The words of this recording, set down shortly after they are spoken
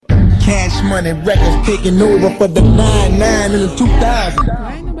Cash Money Records taking over for the 99 in the 2000.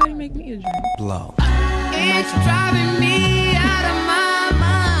 Why ain't nobody make me a drink? Blow. It's driving me out of my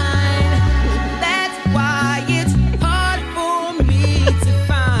mind. That's why it's hard for me to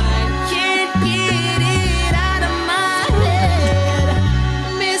find. Can't get it out of my head.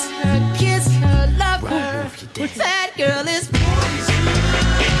 Miss her, kiss her, love her. That girl is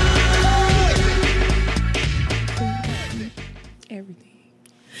Everything.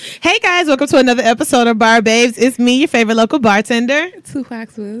 Hey guys, welcome to another episode of Bar Babes. It's me, your favorite local bartender. Two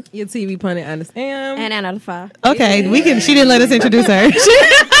Foxwoods. Your TV pundit understand. And Anna the Five. Okay, we can. She didn't let us introduce her.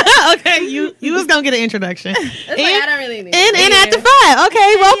 Okay, you was gonna get an introduction. I don't really need And at the 5.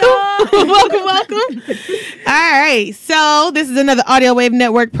 Okay, welcome, welcome. All right, so this is another Audio Wave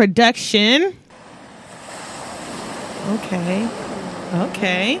Network production.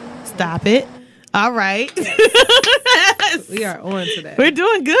 Okay, stop it. All right. We are on today. We're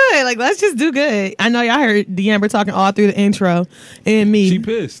doing good. Like, let's just do good. I know y'all heard D'Amber talking all through the intro and me. She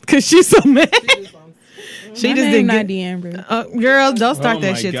pissed. Because she's so mad. She My just name didn't not get... D'Amber. Girl, don't start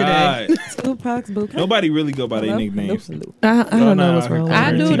that my shit God. today. Tupac, Book. Nobody really go by their nicknames. I don't know what's nah, wrong with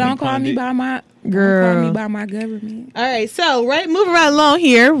I her. do. TV Don't call me pundit. by my Girl. Don't call me by my government. All right, so moving right along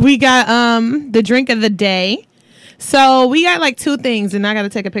here, we got the drink of the day. So we got like two things, and I got to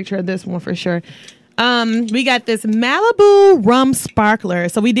take a picture of this one for sure. We got this Malibu rum sparkler.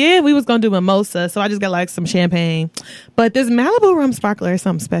 So we was gonna do mimosa, so I just got like some champagne. But this Malibu rum sparkler is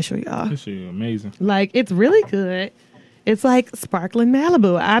something special, y'all. This shit amazing. Like, it's really good. It's like sparkling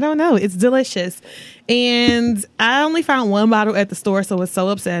Malibu. I don't know. It's delicious. And I only found one bottle at the store, so it's so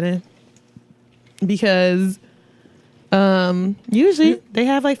upsetting. Because usually they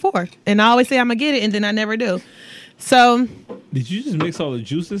have like 4. And I always say I'm going to get it, and then I never do. So, Did you just mix all the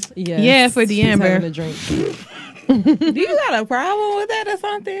juices? Yes. Yeah, for He's D'Amber. having a drink. Do you got a problem with that or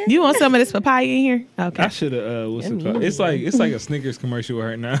something? you want some of this papaya in here? Okay. I should have. What's it called? It's like a Snickers commercial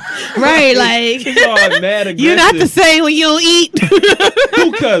right now. Right, like, It's all mad aggressive. you're not the same when you don't eat.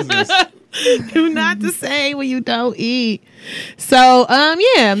 Two cousins. You're not the same when you don't eat. So,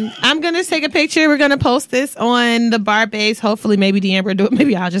 yeah, I'm going to take a picture. We're going to post this on the Bar Babes. Hopefully, maybe D'Amber do it.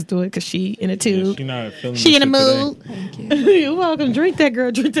 Maybe I'll just do it because she in it too. Yeah, she not feeling. She in the this shit mood. today. Thank you. You're welcome. Drink that,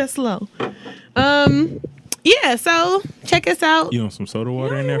 girl. Drink that slow. Yeah, so check us out. You want some soda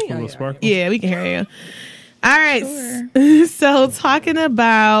water in there for a little sparkle? Yeah, we can hear you. All right. Sure. So talking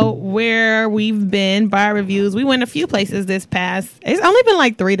about where we've been, bar reviews, we went a few places this past. It's only been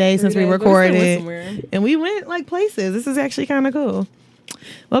like 3 days since we recorded. And we went like places. This is actually kind of cool.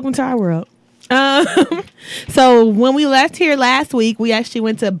 Welcome to our world. So when we left here last week, we actually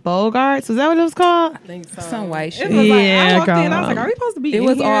went to Bogart's. Was that what it was called? I think so. Some white It shit. was like, Yeah, I walked in, I girl. was like, are we supposed to be It in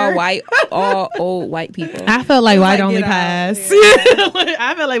was here? all white, all old white people. I felt like white like, only get out. pass. Yeah.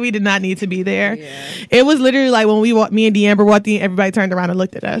 I felt like we did not need to be there. Yeah. It was literally like when we walked, me and D'Amber walked in, everybody turned around and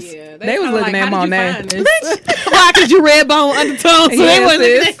looked at us. Yeah, They was kinda looking like, at how him did on you there. find this? Why? Because you red bone undertone, so they Yes, wasn't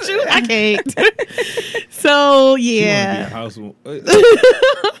looking sis. at you. I can't. So She wanna yeah, be a housewife.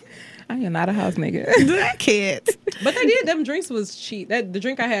 I am not a house nigga. I can't. But they did. Them drinks was cheap. The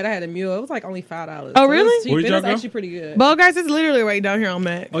drink I had a mule. It was like only $5. Oh, So it really? was cheap. Where'd It y'all was go? actually pretty good. Bogart's is literally right down here on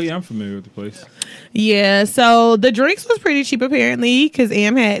Mac. Oh yeah, I'm familiar with the place. Yeah, so the drinks was pretty cheap apparently because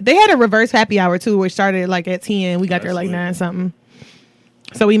they had a reverse happy hour too, which started like at 10. We got there like That's lit. 9 something.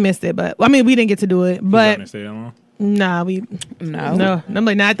 So we missed it, but I mean we didn't get to do it. You But didn't stay that long? nah, we No. I'm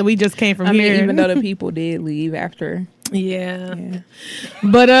like not that we just came from I mean, here. even though the people did leave after. yeah. Yeah.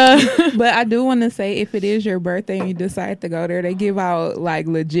 But But I do want to say, if it is your birthday and you decide to go there, they give out like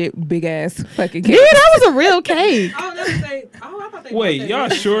legit big ass fucking yeah, cake. that was a real cake. Oh, that's they. Oh, I thought they. Wait, y'all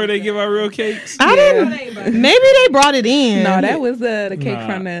sure they give out real cakes? I Yeah. didn't. Maybe they brought it in. No, that was the cake Nah.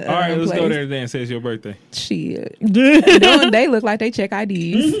 from the All right, let's place. go there today and say it's your birthday. Shit. They look like they check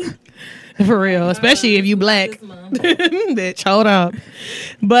IDs. For real, especially if you black. Bitch, hold up.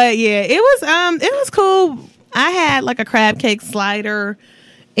 But yeah, it was cool. I had like a crab cake slider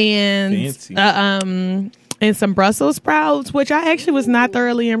and Fancy. and some Brussels sprouts, which I actually was not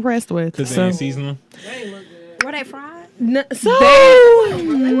thoroughly impressed with. Because they So, ain't seasonal. Were they fried? They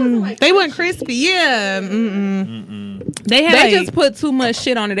weren't crispy. Yeah. They had They like- just put too much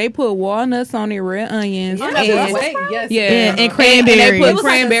shit on it. They put walnuts on it, red onions, Oh, and, that's what I was yeah, and And they cranberries. put It was like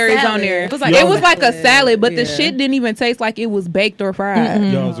a cranberries on salad. there. It It was was like like, a a salad, but the Yeah. shit didn't even taste like it was baked or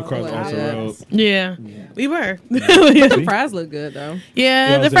fried. Y'all was across Ulster Road. yeah, we were. The fries look good though. Yeah, Yeah,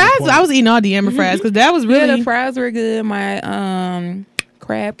 I the was at the fries. point. I was eating all D'Amber fries because that was Yeah, really. the fries were good. My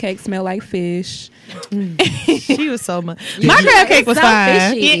Crab cake smell like fish. She was so much. My crab cake was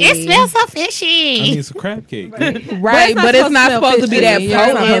fine. fishy. Yeah, it smells so fishy. I mean, it's a crab cake. Right, but it's not supposed to be that Yeah,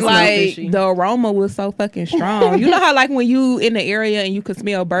 it's not supposed potent. to smell Like fishy. the aroma was so fucking strong. You know how like when you in the area and you could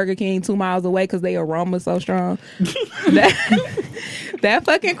smell Burger King 2 miles away because they aroma so strong. that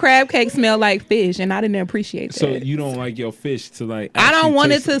fucking crab cake smelled like fish, and I didn't appreciate that. So you don't like your fish to like? I don't actually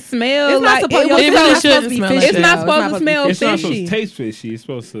want it taste to smell It's not like supposed- it was it not really supposed shouldn't to be smell fishy. like It's that. not It's supposed not to supposed to smell It's not supposed fishy. to taste fishy. It's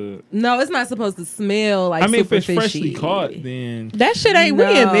supposed to. No, it's not supposed to smell like I mean, if super it's freshly fishy. caught, then That shit ain't we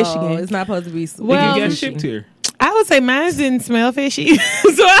in Michigan. It's not supposed to be. Well, it can get fishy. shipped here. I would say mine didn't smell fishy.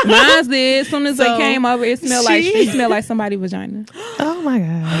 So Mine did. As soon as So, they came over, it smelled like she- it smelled like somebody's vagina. oh my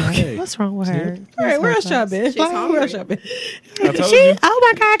god, Okay. what's wrong with her? All right, where else y'all been? hungry. Where else y'all been? I told She, you. oh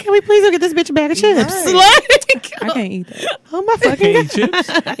my god, can we please go get this bitch a bag of chips? Like, I can't eat that. oh my fucking Can't god. eat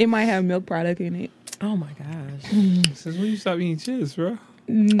chips. It might have milk product in it. Oh my gosh. Since when you stop eating chips, bro?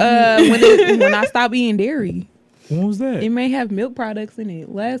 When I stopped eating dairy, When was that? it may have milk products in it.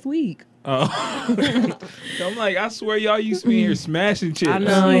 Last week. Oh, I'm like, I swear y'all used to be in here smashing chips. I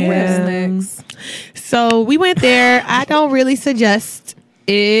know. Yeah. Rap snacks. So we went there. I don't really suggest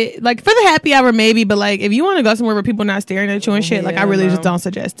it. Like for the happy hour, maybe, but like if you want to go somewhere where people not staring at you and shit, like I Yeah, really no. just don't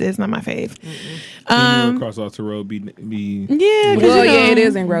suggest it. It's not my fave. When you across off the road, be Yeah, 'cause, Well, you yeah, know. it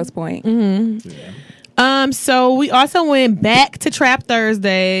is in Grosse Pointe. So we also went back to Trap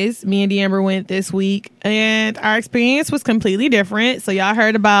Thursdays. Me and D'Amber went this week, and our experience was completely different. So y'all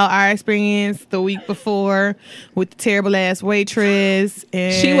heard about our experience the week before with the terrible ass waitress.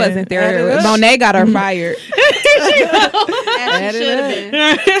 And She wasn't there. Monet got her fired. As she should have been.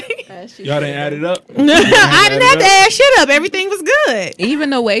 As she y'all should didn't have add it up. I didn't have to add shit up. Everything was good. Even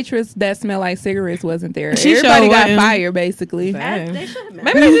the waitress that smelled like cigarettes wasn't there. She Everybody sure got wasn't. fired, basically. been. They should have been.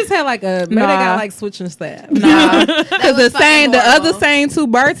 Maybe they just had like a. Maybe they Nah. got like switching staff. Nah, because was fucking the other horrible. same two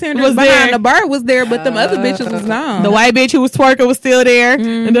bartenders Was behind there. the bar was there, but them other bitches was gone. The white bitch who was twerking was still there,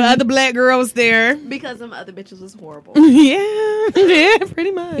 and the other black girl was there. Because them other bitches was horrible. yeah,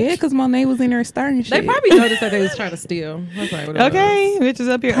 pretty much. Yeah, because Monet was in there starting shit. They probably noticed that they was trying to steal. That's like what it Okay, bitches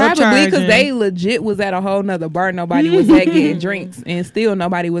up here Probably because upcharging. they legit was at a whole nother bar. Nobody was at getting drinks, and still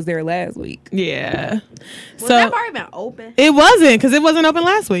nobody was there last week. Yeah. Was So that bar even open? it wasn't because it wasn't open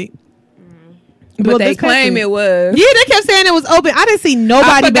last week. But Well, they this past claim week. it was. Yeah, they kept saying it was open. I didn't see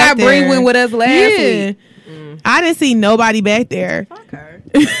nobody I back forgot there. Bree went with us last week. I didn't see nobody back there. Fuck her.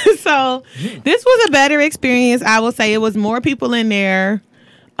 So this was a better experience. I will say it was more people in there.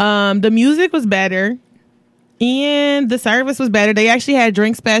 The music was better. And the service was better. They actually had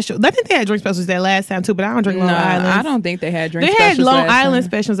drink specials. I think they had drink specials that last time too, but I don't drink Long Nah, Island. I don't think they had drinks. They had specials Long last Island time.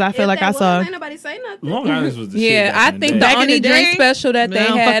 specials. I feel If like they I saw. was, ain't nobody say nothing. Long Island was the shit. Yeah, back I in the think day. the Back in only the drink day? special that They they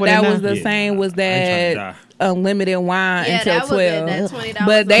don't fuck had with that it was now. the Yeah, same was I ain't tryna that die. unlimited wine Yeah, until that was it. 12. That $20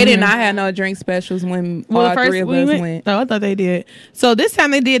 But they did not on have no drink specials when Well, all three of us went. Oh, I thought they did. So this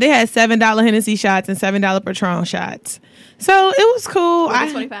time they did. They had $7 Hennessy shots and $7 Patron shots. So it was cool. With the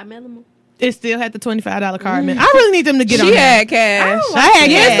I 25 minimum. it still had the $25 card, man. I really need them to get on She that. had cash. I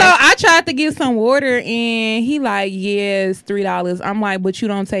had Yeah, cash. so I tried to get some water and he like, yeah, it's $3. I'm like, but you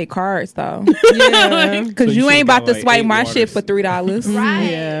don't take cards though. Yeah. Because So you you ain't should've about got, to like, swipe 8 my waters. shit for $3. Right.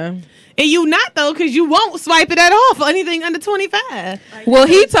 Yeah. And you not though, because you won't swipe it at all for anything under 25. Like, Well,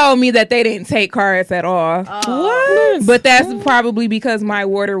 he told me that they didn't take cards at all. What? But that's probably because my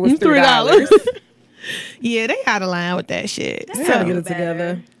water was $3. Yeah, they out of line with that shit. They gotta get So it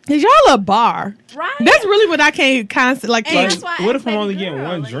together. Cause y'all a bar. Right. That's really what I can't constantly like. And Like, that's why I what asked if I'm baby only getting girl,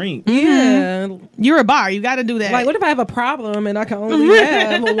 one like- drink? Yeah. You're a bar. You got to do that. Like, what if I have a problem and I can only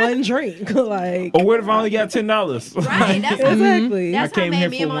have one drink? Like, Or what if I only got $10? Right. That's how, exactly. that's I how came made here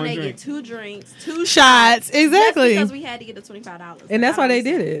me for and one Monet drink. get 2 drinks, 2 Shots, Just exactly. because we had to get the $25. And that's why they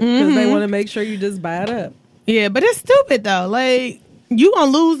did it. Because they want to make sure you just buy it up. Yeah, but it's stupid though. Like you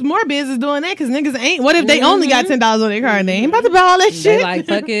gonna lose more business doing that because niggas ain't. What if they only got $10 on their card? They ain't about to buy all that They shit. like,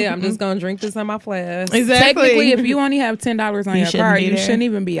 fuck it. I'm just going to drink this on my flask. Exactly. Technically, if you only have $10 on You your shouldn't card, be you there. shouldn't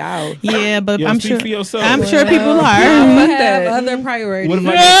even be out. Yeah, but Yo, I'm speak sure. for yourself. I'm sure people I are. Fuck have that. other priorities. What if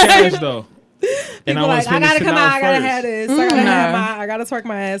I get cash though? And People wanna like, I spend this gotta come out. I gotta $10 have this. I Mm, gotta have nah. I gotta twerk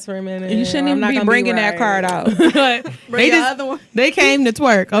my ass for a minute. You shouldn't I'm even not be gonna bringing right. that card out. they Bring your just other one. they came to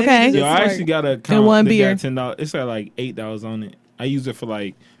twerk. Okay. just- Yo, I like- actually got a And one they beer. got $10. It's got like $8 on it. I use it for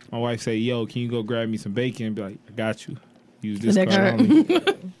like my wife say, "Yo, can you go grab me some bacon?" And be like, "I got you. Use this That card card. only."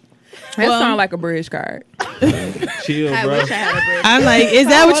 That sounds like a bridge card. Chill, I bro. wish I had a bridge. I'm like, is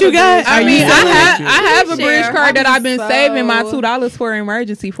that what you got? I Are mean, you I have a Share. bridge card that I've been So- saving my $2 for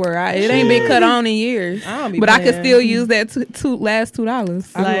emergency for. It ain't been cut on in years, I don't be but I could playing. still use that last $2. I wanted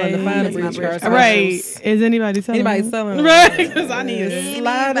to Like- find a That's my bridge bridge card. card. Right. Is anybody selling? Anybody them? selling them? Right. Because I need to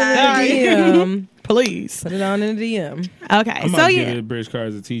Slide in the Anybody. DM. please. Put it on in the DM. Okay. I'm So about to yeah. get a bridge card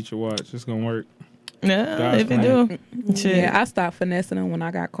as a teacher. Watch, it's gonna work. Yeah, God's if it plan. do. Shit. Yeah, I stopped finessing them when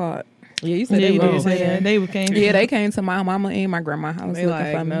I got caught. Yeah, you said Yeah, they you were did say that. saying. They came. Yeah, they came to my mama and my grandma's house They looking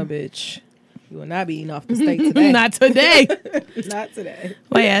like, for me. no, bitch. You will not be eating off the steak today. Not today. Not today.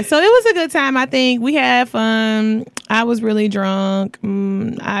 Well, yeah. So it was a good time. I think we had fun. I was really drunk.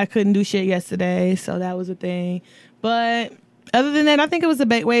 I couldn't do shit yesterday, so that was a thing. But other than that, I think it was a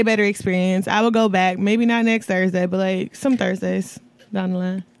way better experience. I will go back. Maybe not next Thursday, but like some Thursdays down the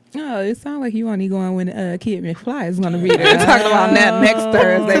line. Oh, it sounds like you only going when Kid McFly is going to be there. Talking about that next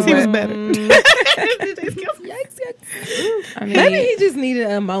Thursday. Because he was but- better. I mean, Maybe he just needed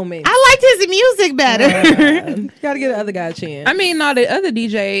a moment. I liked his music better. Gotta get the other guy a chance. I mean, no, the other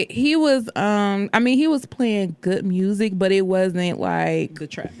DJ, he was, he was playing good music, but it wasn't like, the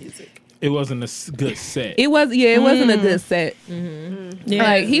trap music. It wasn't a good set. it wasn't a good set. Yeah.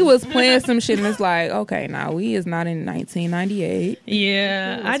 Like, he was playing some shit and it's like, okay, now we is not in 1998.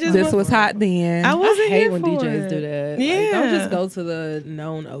 Yeah. I just This was hot then. I wasn't I hate here when for DJs it. do that. Yeah. Like, don't just go to the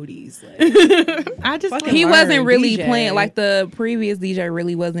known oldies. Like, I just Fucking He learn, wasn't really DJ. playing, like the previous DJ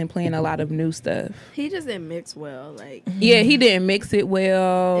really wasn't playing a lot of new stuff. He just didn't mix well. Like Yeah, he didn't mix it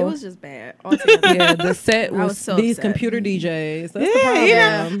well. it was just bad altogether. yeah, the set I was was so these upset. computer DJs. That's the Yeah, problem. you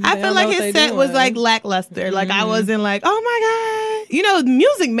know, I They feel don't like know what his they set was doing. like lackluster. Like I wasn't like, oh my god, you know,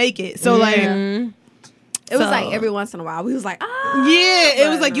 music make it. So like, It was So- like every once in a while we was like, ah. yeah, it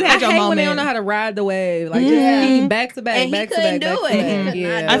was like you I had your hate moment. when they don't know how to ride the wave. Like just keep back to back, And he back to couldn't back, do back it. to He back. could not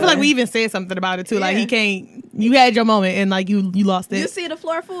Yeah. do I feel like we even said something about it too. Like he Yeah. can't. You had your moment and like you lost You it. see the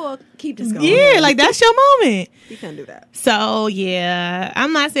floor full, keep this going. Yeah, like that's your moment. He couldn't do that. So yeah,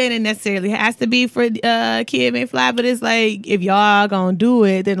 I'm not saying it necessarily has to be for Kid McFly, but it's like if y'all gonna do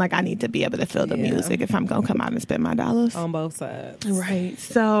it, then like I need to be able to feel the Yeah. music if I'm gonna come out and spend my dollars. On both sides. Right.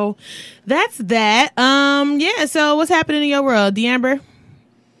 So that's that. Yeah. So what's happening in your world, D'Amber?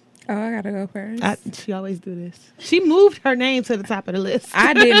 Oh, I gotta go first. She always do this. She moved her name to the top of the list.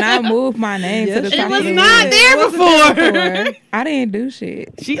 I did not move my name to the Yes, top. it was of the not list. there Before. I didn't do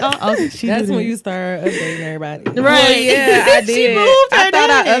shit. She. She. That's do when that. you start updating everybody. Right. Well, yeah, I She did. moved her I thought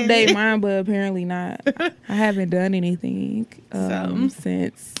I name. update mine, but apparently not. I haven't done anything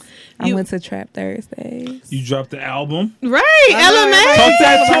since I You- went to Trap Thursdays. You dropped the album. Right. LMA. Talk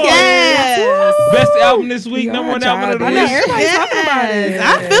that talk. Yes. Best album this week. Y'all Number one album of the childish. I know, week. everybody talking about it.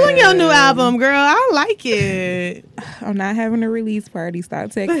 I'm feeling your new album, girl. I like it. I'm not having a release party.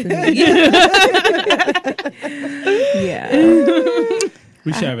 Stop texting me. Yeah.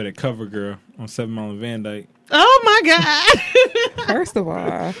 We should have it at Cover Girl on 7 Mile and Van Dyke. Oh my god. First of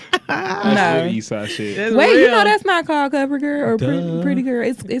all, That's no. real East Side shit. Wait, you know that's not called Cover Girl or Pretty Girl.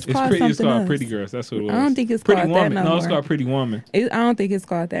 It's It's called pretty. It's something called else. Pretty Girls. That's what it was. I don't think it's Pretty called Woman. that no It's more. called Pretty Woman. I don't think it's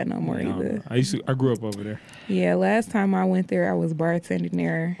called that no more No, either. I grew up over there. Yeah, last time I went there, I was bartending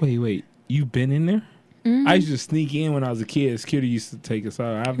there. Wait. You been in there? Mm-hmm. I used to sneak in when I was a kid. Security used to take us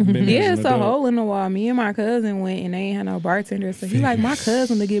out. I haven't been there. Yeah, as it's an a adult. hole in the wall. Me and my cousin went and they ain't had no bartender. So he like, my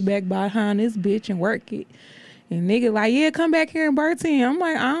cousin to get back behind this bitch and work it. And nigga like, yeah, come back here and bartend. I'm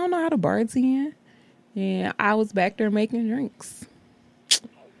like, I don't know how to bartend. And I was back there making drinks.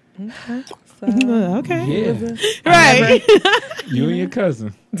 So, Okay. Yeah, Right. you and your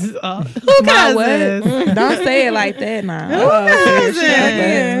cousin. Who my cousins? what? Don't say it like that now. Cousins.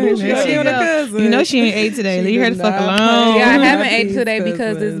 She There you on a go. cousin. You know she ain't ate today. Leave her the does fuck not alone. play. Yeah, I Oh, haven't my ate today peace,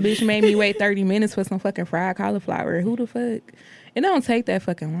 because this cousin. bitch made me wait 30 minutes for some fucking fried cauliflower. Who the fuck? It don't take that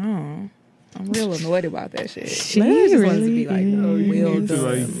fucking long. I'm real annoyed about that shit. Maybe just wanted to be like well is.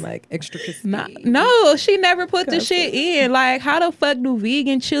 done, like extra crispy. No, she never put the shit in. Like, how the fuck do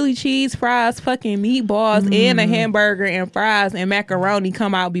vegan chili cheese fries, fucking meatballs, and a hamburger and fries and macaroni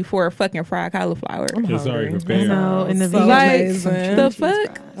come out before a fucking fried cauliflower? It's already I prepared. know. In the So vegan. Like, amazing. the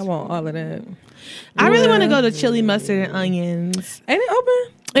fuck? I want all of that. I really want to go to chili mustard and onions. Ain't it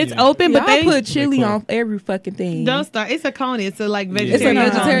open? It's Yeah. open, but Y'all they put chili They on every fucking thing. don't start. It's a coney. It's a like It's a It's a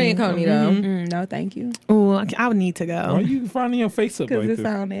vegetarian. vegetarian coney though. No, thank you. Oh, I would need to Why go. you finding your face up Because like it this?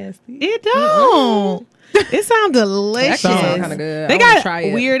 sounds nasty. It don't. It sounds delicious. That sounds kind of good. They I wanna got try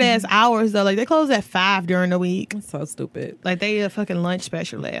it. weird ass hours though. Like they close at 5 during the week. So stupid. Like they a fucking lunch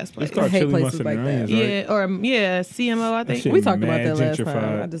special last place. It's called hate chili places mustard like and that. onions, right? Yeah, or CMO. I think. shit We talked about mad that last gentrified.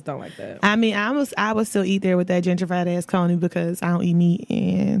 time. I just don't like that. I mean, I would still eat there with that gentrified ass coney because I don't eat meat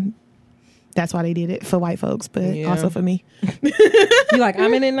and That's why they did it for white folks, but Yeah. also for me. You like,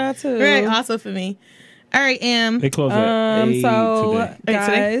 I'm in it now too. Right, also for me. All right, They close at 8 So, today.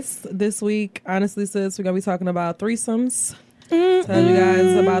 guys, this week, honestly, sis, we're gonna be talking about threesomes. Tell you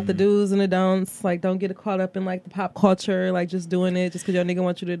guys about the do's and the don'ts. Like, don't get caught up in like the pop culture, like just doing it just because your nigga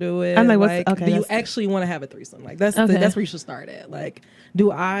wants you to do it. I'm like, what's- okay, do you that's- actually want to have a threesome? Like, that's Okay. that's where you should start at. Like,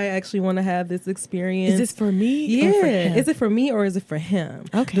 do I actually want to have this experience? Is this for me? Yeah, or for him? is it for me or is it for him?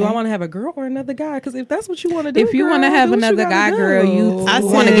 Okay. Do I want to have a girl or another guy? Because if that's what you want to do, If you want wanna to have another guy, girl, you I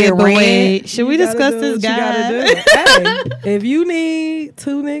wanna said, get but ran. wait, should we You gotta discuss do this what you guy? gotta do. Hey, if you need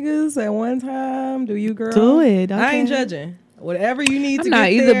 2 niggas at one time, do you, girl? Do it, I ain't okay. judging. Whatever you need I'm to not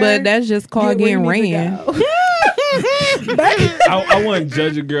get either, there, but that's just called get where getting you need ran. to go. I wouldn't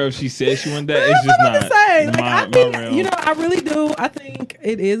judge a girl if she said she wanted that. It's That's just what I'm not saying. in Like, my I think, realm. you know, I really do. I think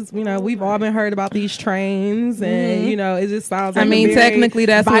it is, you know, we've all been heard about these trains and, you know, it just sounds like I mean, a very technically,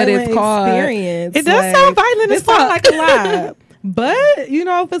 that's what it's violent called. experience. It does sound violent as It sounds fuck. like a lot. But, you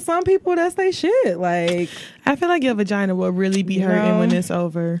know, for some people, that's they shit. Like, I feel like your vagina will really be You hurting know? when it's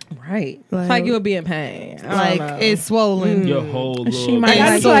over. right. Like- Like you would be in pain. I don't Like know. it's swollen. Your whole She little might I like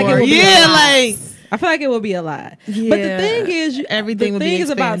just feel like it would be yeah, a lot. like I feel like it will be a lot. But the Yeah. thing is, Everything the will be thing is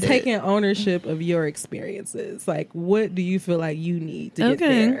about expanded. taking ownership of your experiences. Like, what do you feel like you need to get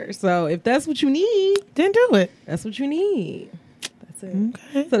Okay. there? So if that's what you need, then do it. that's what you need. That's it.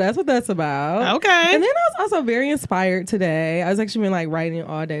 Okay. So that's what that's about. Okay. And then I was also very inspired today. I was actually been like writing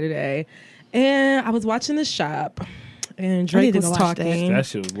all day today, and I was watching The Shop, and Drake need to was go watch that. talking. that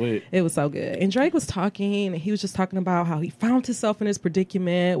shit was lit. It was so good. And Drake was talking, and he was just talking about how he found himself in this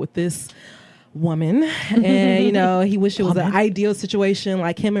predicament with this woman. And, you know, he wished it was an ideal situation,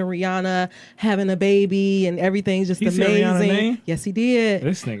 like him and Rihanna having a baby and everything's just He said Rihanna's amazing. name? Yes, he did.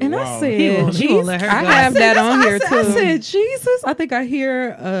 This nigga and I wild. said, He won't Jesus. let her I go. have that on here I too. said, Jesus, I think I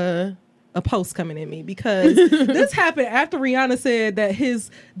hear a post coming at me because this happened after Rihanna said that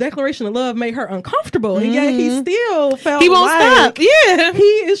his declaration of love made her uncomfortable, and yet he still felt He won't like stop. Yeah. he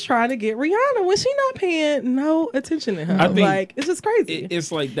is trying to get Rihanna when she not paying no attention to him. I think like it's just crazy.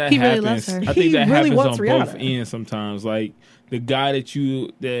 It's like that He really happens. loves her. I think He that really happens wants on both Rihanna. ends sometimes. Like the guy that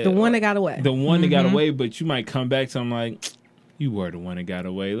the one that got away. the one that got away, but you might come back to him like, you were the one that got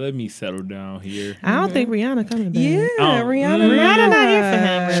away. Let me settle down here. I don't think Rihanna coming back. yeah, Oh, Rihanna. Rihanna not here for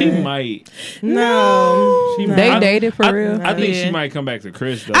him. She might. No, She They might. dated for I, real. I think Yeah. she might come back to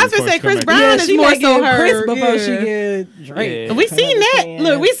Chris though. I was gonna before say she come Chris back- Brown yeah, is she more might so get her Chris before yeah. she get Drake. Yeah. We seen that.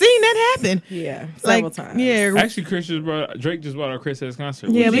 Look, we seen that happen. Yeah, several Like times. yeah. Actually, Drake just brought our Chris at his concert.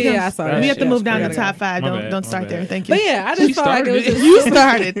 Yeah, Which we, Yeah, can, I saw we that. have to Yeah, move down to gotta top go. 5. My Don't bad, don't my start bad. there. Thank you. But yeah, I She just felt like it was started just it. You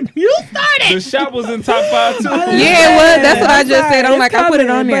started. You started. the shop was in top 5 too. Yeah, well, that's what I just said. I'm It's like, I put it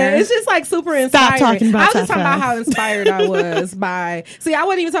on coming, there. but it's just like super inspiring. talking about I was just top talking about five. how inspired I was by. See, I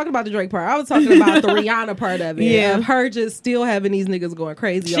wasn't even talking about the Drake part. I was talking about the Rihanna part of it. Yeah. Of her just still having these niggas going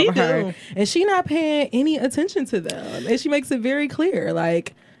crazy She over her, do. and she not paying any attention to them. And she makes it very clear,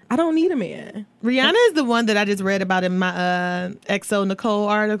 like, I don't need a man. Rihanna is the one that I just read about in my XO Nicole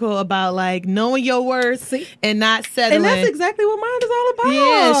article about like knowing your worth See? and not settling. And that's exactly what mine is all about.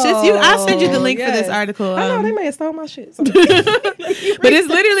 Yeah, shit, you- I'll send you the link for this Yes. article, I know um, they may have stole my shit. but it's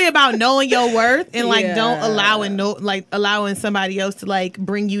literally about knowing your worth and like Yeah. don't allowing somebody else to like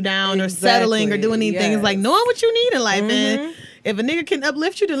bring you down or settling or do Exactly, anything. It's like yes. knowing what you need in life, and if a nigga can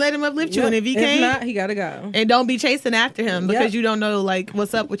uplift you, then let him uplift you, and if he can't, not, he gotta go. and don't be chasing after him because Yep. you don't know like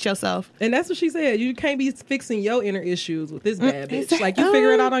what's up with yourself. And that's what she said. You can't be fixing your inner issues with this bad bitch. exactly. Like you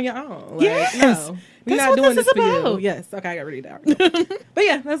figure it out on your own. Like, Yes. no, we're That's not what doing this this is for you. about. Yes. Okay, I got to read that. article. But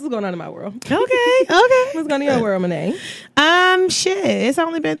yeah, that's what's going on in my world. Okay, okay. What's going on in your world, Monet? Shit. It's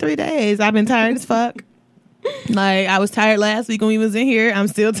only been 3 days. I've been tired as fuck. Like I was tired last week when we was in here. I'm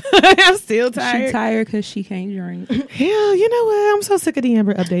still tired. I'm still She tired. tired because she can't drink. Hell, you know what? I'm so sick of the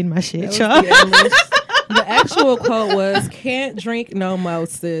Amber updating my shit, That y'all. was the English. The actual quote was, "Can't drink no more,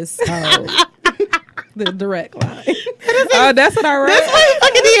 sis." Oh. The direct line. Oh, that's what I wrote. That's why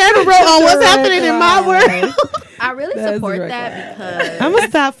fucking the Amber wrote on what's happening in my world. I really That's support direct that line. because I'm gonna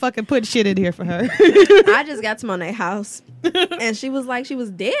stop fucking putting shit in here for her. I just got to Monet's house and she was like, she was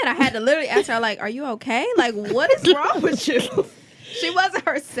dead. I had to literally ask her, like, are you okay? Like, what is wrong with you? She wasn't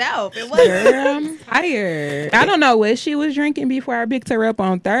herself. It wasn't. Girl, I'm tired. I don't know what she was drinking before I picked her up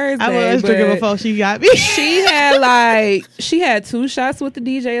on Thursday. I was drinking but before she got me. She had 2 shots with the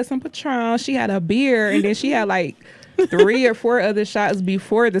DJ of some Patron. She had a beer, and then she had like 3 or 4 other shots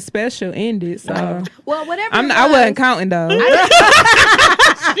before the special ended. So Well, whatever. I wasn't counting though.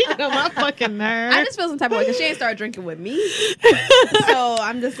 She got my fucking nerve. I just feel some type of way because she ain't started drinking with me. So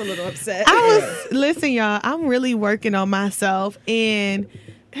I'm just a little upset. Listen, y'all, I'm really working on myself and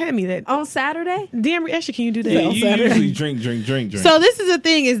Hand me that. On Saturday? Damn, actually, can you do that? Yeah, on you Saturday? usually drink. So this is the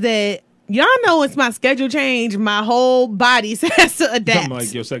thing is that y'all know once my schedule change, my whole body has to adapt. Something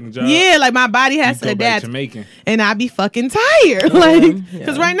like your second job. Yeah, like my body has You to go back adapt. Jamaican. And I be fucking tired.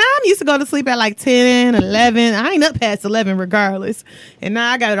 Because right now I'm used to go to sleep at like 10, 11. I ain't up past 11 regardless. And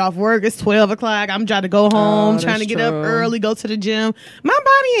now I got it off work. It's 12 o'clock. I'm trying to go home, trying to get up early, go to the gym. My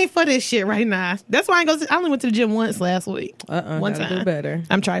body ain't for this shit right now. That's why I only went to the gym once last week. One time. Do better.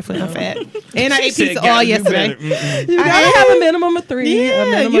 I'm trifling. I'm fat. And I ate Said, pizza "Gotta all do yesterday. better." You gotta have a minimum of 3. Yeah, a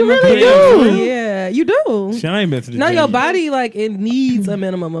minimum you really of 3. do. Yeah, you do. Shit, I ain't been to the No, gym. your body like it needs a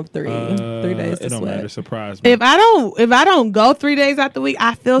minimum of 3. 3 days to It don't matter. sweat. Surprise me. If I don't go 3 days out the week,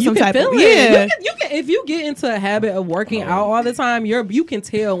 I feel You some can type feel of it. yeah. You can if you get into a habit of working out all the time, you can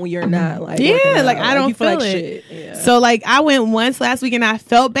tell when you're not like working Yeah, out. like I don't you feel like it. shit. Yeah. So like I went once last week and I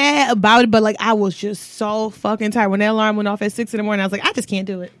felt bad about it, but like I was just so fucking tired. When that alarm went off at 6 a.m, I was like, I just can't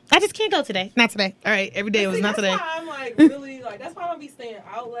do it. I just can't go today. Not today. All right, every day was not today. That's why I'm like really like that's why I don't be staying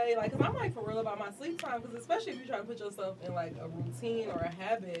out late. Like, cause I'm like for real about my sleep time. Cause especially if you try to put yourself in like a routine or a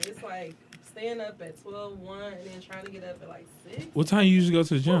habit, it's like staying up at 12, 1, and then trying to get up at like 6. What time you usually go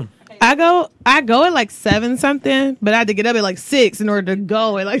to the gym? I go at like 7 something, but I had to get up at like 6 in order to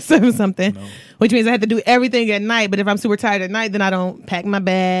go at like 7 something. No. Which means I had to do everything at night. But if I'm super tired at night, then I don't pack my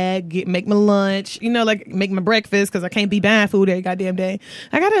bag, make my lunch, like make my breakfast because I can't be buying food every goddamn day.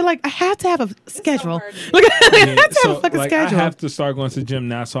 I have to have a schedule. hard to do. Look, I have to have So, a fucking like, schedule. I have to start going to the gym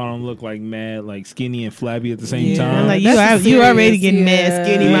now so I don't look like mad, like skinny and flabby at the same Yeah. time. I'm like, That's you already serious, getting yeah. mad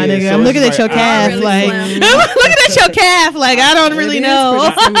skinny, my Yeah, nigga. so I'm looking it's at your like, calf, really like, slim. looking at your calf, like, I don't really It is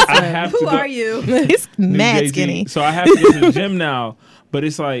know. pretty I have to Who go. are you? It's New mad JG. skinny. So I have to go to the gym now. But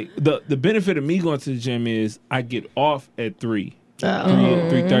it's like the benefit of me going to the gym is I get off at 3.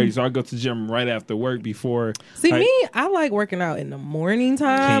 3:30, so I go to the gym right after work before. See, like, I like working out in the morning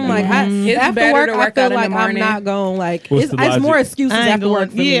time. Can't Like do It's after better work, to I work feel out in the like I'm morning. not going. Like What's it's the logic? more excuses I ain't after going-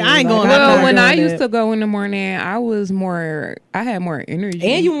 work. For me. yeah, I ain't Like, going I'm after not Well, when I doing used it. to go in the morning, I had more energy.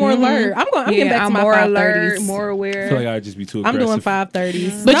 and you more alert. I'm getting back to I'm my more 5:30s. alert, more aware. I feel like I'd just be too I'm aggressive. doing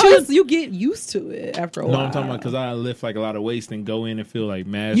 5:30s. But But you get used to it after a No, while. I'm talking about because I lift like a lot of weights and go in and feel like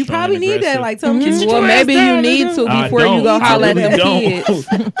mad. You strong probably and need that. aggressive. Like tell them, get well, your maybe ass you down, need nigga. to I before you go don't. I holler at really them don't. kids.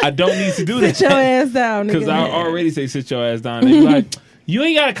 I don't need to do that. Sit your ass down, nigga. Because I already say sit your ass down. They be like, you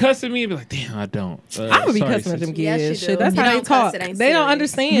ain't got to cuss at me. And be like, damn, I don't. I'm gonna be sorry, cussing at them sis. Yes, you kids. do. Shit, that's You how they don't cuss, talk. it ain't They don't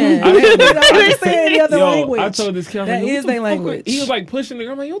serious. understand. I- They don't understand any other Yo, language. I told this kid, I was That like, is what the their fuck? language. He was like pushing the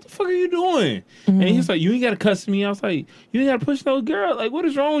girl. I'm like, what the fuck are you doing? And he was like, you ain't got to cuss me. I was like, you ain't got to push no girl. Like, what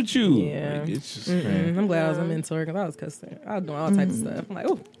is wrong with you? Yeah. Like, it's just, man. I'm glad I was a mentor because I was cussing. I was doing all types of stuff. I'm like,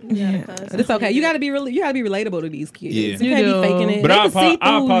 oh, Yeah. it's okay. You gotta be relatable to these kids. Yeah. You can't You be do. faking it. But They I can see through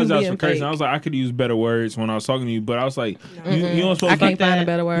I you apologize being for cursing. fake. I was like, I could use better words when I was talking to you, but I was like, you don't supposed I to. can't find a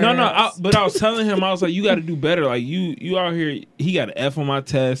better word. No, but I was telling him, I was like, you got to do better. Like you out here, he got an F on my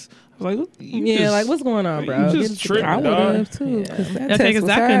test. I was like, Like what's going on, bro? You Get just it tripping, I together. would dog. have too. Because that Okay, test because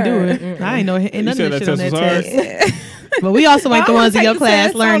was I couldn't do hard. it. I ain't know none of said this that shit on that test was test. But we also ain't the ones in your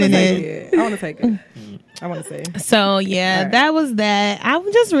class learning it. I want to take it. I want to say. So yeah, All right. that was that. I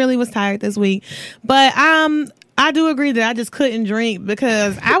just really was tired this week, but I do agree that I just couldn't drink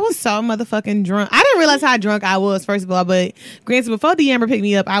because I was so motherfucking drunk. I didn't realize how drunk I was, first of all. But granted, before D'Amber picked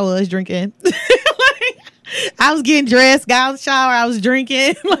me up, I was drinking. I was getting dressed, got out of the shower, I was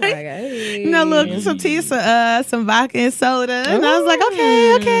drinking. Look, some tea, some vodka and soda. And I was like,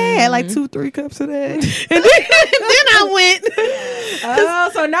 okay. I had like 2-3 cups of that. And then I went. Oh,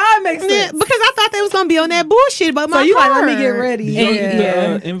 so now it makes sense. Because I thought they was going to be on that bullshit about my So you like, let me car. get ready. Did y'all get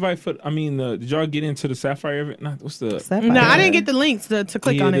Yeah. the invite for? I mean, did y'all get into the Sapphire event? Nah, what's the? No, I didn't get the links to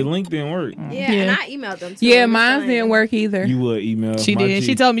click Yeah, on the it. link didn't work. Yeah, and I emailed them too. Yeah, I'm mine saying. didn't work either. You would email. She my did. G.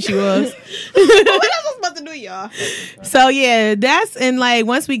 She told me she was. What else was supposed to do, y'all? So yeah, that's and like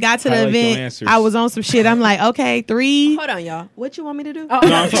once we got to the Highlight your event, answers. I was on some shit. I'm like, okay, 3. Hold on, y'all. What you want me to do? No,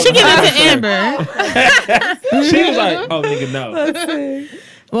 I'm She talking gave about it to Amber. She was like, "Oh, nigga, no."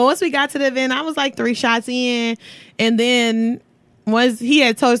 Well, once we got to the event, I was like 3 shots in, and then once he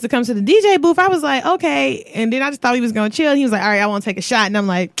had told us to come to the DJ booth, I was like, okay. And then I just thought he was gonna chill. He was like, all right, I want to take a shot, and I'm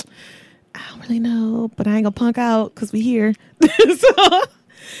like, I don't really know, but I ain't gonna punk out because we here.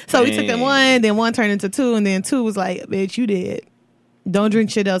 So we took the one, then 1 turned into 2, and then 2 was like, bitch, you did. Don't drink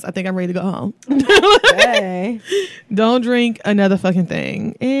shit else. I think I'm ready to go home. Hey. Don't drink another fucking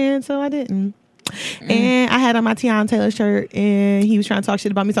thing. And so I didn't. And I had on my Tiana Taylor shirt, and he was trying to talk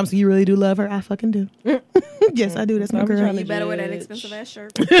shit about me. So I'm like, you really do love her? I fucking do. Yes, I do. That's my I'm girl. trying You to better wear that judge. expensive ass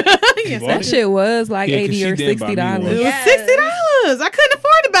shirt. Yes, That shit was like Yeah, 'cause $80 she or did buy me $60. one. It was Yes. $60. I couldn't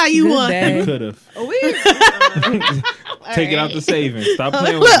afford to buy you Good one. day. You could have. We Take it out the savings. Stop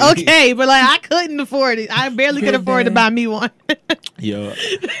playing with Look, me. okay, but like I couldn't afford it. I barely could afford to buy me one. Yo,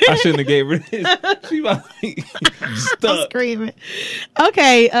 I shouldn't have gave her this. She about I'm stuck. screaming.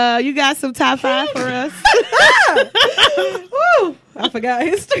 Okay, you got some top 5 for us? Woo! I forgot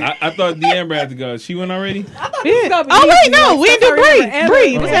history. I thought D'Amber had to go. She went already? Yeah. Oh wait, no, we didn't do Bree.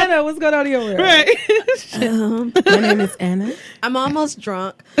 Bree, What's Anna? What's going on in your world? right? My name is Anna. I'm almost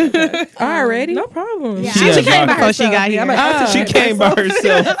drunk. Already? No problem. Yeah. She has came vodka. before she got here. She came by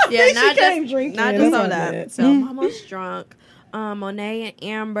herself. Yeah, not came just drinking. not just That's on not that. bad. So I'm almost drunk. Monet and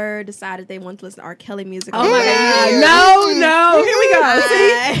Amber decided they want to listen to R. Kelly music. Oh my God. No. Here we go.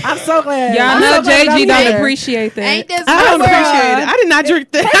 See? I'm so glad. Y'all I'm know so glad I'm JG don't here. appreciate that. Ain't this I don't my world? appreciate it. I did not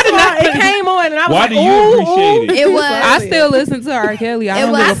drink that. I did not. It came on and I was Why like, do you ooh, appreciate it? It was. I still listen to R. Kelly. I It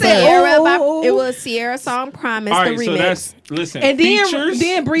don't was give a fuck. Sierra. Ooh. It was Sierra song "Promise" All the right, remix. so that's, listen, And features.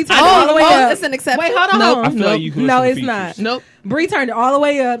 then Bree turned it all the way up. it's an exception. Wait, hold on. Nope. I feel like you can No, listen to it's features. not. Nope. Bree turned it all the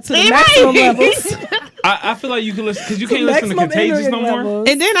way up to the Right. maximum levels. I feel like you can listen, because you can't listen to Maximum Contagious no entering more. levels.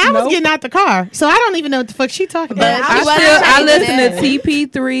 And then I was Nope. getting out the car, so I don't even know what the fuck she talking But about. I wasn't I changing listen to it.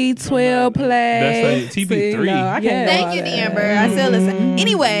 TP3, 12 That's play. like TP3. No, I can't Yeah. go Thank all you, that. Amber. I still listen.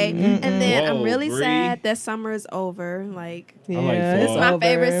 Anyway, and then I'm Whoa, really Bree. sad that summer is over. Like, Yeah, like it's fall. my over.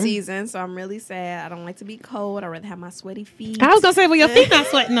 favorite season, so I'm really sad. I don't like to be cold. I'd rather have my sweaty feet. I was gonna say, well, your feet not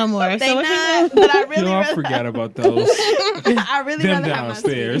sweating no more. They So what you not, but I really, Yo, I rather, forgot about those. I really Them rather have my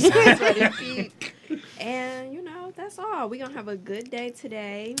downstairs. sweaty feet. And you know, that's all. We're gonna have a good day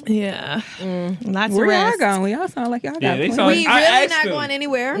today. Yeah. Lots Where of y'all rest. going? Y'all sound like y'all Yeah, got they plans. sound- We I really asked not them. going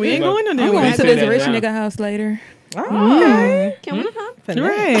anywhere. We ain't going I'm anywhere. going to Say this that rich now. nigga house later. Oh, okay. Can we come?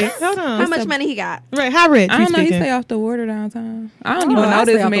 Right. Hold on. How much money he got? Right. How rich? I you don't know. He speaking? stay off the water downtown. I don't Oh, even I know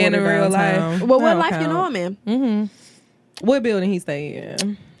stay this off the man in water real downtown. life. Well, what That don't life you count. know him in? What building he stay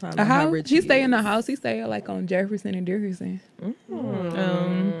in? I don't know A how house? rich He stay is. in the house. He stay like on Jefferson and Dickerson.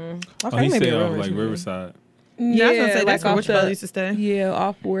 Okay, Oh, he maybe stayed a off real like rich nigga. Riverside. Yeah, I was gonna say like that's where off Rich Fellas the- used to stay. Yeah,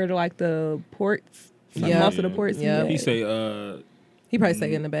 off where like the ports. Yeah. Most of the ports. Yeah. He say, He probably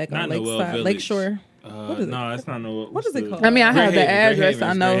stay in the back not on Noel Lakeside, Village. Lakeshore. What is it? No, that's not no. What is it called? I mean, I have the Great Haven, address. Great I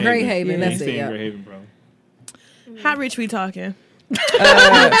Haven, know. Great Haven, Yeah, that's he it, stay in yeah. Great Haven, bro. How rich we talking? Too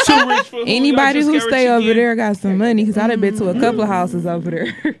rich for who? Anybody Y'all who just got stay rich over again? there got some money because I've been to a couple of houses over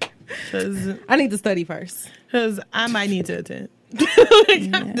there. I need to study first. Because I might need to attend.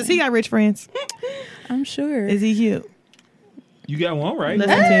 Does he got rich friends? I'm sure. Is he cute? You got one right.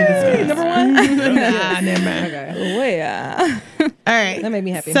 Let's continue to discuss. Number one. Nah, never mind. Okay, Well, All right. that made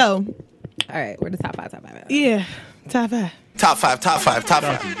me happy. So, all right, we're the top five. yeah. Top 5. Top five.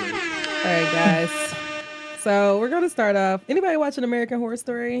 All right, guys. So we're going to start off. Anybody watching American Horror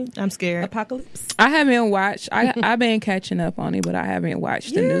Story? I'm scared. Apocalypse. I haven't watched. I've been catching up on it, but I haven't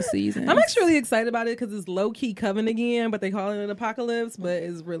watched the new season. I'm actually really excited about it because it's low key Coven again, but they call it an apocalypse, but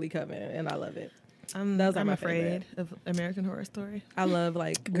it's really Coven, and I love it. Those are I'm my afraid favorite. of American Horror Story. I love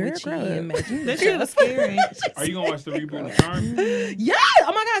like Girl, witchy grow up. and magic. That shit was scary. Are you gonna watch the reboot of Charm? Yeah!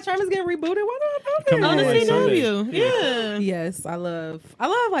 Oh my God, Charm is getting rebooted. Why do Come I on, know like this? Sunday. Yeah. Yes, I love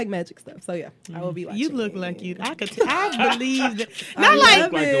like magic stuff. So yeah, I will be watching. You look it. like you. I believe that. I Not love like.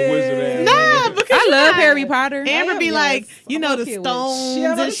 Look like a wizard ass. Nah, because I you love like- Harry Potter. Amber be Yes. like, you I'm know, low-key the a witch. stones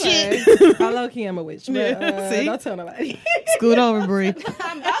Yeah, I'm and saying. shit. I low key am a witch. But, Yeah, see? don't tell nobody. Scoot over, Bree.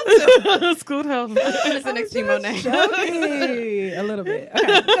 I'm about to. Scoot over. Listen next to Monet. Joking. A little bit.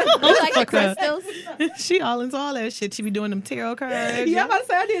 Okay. You like the crystals? She all into all that shit. She be doing them tarot cards. Yeah, I'm about to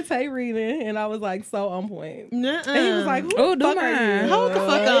say I did Tay reading, and I was like so on point. Nuh-uh. And he was like, "Who Oh, the do fuck are mine. you?" hold the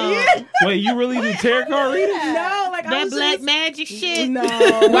fuck on. Yeah. Wait, you really do tarot card reading? No, like I That was black just, magic shit. No.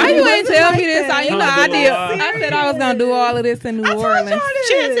 Why you ain't tell me this? Like You know, that. I did. Serious? I said I was gonna do all of this in New Orleans.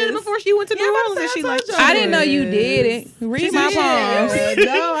 She had said it before she went to New Yeah, I'm Orleans, and about to she say, I like, told y'all. I didn't know you did it. Read my palms.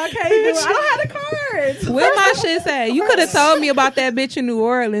 No, I can't do it. I don't have the cards. What my shit say? You could have told me about that bitch in New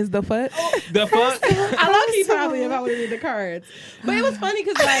Orleans. The fuck? The fuck? I love you probably if I would have did the cards. But it was funny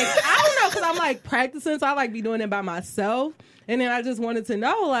because like I don't know because I'm like practicing, so I like be doing it by myself. And then I just wanted to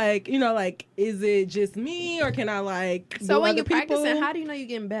know, like, you know, like, is it just me or can I like? So do when other you're practicing, people? how do you know you're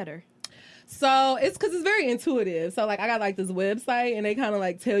getting better? So it's because it's very intuitive. So like I got like this website and they kind of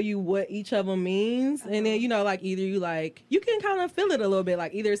like tell you what each of them means, and then you know like either you like you can kind of feel it a little bit,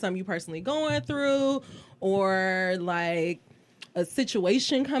 like either it's something you personally going through or like a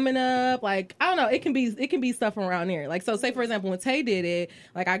situation coming up. Like I don't know, it can be stuff around there. Like so, say for example when Tay did it,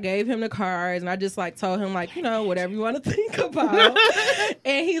 like I gave him the cards and I just like told him like you know whatever you want to think about,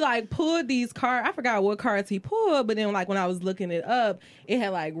 and he like pulled these cards. I forgot what cards he pulled, but then like when I was looking it up, it had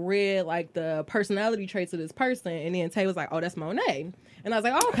like read like the personality traits of this person, and then Tay was like, "Oh, that's Monet." And I was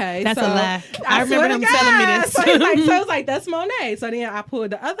like, oh, okay. That's so a lie. I remember them telling me this. So I was like, that's Monet. So then I pulled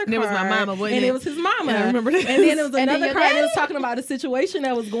the other card. And it was my mama, wasn't and it? it was his mama. Yeah, I remember that. And then it was And then another your card that daddy? was talking about the situation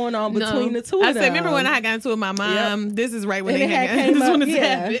that was going on between the two of I them. said, remember when I got into it with my mom? This is right when And they it had had came this up, when it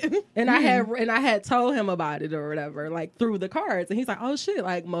yeah. happened. And I had told him about it or whatever, like through the cards. And he's like, oh shit,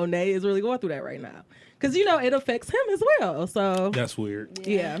 like Monet is really going through that right now. Because, you know, it affects him as well. So, That's weird.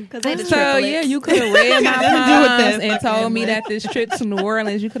 yeah. Because they the So triplets. yeah, you could have read my Nothing to do with palms that and told me that this trip to New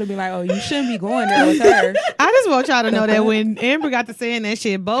Orleans, you could have been like, oh, you shouldn't be going there with her. I just want y'all to know that when Amber got to saying that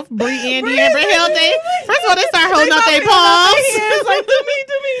shit, both Bree and Amber held they. First of all, they start holding out their palms. Like, do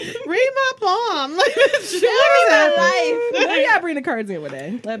me. Read my palm. Like, Maybe I bring the cards in with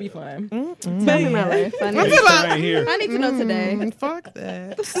that. That'd be fun. Tell me my life. I Ain't need, trying to hear. I need to know today. Fuck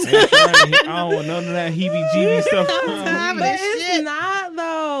that. Ain't trying to hear. I don't want none of that heebie-jeebie stuff. Time of But this it's shit. not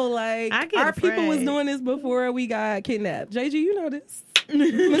though. Like I get our people was afraid. doing this before we got kidnapped. JG, you know this,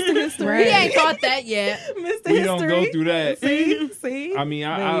 Mr. History. Right. We ain't taught that yet. Mr. We History. don't go through that. See. I mean,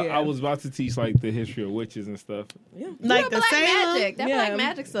 But I was about to teach like the history of witches and stuff. Like the Black same. magic. That Yeah. black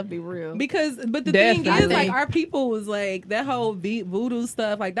magic stuff be real. But the thing Definitely. is, like, our people was like that whole voodoo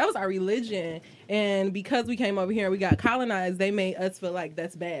stuff. Like that was our religion, and because we came over here and we got colonized, they made us feel like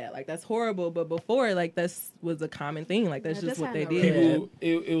that's bad, like that's horrible. But before, like that's was a common thing. Like that's Yeah, just this what they had no did.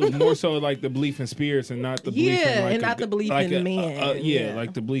 People, it was more so like the belief in spirits and not the belief in Yeah, like and not the belief in men. Yeah.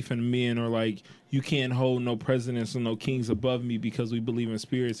 like the belief in men, or like you can't hold no presidents or no kings above me because we believe in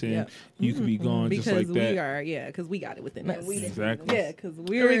spirits, and Yeah. you could be gone Because just like that. we are, because we got it within us. Exactly. Yeah, because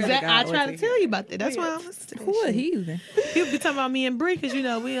we're Exactly. I God try to within tell here. you about that. That's why I'm listening. Who a heathen? People be talking about me and Bree because we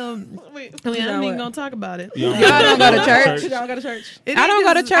don't know even what? gonna talk about it. Y'all don't go to church? You don't go to church. It I ain't don't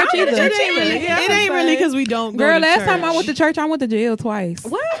go to 'cause- church I don't go to either. church. It ain't really. Yeah, It ain't really because we don't. Girl, go to last church. time I went to church, I went to jail twice.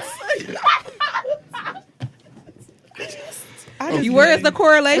 What? You where's the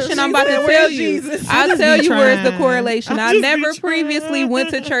correlation? I'm about to said, tell "Where's you. Jesus?" I'll tell you where's the trying. correlation. I I just never be previously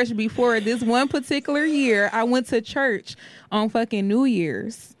went to trying. church before. This one particular year, I went to church on fucking New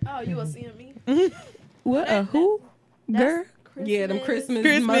Year's. Oh, you will see me. What a who? Girl. Yeah, them Christmas,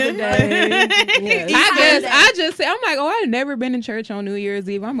 Christmas. Mother Day. Yeah. I just said, I'm like, oh, I've never been in church on New Year's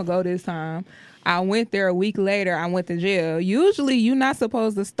Eve. I'm gonna go this time. I went there a week later. I went to jail. Usually, you're not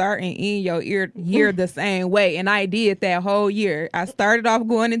supposed to start and end your year the same way, and I did that whole year. I started off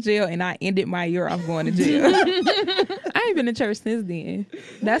going to jail, and I ended my year off going to jail. I ain't been to church since then.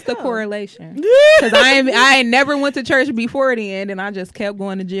 That's the correlation. Because I ain't never went to church before then, and I just kept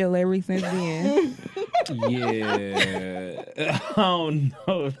going to jail ever since then. Yeah. I don't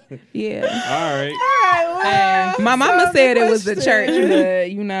know. Yeah. All right. My mama said it was the church,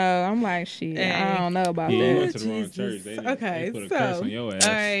 but I'm like, shit, I don't know about Yeah, you that. went to the wrong church. They, Okay, they put a so- curse on your ass.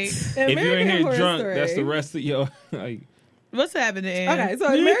 All right. If you're in American here Horror drunk, Story. that's the rest of your like. What's happening? Okay, so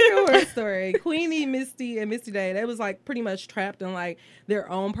American Horror Story, Queenie, Misty, and Misty Day, they was like pretty much trapped in like their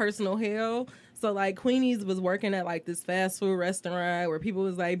own personal hell. So like Queenie's was working at like this fast food restaurant where people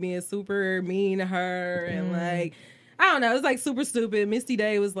was like being super mean to her and like I don't know, it was like super stupid. Misty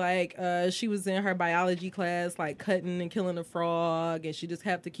Day was like she was in her biology class like cutting and killing a frog, and she just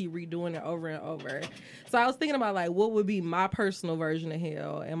have to keep redoing it over and over. So I was thinking about like what would be my personal version of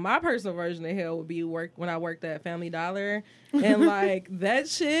hell, and my personal version of hell would be when I worked at Family Dollar, and like that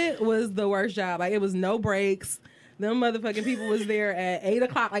shit was the worst job. Like it was no breaks. Them motherfucking people was there at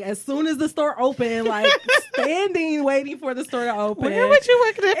 8:00, like as soon as the store opened, like standing waiting for the store to open. Where was you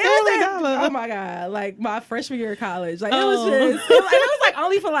working at It was Family at- Dollar? Oh my god! Like my freshman year of college, like it was like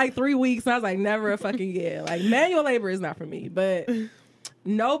only for like 3 weeks, and I was like, never a fucking year. Like manual labor is not for me, but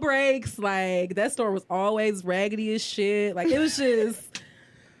no breaks. Like that store was always raggedy as shit. Like it was just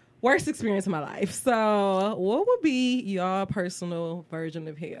worst experience of my life. So, what would be your personal version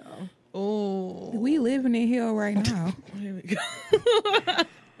of hell? Oh, We living in hell right now. here we go.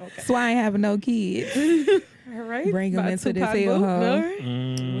 So I ain't having no kids. All right, Bring them by into this Tupac hellhole. Book.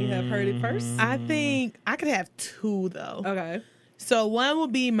 We have heard it first. I think I could have two though. Okay. So one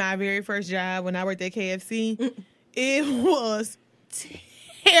would be my very first job when I worked at KFC. It was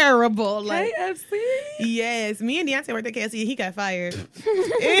terrible. Like KFC. yes, me and Deontay worked at KFC. He got fired.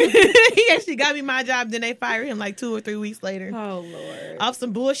 He actually got me my job. Then they fired him like 2 or 3 weeks later. Oh Lord. Off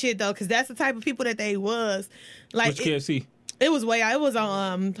some bullshit though, because that's the type of people that they was. Like Which KFC? It was way out. It was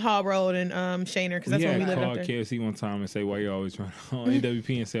on Hall Road and Shaner because that's when we lived up called there. KFC one time and say why you always run on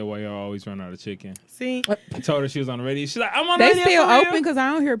AWP and said why you always run out of chicken. See, I told her she was on the radio. She's like, I'm on They radio still for real. open because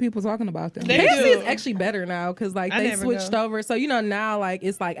I don't hear people talking about them. They KFC do. is actually better now because like I they never switched go. over. So now like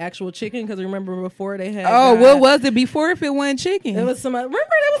it's like actual chicken because remember before they had Oh, what was it before if it wasn't chicken? it was some remember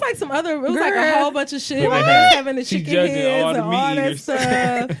there was like some other it was like a Girl. whole bunch of shit Yeah, like they they had- was having the she chicken judging heads all and the all meat that eaters.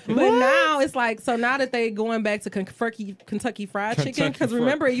 stuff. But now it's like so now that they going back to Kentucky Fried Chicken Kentucky because Fried-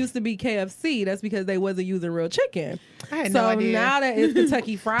 remember it used to be KFC. That's because they wasn't using real chicken. I had So no idea. now that it's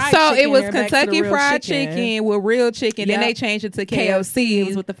Kentucky Fried so Chicken, it was they're back to the Kentucky real Fried Chicken with real chicken. Then Yep. they changed it to KFC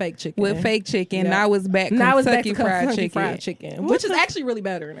KFC with the fake chicken. with fake chicken. Yep. Now it's back Now it's back Kentucky to Fried Kentucky Chicken. Fried Chicken, which is actually really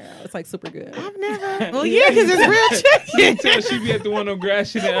better now. It's like super good. I've never. Well, yeah, because it's real chicken. Tell she be at the one on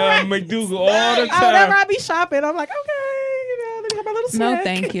Gratiot and McDougal all the Oh, whenever time. I be shopping, I'm like, okay, let me get my little snack. No,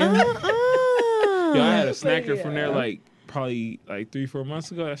 thank you. Yo, I had a snacker Yeah. from there like probably like 3-4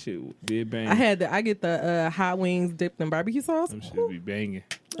 months ago. That shit did bang. I get the hot wings dipped in barbecue sauce. Them shit be banging.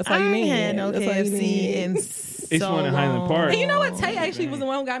 That's all you need. I had no That's all you KFC need. in It's so one in Highland long. Park. And you know what? Tay actually was the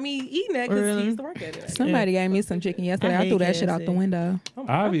one who got me eating that because Really? he used to work at it. Somebody gave me some chicken yesterday. I I hate threw that shit out the KFC. window.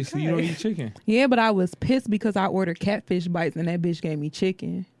 Obviously, you don't eat chicken. Yeah, but I was pissed because I ordered catfish bites and that bitch gave me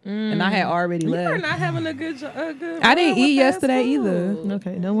chicken, and I had already You are left. not having a good. I didn't run with eat fast yesterday food. either.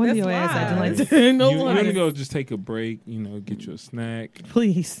 Okay, no wonder That's your ass acting like lies. that. No You wonder. want to go just take a break, get you a snack.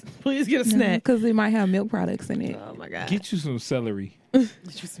 Please get a snack. Because it might have milk products in it. Oh my god. Get you some celery. No,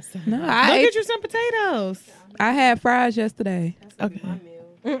 Go I get you some potatoes. I had fries yesterday. Okay.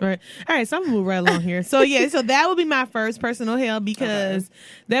 Right. All right. So I'm gonna move right along here. So yeah. So that would be my first personal hell because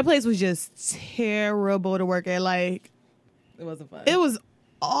that place was just terrible to work at. Like It wasn't fun. it was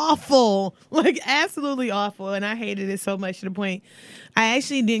awful, like absolutely awful, and I hated it so much to the point I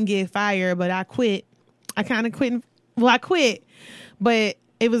actually didn't get fired, but I quit. I kind of quit. Well, I quit, but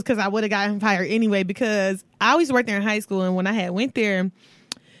it was because I would have gotten fired anyway because I always worked there in high school, and when I had went there.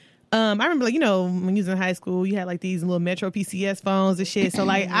 I remember, like, when you was in high school, you had like these little Metro PCS phones and shit. So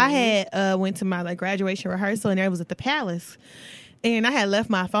like, I had went to my like graduation rehearsal, and I was at the Palace, and I had left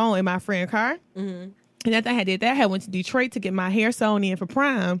my phone in my friend's car. And after I had did that, I had went to Detroit to get my hair sewn in for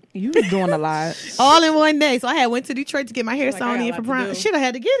prom, You was doing a lot. all in one day. So I had went to Detroit to get my hair Like, I sewn got in a for lot to prom. do. Shit, I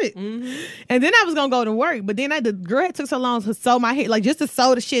had to get it. And then I was gonna go to work, but then the girl had took so long to sew my hair, like just to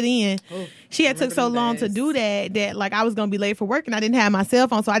sew the shit in. She had took so them long to days. do that like I was gonna be late for work, and I didn't have my cell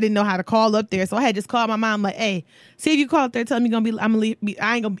phone, so I didn't know how to call up there. So I had just called my mom, like, "Hey, see if you call up there, tell me I'm gonna leave.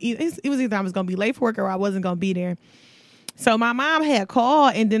 I ain't gonna be." It was either I was gonna be late for work or I wasn't gonna be there. So my mom had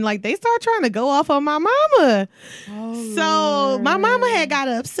called, and then like they started trying to go off on my mama. So my mama had got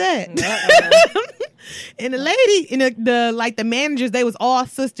upset. And the lady and the managers, they was all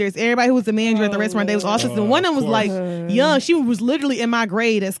sisters. Everybody who was the manager at the restaurant, they was all sisters. And one of them was of like course. young. She was literally in my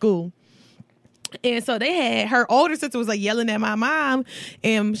grade at school. And so they had her older sister was like yelling at my mom,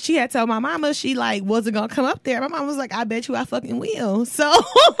 and she had told my mama she like wasn't gonna come up there. My mom was like, "I bet you I fucking will." So,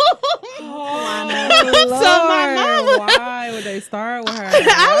 so my mama, Why would they start with her?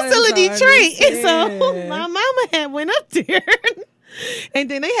 I was still in That is Detroit, and so understand. my mama had went up there, and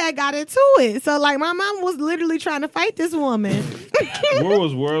then they had got into it. So like my mom was literally trying to fight this woman. Where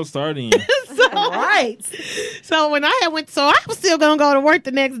was world starting? So, right. So when I had so I was still gonna go to work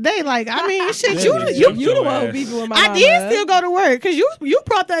the next day. Like, I mean, shit, You the one who beefing with my I mama. did still go to work because you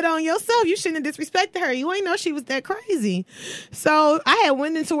brought that on yourself. You shouldn't have disrespected her. You ain't know she was that crazy. So I had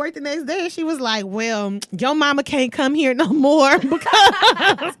went into work the next day, and she was like, "Well, your mama can't come here no more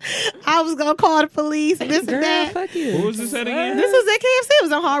because I was gonna call the police. This Girl, and that." fuck What you. was this at again? This was at KFC. It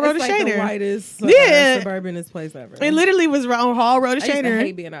was on Hall Road It's to like the Shaner. whitest Yeah. suburbanist place ever. It literally was on Hall Road to I used to hate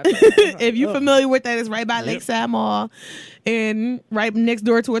Shaner. being out there. If you Ugh. familiar with that, it's right by Lakeside Mall and right next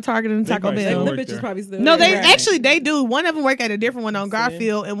door to a Target and They Taco probably Bell. still The work bitches there. probably still No, they there. actually they do. One of them work at a different one on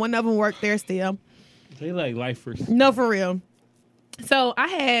Garfield, and one of them work there still. They like lifers. No, for real. So I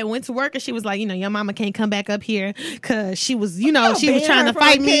had went to work, and she was like, your mama can't come back up here because she was, she was ban trying her to from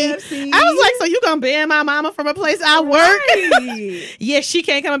fight me. KFC. I was like, so you gonna ban my mama from a place I work? Right. Yeah, she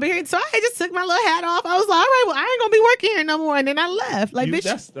can't come up here. So I just took my little hat off. I was like, all right, well, I ain't gonna be working here no more. And then I left. Like,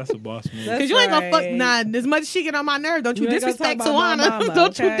 bitch, That's a boss move. That's because you ain't gonna fuck. right. Nah, as much as she get on my nerve, don't you, You ain't gonna disrespect talk about my Tawana. mama,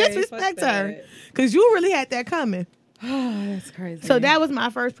 Don't you okay? disrespect Fuck her. that. Because you really had that coming. Oh, that's crazy. So that was my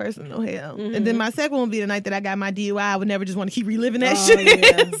first personal hell. And then my second one would be the night that I got my DUI. I would never just want to keep reliving that Oh, shit.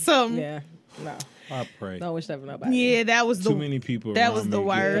 yeah. So, yeah, no, I pray. don't wish that for nobody. yeah, that was Too many people. that around was me the get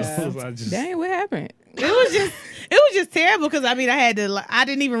worst. those. I just, Dang, what happened? it was just terrible because I had to. I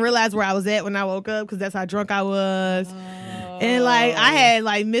didn't even realize where I was at when I woke up because that's how drunk I was. And like I had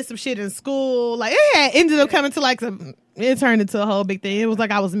like missed some shit in school. Like it had ended up coming to like some It turned into a whole big thing. It was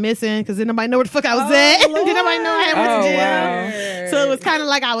like I was missing because nobody know where the fuck I was at. Did nobody know I had went to jail? wow. So it was kind of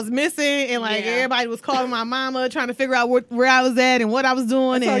like I was missing, and like everybody was calling my mama trying to figure out where I was at and what I was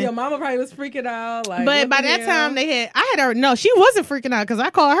doing. So and, your mama probably was freaking out. Like, but what by the that hell? time I had her. No, she wasn't freaking out because I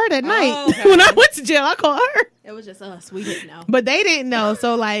called her that night okay. when I went to jail. I called her. It was just us. We didn't know. But they didn't know.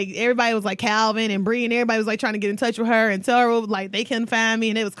 So, like, everybody was like Calvin and Bree, and everybody was like trying to get in touch with her and tell her, like, they couldn't find me.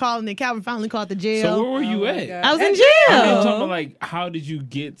 And they was calling, and Calvin finally called the jail. So where were you my at? God. I was in At jail. I'm talking about like, how did you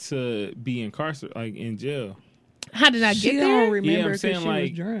get to be incarcerated, like in jail? How did I She get don't there? remember Yeah, I'm because saying she like,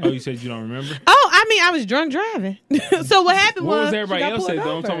 was drunk. oh, you said you don't remember. Oh, I mean, I was drunk driving. So what happened What was was, everybody got else pulled say though? I'm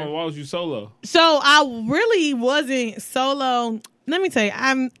over. talking about why was you solo? so I really wasn't solo. Let me tell you,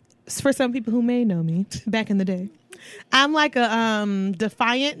 I'm, for some people who may know me back in the day, I'm like a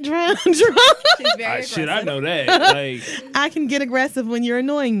defiant drunk. She's very aggressive. Shit, I know that. Like, I can get aggressive when you're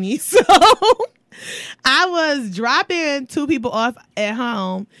annoying me. So I was dropping two people off at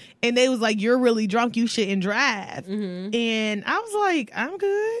home, and they was like, "You're really drunk. You shouldn't drive." And I was like, "I'm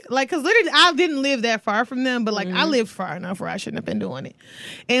good." Like, cause literally, I didn't live that far from them, but like, I lived far enough where I shouldn't have been doing it.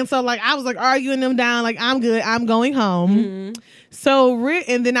 And so, like, I was like arguing them down. Like, I'm good. I'm going home. So,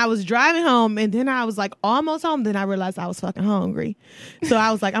 and then I was driving home, and then I was like almost home. Then I realized I was fucking hungry. So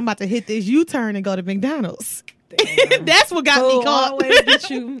I was like, I'm about to hit this U-turn and go to McDonald's. That's what got me caught. Always get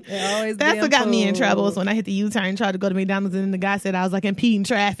you. Always That's damn what got me in fool. trouble. Was when I hit the U-turn and tried to go to McDonald's, and then the guy said I was like impeding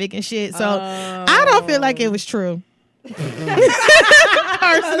traffic and shit. So I don't feel like it was true.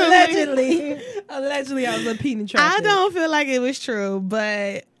 Personally, Allegedly, I was impeding traffic. I don't feel like it was true,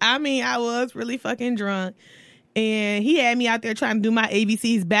 but I mean, I was really fucking drunk. And he had me out there trying to do my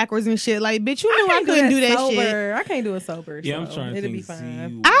ABCs backwards and shit. Like, bitch, you knew I couldn't do that sober. shit. I can't do it sober. yeah, I'm so trying to it'll think. be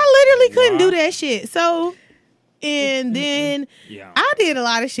fine. I literally couldn't do that shit. So, and then Yeah. I did a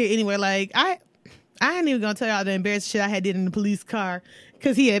lot of shit anyway. Like, I ain't even gonna tell y'all the embarrassing shit I had did in the police car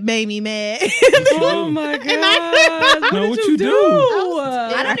because he had made me mad. Oh my god! No, what you do?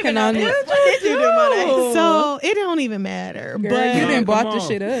 I don't even can know. only- What did you do, Monet? So it don't even matter. Girl, but you didn't come bought the on.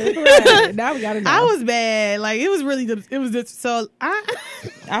 shit up. Right. Now we gotta know. I was bad. Like, it was really good. It was just so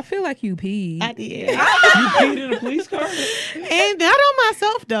I feel like you peed. I did. You peed in a police car? And not on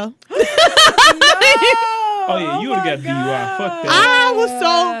myself though. Oh yeah, you would have got DUI. Fuck that. I was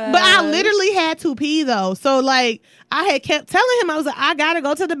so, but I literally had to pee though. So like, I had kept telling him, I was like, I gotta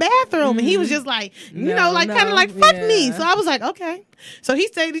go to the bathroom, and he was just like, you know, like kind of like fuck me. yeah. So I was like, okay. So he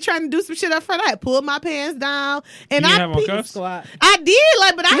stayed trying to do some shit up front. I had pulled my pants down, and You I didn't have on peed. cuffs? Squat. I did,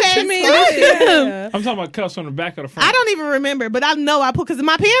 like, but I had mean? Yeah. I'm talking about cuffs on the back of the front. I don't even remember, but I know I put because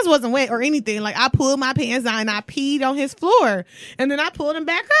my pants wasn't wet or anything. Like, I pulled my pants down and I peed on his floor, and then I pulled them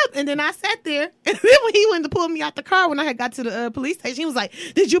back up, and then I sat there. And then when he went to pull me out the car, when I had got to the police station, he was like,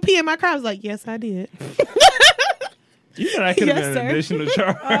 "Did you pee in my car?" I was like, "Yes, I did." You know that could have Yes, been sir. an additional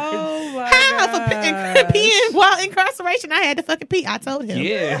charge. Oh my How for god! peeing while incarceration? I had to fucking pee. I told him.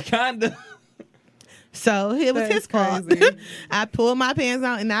 Yeah, kinda. So it was That his is fault. crazy. I pulled my pants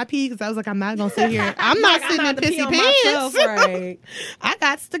out and I peed because I was like, I'm not gonna sit here. I'm not sitting in I'm not to pee pissy on pants. myself, right? I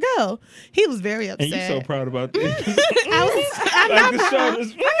got to go. He was very upset. And you so proud about that. I'm like not the proud.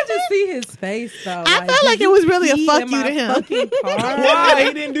 shoulders. I could just see his face though. I felt like it was really a fuck you to him. Why?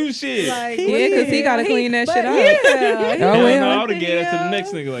 He didn't do shit. Like, Yeah, 'cause he gotta clean that shit up. Yeah, Oh, I well. would have gave that to the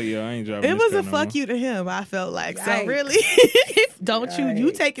next nigga. Like, yo, I ain't driving. It this was car a no fuck more. you to him. I felt like so. Yikes. Really, don't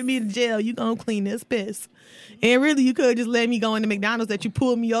you taking me to jail? You gonna clean this piss? And really, you could just let me go into McDonald's that you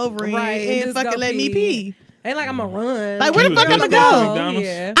pulled me over in Right, and just fucking go let me pee. Ain't like I'm gonna run. Like, where You the was fuck I'ma gonna go to go? McDonald's?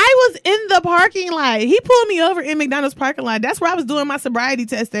 Yeah. I was in the parking lot. He pulled me over in McDonald's parking lot. That's where I was doing my sobriety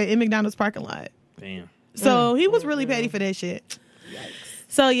test at in McDonald's parking lot. Damn. So he was really petty for that shit.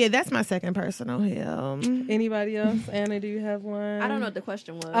 So yeah, that's my second personal hell. Anybody else? Anna, do you have one? I don't know what the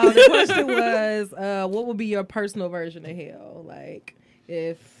question was. Oh, the question was, what would be your personal version of hell? Like,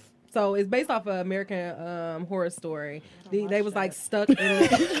 if so, it's based off an American Horror Story. They was like stuck in.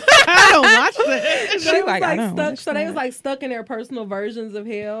 I don't watch that. They was like, I like don't stuck. watch So they that. was like stuck in their personal versions of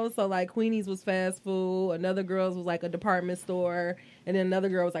hell. So like Queenie's was fast food. Another girl's was like a department store, and then another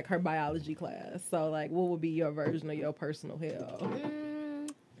girl was like her biology class. So like, what would be your version of your personal hell?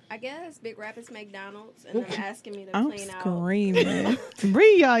 I guess Big Rapids McDonald's, and then asking me to I'm clean out. screaming.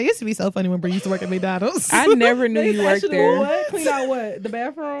 Bree, y'all, it used to be so funny when Bree used to work at McDonald's. I never knew They you worked actually there. What? Clean out what? The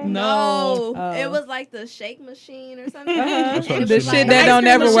bathroom? No, Oh. it was like the shake machine or something. Uh-huh. And it The was shit like- that don't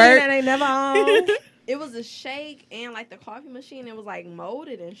Ice cream never machine work. That ain't never on. It was a shake and like the coffee machine. It was like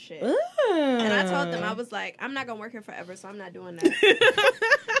molded and shit. And And I told them I was like, I'm not gonna work here forever, so I'm not doing that.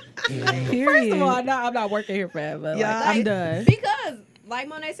 Period. First of all, I'm not working here forever. Yeah. Like, I'm done. Because like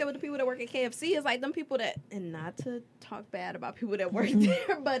Monet said with the people that work at KFC, it's like them people that, and not to talk bad about people that work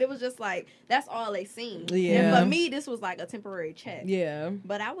there, but it was just like, that's all they seen. Yeah. And for me, this was like a temporary check. Yeah.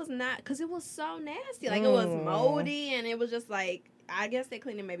 But I was not, because it was so nasty. Like, it was moldy, and it was just like, I guess they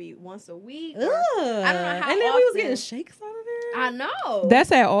cleaned it maybe once a week. Ugh. I don't know how And then we was often. getting shakes out of there. I know.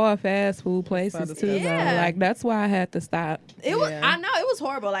 That's at all fast food places too. Yeah. Though. Like that's why I had to stop. It was. Yeah. I know it was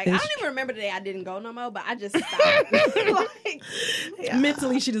horrible. Like I don't even remember the day I didn't go no more, but I just stopped. Like,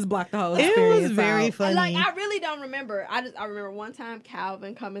 Mentally, she just blocked the whole It experience was very out. funny. like I really don't remember. I remember one time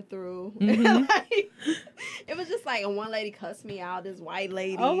Calvin coming through. Mm-hmm. Like, it was just like, and one lady cussed me out. This white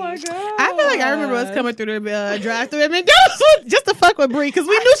lady. Oh my god! I feel like I remember us coming through the drive-through at McDonald's just to fuck with Brie because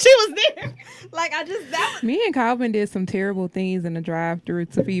we knew she was there. Like I just that. Was, Me and Calvin did some terrible things in the drive-through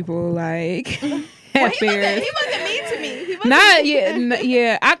to people. Like well, at he fairs. wasn't mean to me. He wasn't Not mean.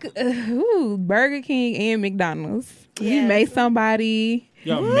 yeah. I could, Burger King and McDonald's. We Yes. made somebody.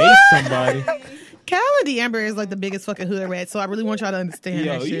 Y'all made somebody. Cal and D'Amber is like the biggest fucking hood rat, so I really want y'all to understand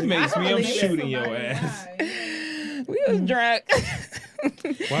Yo, that you shit. makes me. I'm believe shooting your ass. We was drunk.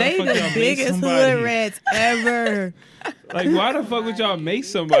 Why They fuck the y'all make biggest somebody? hood rats ever. Like, why the fuck would y'all make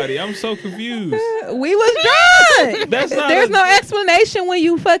somebody? I'm so confused. We was drunk. That's not. There's a- no explanation when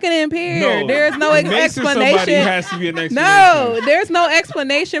you fucking impaired. No, There's no Macing somebody explanation. has to be an explanation. No, there's no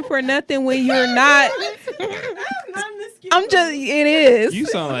explanation for nothing when you're not. I'm just. It is. You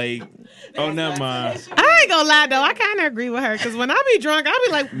sound like. Oh, never mind. I ain't gonna lie though, I kind of agree with her because when I be drunk, I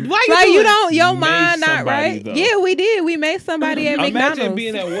be like, "Why you like do you it?" don't. Your Made mind not somebody, right. though. Yeah, we did. We made somebody at Imagine McDonald's.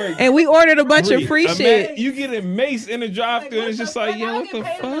 being at work. And we ordered a bunch of Bree, free imagine shit. You get a mace in the drive-thru and it's just like, yo, what the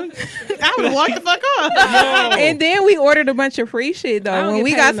fuck? I would walk the fuck off. No. And then we ordered a bunch of free shit I though. don't When get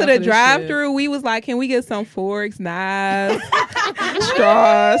we paid got to enough the for this drive through, we was like, can we get some forks, knives,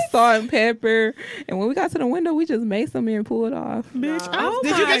 straws, salt and pepper? And when we got to the window, we just made some and pulled off. Bitch, Oh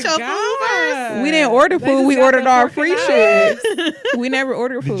did you my get your food first? We didn't order They food. just We got ordered the our fork free and shit. We never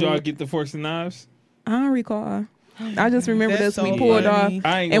ordered food. Did y'all get the forks and knives? I don't recall. I just remember That's this. We so pulled off. funny.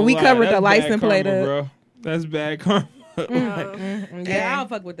 I ain't And gonna we lie, covered that's the bad license plate karma, up. bro. That's bad karma. Yeah, I don't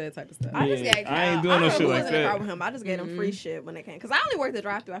fuck with that type of stuff. I just Yeah, gave Cal, I ain't doing no don't know shit who like was in the that. car with him. I just gave him free shit when they came. Because I only worked the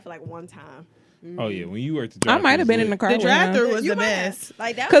drive-thru, I feel like one time. Oh yeah, when you worked the I drive-thru, might have been in the lit. car The with him. drive-thru was You the might have. best.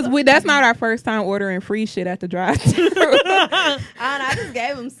 Like that Because was that's not our first time ordering free shit at the drive-thru. I just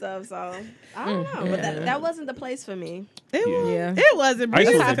gave him stuff, so I don't know. But that wasn't the place for me. Yeah. It wasn't. I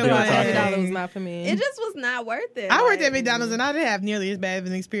used to Brie work was at coming Del in. Taco. $50 was not for me. It just was not worth it. I worked Like, at McDonald's and I didn't have nearly as bad of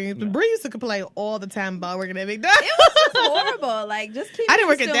an experience. But Brie used to complain all the time about working at McDonald's. It was just horrible. Like, just keep I didn't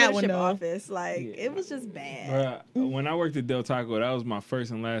me work in at the that one, leadership though. office. Like, it was just bad. When I worked at Del Taco, that was my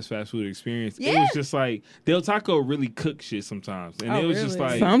first and last fast food experience. It Yeah. was just like Del Taco really cooked shit sometimes, and Oh, it was just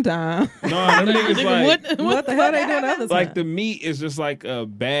really? like Sometimes. no, them niggas like. What the hell they doing the other Like time? the meat is just like a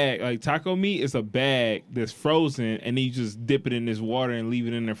bag, like taco meat is a bag that's frozen, and then you just dip it in this water and leave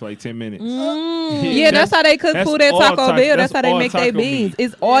it in there for like 10 minutes. Yeah, that's how they cook that's food at all Taco taco- Bell. that's That's how they all make their taco beans. meat.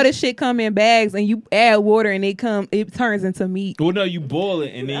 It's all the shit come in bags, and you add water, and it turns into meat. Well, no, you boil it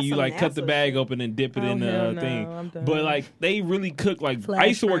and then That's you some like cut the NASA bag shit. open and dip it Oh, in the hell no, thing. I'm done. But like they really cook like I Flash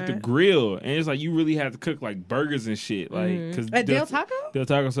used to work the fry. grill, and it's like you really have to cook like burgers and shit. Like because At Del Taco? Del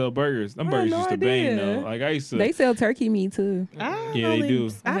Taco sell burgers. Them I had burgers no used to bang idea. though. Like I used to. They sell turkey meat too. Yeah, they do.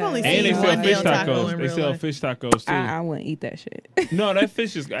 I've only and they seen sell one fish Del Taco tacos. in They real sell life. fish tacos too. I wouldn't eat that shit. No, that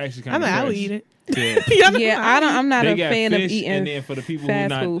fish is actually kind I of. mean, I would eat it. Yeah. Yeah, I'm not They a got fan of fish, eating and then for the people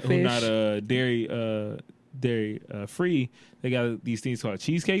fast who food not fish. dairy free, they got these things called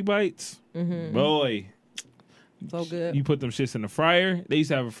cheesecake bites. Boy, So good. you put them shits in the fryer. They used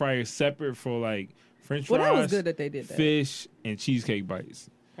to have a fryer separate for like French fries, Well, that was good that they did that. fish, and cheesecake bites.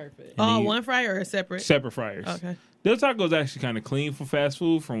 Perfect. And Oh, then you- one fryer or separate? separate fryers. Okay. Del Taco's actually kind of clean for fast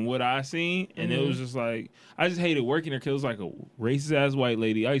food from what I seen, and Mm-hmm. it was just like I just hated working there because it was like a racist ass white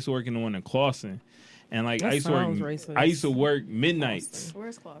lady. I used to work in the one in Clawson, and like That I used to work. sounds racist. I used to work midnights.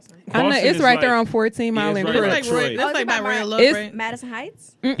 Where's Clawson? I know Clawson it's is right there like- on 14 Mile Yeah, and it's right Crook. That's Detroit. like, that's Oh, like it's by by Royal It's- Look, right? Madison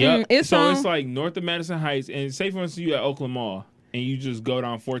Heights? Yep. It's so on it's like north of Madison Heights, and say for instance you at Oakland Mall, and you just go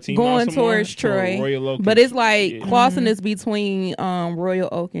down 14 miles going some more towards to Troy. Royal Oak. But it's like Yeah. Clawson is between Royal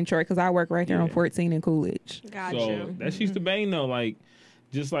Oak and Troy because I work right there on Yeah. 14 and Coolidge. Got So you. that used to bang though, like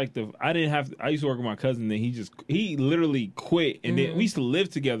just like I didn't have. I used to work with my cousin. Then he literally quit, and then we used to live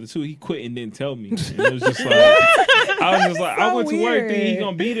together too. He quit and didn't tell me. And it was just like I was just like I so went to work. Then he weird.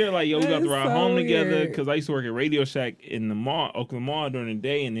 gonna be there. Like yo, we got to That's ride so home together weird. because I used to work at Radio Shack in the mall, Oakland Mall during the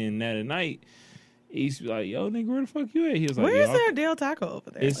day, and then at night. He used to be like, "Yo, nigga, where the fuck you at?" He was like, Where is "Yo, there a Del Taco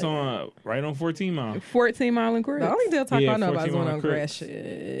over there? it's on right on 14 Mile." 14 Mile and Cribs. The only Del Taco Yeah, I know about is 14 one on on Cribs.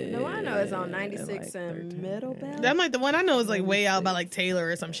 Gratiot. No, I know it's on and 96 and 13. Middlebelt. I'm like the one I know is like way out by like Taylor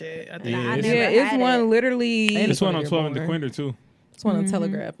or some shit. I think. Yeah, I it's- never Yeah, it's had one it. literally. And It's one on You're 12 and born. DeQuinder too. It's one on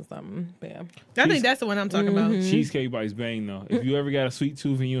Telegraph or something. Bam. I think that's the one I'm talking about. Cheesecake Bites bang though. If you ever got a sweet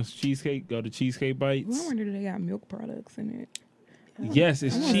tooth and you want some cheesecake, go to Cheesecake I Bites. wonder if they got milk products in it. Yes,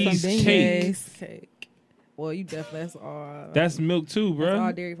 it's I want some cheesecake. beignets. Cake. Well, you definitely that's all. That's milk too, bro.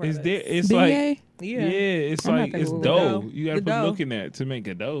 all dairy It's products. there. It's like Beignet? yeah, it's I'm not like that it's cool. dough. The You gotta dough. put milk in that to make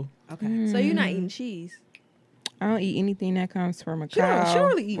a dough. Okay. So you're not eating cheese. I don't eat anything that comes from a She don't cow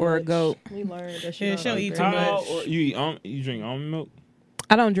really eat or a much. goat. We learned that she Yeah, don't she don't like eat dairy. too much. Or you drink almond milk?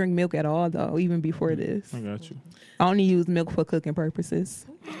 I don't drink milk at all, though, even before this. I got you. I only use milk for cooking purposes.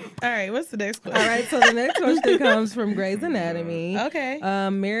 All right, what's the next question? All right, so the next question comes from Grey's Anatomy. Okay.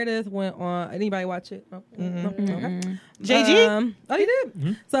 Meredith went on. Anybody watch it? No? No? Okay. JG? Oh, you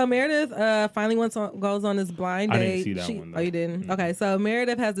did. So Meredith finally goes on this blind I date. didn't see that one, though. Oh, you didn't. Okay, so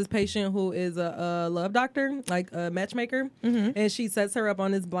Meredith has this patient who is a love doctor, like a matchmaker, and she sets her up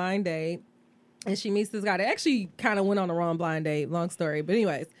on this blind date, and she meets this guy. They actually kind of went on the wrong blind date. Long story, but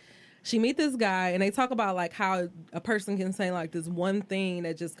anyways. She meet this guy and they talk about like how a person can say like this one thing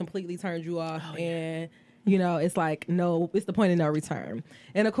that just completely turns you off and you know it's like it's the point of no return.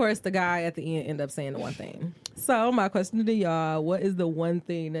 And of course the guy at the end up saying the one thing. So my question to y'all, what is the one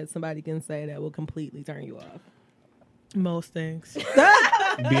thing that somebody can say that will completely turn you off? Most things.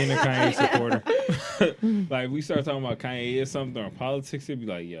 Being a Kanye supporter. Like we start talking about Kanye or something or politics, it'd be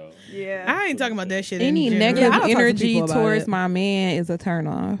like, yo. Yeah. I ain't talking about that shit. Any in general. negative I don't talk to energy people about towards it. my man is a turn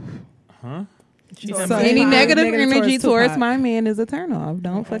off. Huh? She's So So talking any Tupac. negative Negative energy towards towards Tupac. my man is a turn off.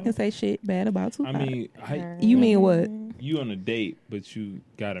 Don't fucking say shit bad about Tupac. I mean, you mean what? you on a date, but you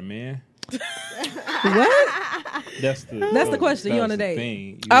got a man? What? That's the question. that You was on a the date? thing.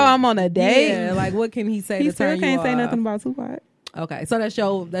 You Oh, know, I'm on a date. Yeah, like what can he say He to still turn you can't say off? nothing about Tupac. Okay, so that's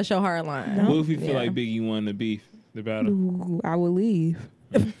your hard line. what if you feel Yeah. like Biggie won the beef, the battle? Ooh, I will leave.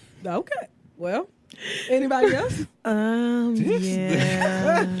 Okay. Well, anybody else?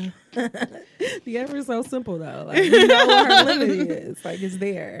 Yeah. The answer is so simple though. Like you know what her limit is. Like it's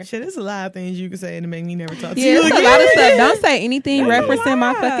there. Shit, there's a lot of things you can say to make me never talk to Yeah, you it's a again. lot of stuff. Don't say anything That's a referencing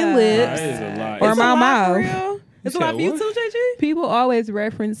my fucking That lips is a lot. or It's a my lot for mouth. real. It's a You lot said for you what? too, JG. People always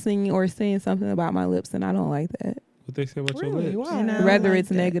referencing or saying something about my lips, and I don't like that. What they say about Really? your lips? Why? You know? I Whether like it's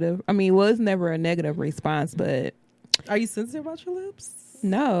that. negative. I mean, it was never a negative response, but Are you sensitive about your lips?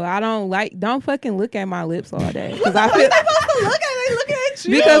 no, I don't like. Don't fucking look at my lips all day because I feel Look at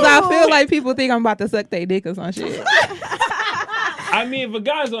you. because I feel like people think I'm about to suck their dick or some shit, I mean, if a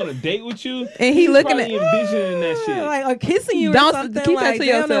guy's on a date with you, and he he's looking probably at. envisioning that shit. like or kissing you Don't- or something. keep that like, to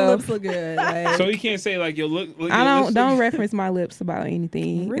damn, them yourself. lips look good. Like, So he can't say like, yo, look. I your don't lips don't look- reference my lips about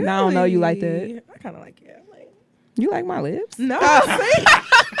anything, and I don't know you like that. Really? I kind of like it. I'm like, You like my lips? no, I'm saying.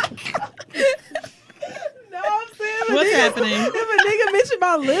 No, I'm saying. if a What's nigga- happening? If a nigga mention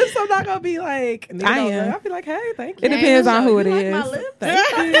my lips, I'm not gonna be like. nigga I don't am. know. I'll be like, hey, thank you. It depends on who it You like is. my lips?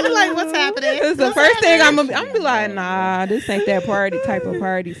 Like, what's happening? It's the first thing I'm gonna be like, nah, this ain't that party type of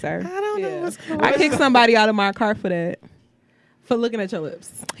party, sir. I don't know Yeah. what's going I kicked somebody out of my car for that. For looking at your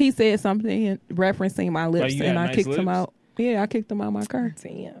lips. He said something referencing my lips, you and got I nice kicked him lips? out. Yeah, I kicked him out of my car.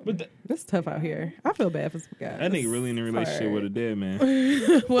 Damn. But It's tough out here. I feel bad for some guys. that nigga really in a relationship hard. with a dead man.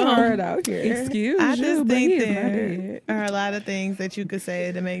 It's hard out here. Excuse I you, just but he think is not there dead. are a lot of things that you could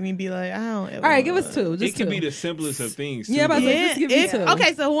say to make me be like, I don't ever. All right, give us two. It Just can two. be the simplest of things. Too, Yeah, but though. I just give me two.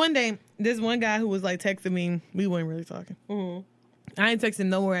 Okay, so one day, this one guy who was like texting me, we weren't really talking. I ain't texting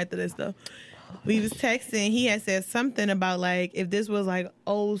nowhere after this though. We was texting. He had said something about like if this was like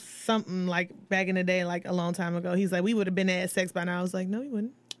something like back in the day, like a long time ago. He's like, we would have been at sex by now. I was like, no, we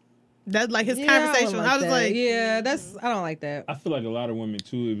wouldn't. That's like his conversation. I was that. like, yeah, I don't like that. I feel like a lot of women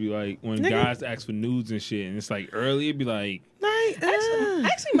too. It'd be like when Nigga. guys ask for nudes and shit, and it's like early. It'd be like,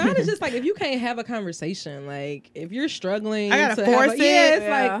 Actually, mine is just like if you can't have a conversation, like if you're struggling, I gotta to have force a, yeah, it's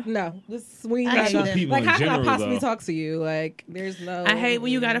Yeah. like no, this we I not hate gonna- that. People like in how can I general, possibly though. talk to you? Like there's no. I hate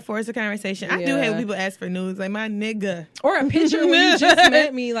when you gotta force a conversation. I do hate when people ask for news. Like my nigga. or a picture when you just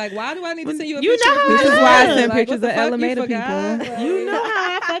met me. Like why do I need to send you a You picture? know how This I is why I look. send Like, pictures what of the fuck, you elevator forgot? people. Like, You know how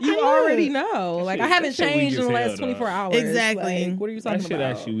I fucking You already look. know. Like shit- I haven't that shit changed weak in the as last hell, 24 dog. hours. Exactly. Like, what are you that talking shit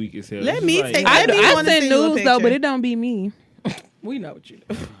about? actually weak as hell. Let It's me like- take- I, Let me I wanna send see you a news though, but picture. it don't be me. We know what you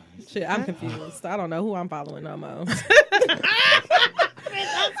do. Shit, I'm confused. I don't know who I'm following no more.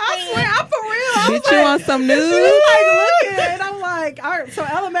 I swear, I'm for real. Bitch, you want some news? Like looking, and I'm like, all right. So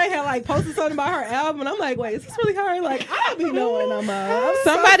LMA Monet had like posted something about her album, and I'm like, wait, is this really her? Like, I don't be knowing no more.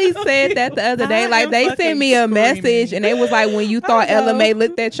 Somebody said that the other day. Like they sent me a message and they was like, when you thought Ella May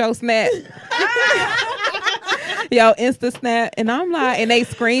looked at your snap. Yo, Insta snap. And I'm like, and they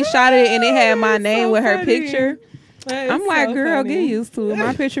screenshotted it and it had my name so with her funny. picture. That I'm is like, so girl, funny. get used to it.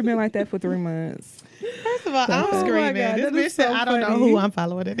 My picture been like that for 3 months. First of all, I'm Oh my screaming. God, This that bitch is said, so I don't know funny. who I'm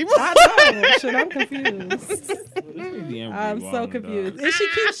following anymore. I know. Shit, I'm confused. I'm so confused. And she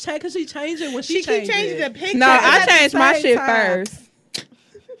keeps changing. She changed it when she She keep changed changing the it. picture. No, I at the changed my same shit time. first.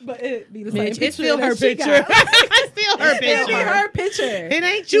 But it be the same Bitch, picture. it's still her that she picture. got. It's still her It be picture. her picture. It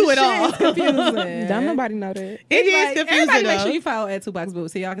ain't you at all. It's confusing. Don't nobody know that. It is Like, confusing everybody make though. sure you follow at 2 Box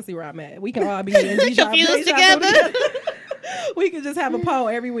Boots so y'all can see where I'm at. We can all be in these Confused together. We can just have a poll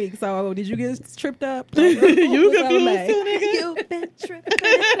every week. So, did you get tripped up? You What's confused LMA? too, nigga? You've been tripping.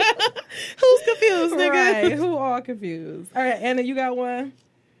 Who's confused, nigga? Right. Who all confused? All right, Anna, you got one?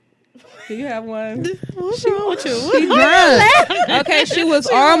 Do you have one? What's wrong with you? She drunk. Okay, she was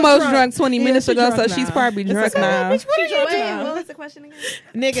almost drunk 20 Yeah, minutes she ago, drunk so she's now. probably It's drunk okay. now. Wait, what was the question again?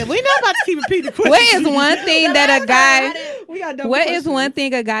 Nigga, we not about to keep repeating the question. What is one thing that a guy? We got double What is questions. one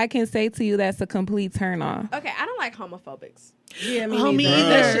thing a guy can say to you that's a complete turn off? Okay, I don't like homophobics. Yeah, me Oh, me neither. either.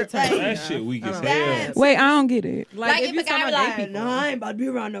 That shit Like, turns me That off. shit weak as hell. That's- Wait, I don't get it. Like, if you a guy talking be about like, gay people. no, I ain't about to be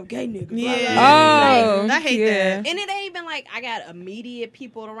around no gay niggas. Yeah. Oh, I hate yeah. that. And it ain't even like I got immediate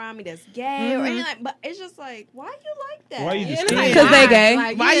people around me that's gay or anything like. But it's just like, why you like that? Why you Yeah, and it's discriminate? Because they gay.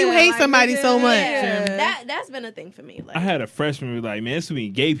 Why you hate somebody so much? Yeah. That's been a thing for me. Like, I had a freshman be like, man, there's so many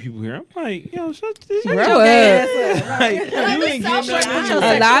gay people here. I'm like, yo, shut this Grow shut up. your gay ass Like, up. Like, you ain't so getting struggling nothing. with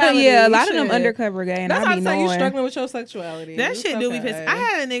A lot of a lot of them Shit. undercover gay, and That's I how be I'm saying you knowing. struggling with your sexuality. That It's shit do me okay. pissed. I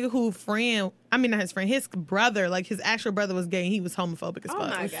had a nigga who not his friend, his brother, like his actual brother was gay and he was homophobic as oh fuck.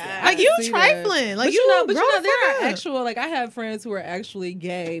 my god. Like you see trifling. Like But you know, grown there fuck are up. actual like I have friends who are actually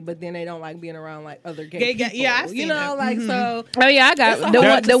gay, but then they don't like being around like other gay Gay, people. yeah, I've you seen know, that. like Mhm. so. Oh yeah, I It's got a the whole-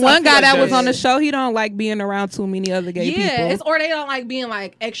 one. it's The a one guy like that that. was on the show. He don't like being around too many other gay Yeah, people. it's or they don't like being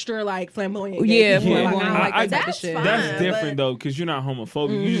like extra like flamboyant. Gay Yeah, people. Like, I flamboyant. don't like that type of That's shit. fine. That's but- different though, because you're not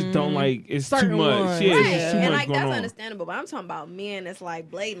homophobic. You just don't like it's Certain too much. ones. Yeah, Right. it's just too And much like going that's on. understandable, but I'm talking about men that's like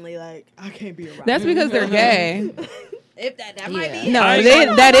blatantly like I can't be around. That's because they're gay. if that might be it. No, I-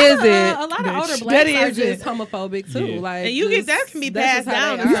 that is A it. lot of older Bitch, blacks that are is just it. homophobic too. Yeah. Like, And you get- just- that can be that's passed just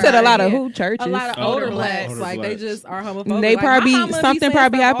how down. they You are. said a lot of Yeah. who churches. A lot of Oh, older older blacks, blacks. like they just are homophobic. They Like, probably- my mama be something saying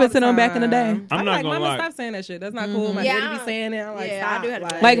probably stuff happened all to the them back in the day. time. I'm not like, gonna mama, lie. stop saying that shit. That's not cool. My Yeah, daddy be saying it. I'm like, yeah, I stop. do have to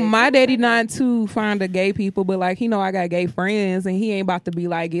Like, Like my daddy not too fond of gay people, but like he know I got gay friends, and he ain't about to be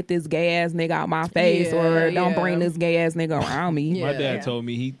like get this gay ass nigga out my face or Yeah, don't yeah. bring this gay ass nigga around me. Yeah. My dad told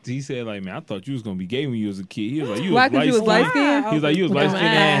me he said like, man, I thought you was gonna be gay when you was a kid. He was like, you Why? was Because you was light skinned. He was like, you was With light them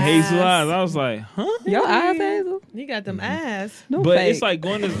skinned and eyes. hazel eyes. I was like, huh? Your eyes, Hazel. You got them ass. No But fake. it's like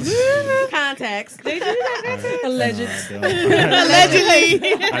going to Contacts. Alleged. Allegedly.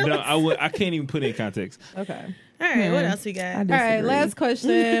 I can't even put it in context. Okay. All right, what else we got? I All right, disagree. last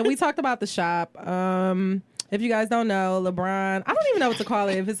question. We talked about the shop. If you guys don't know, LeBron, I don't even know what to call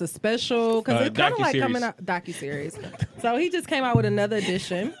it. If it's a special, because it's kind of like docuseries. coming out docu-series. So he just came out with another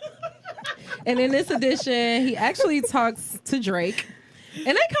edition, and in this edition, he actually talks to Drake, and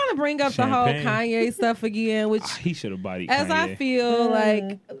they kind of bring up the whole Champagne. Kanye stuff again, which. He should have bodied As I Kanye. feel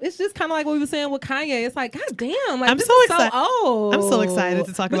like it's just kind of like what we were saying with Kanye. It's like, God damn, like I'm this so is excited. so old. I'm so excited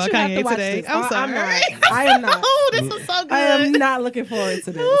to talk But about you have Kanye to watch today. this. I'm I'm sorry. not. I am not. Oh, this is so good. I am not looking forward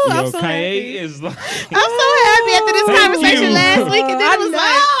to this. Ooh, I'm Yo, so Kanye happy. is like, I'm so happy after this Thank conversation you. last week, and then I it was know. like,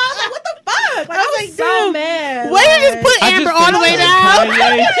 oh, I was like, what the fuck? Like, I was like, so dude, mad. way to just put I just Amber all the way think down.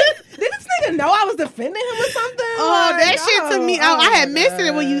 Kanye, Did this nigga know I was defending him or something? Oh, that shit to me, I had missed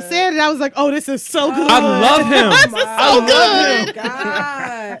it when you said it. I was like, oh, this is so good. I love him. This is so good.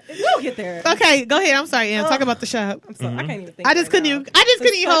 God, we'll get there. Okay, go ahead. I'm sorry, Em. Talk about the shop. I'm sorry, I can't even think. I just right couldn't now. even. I just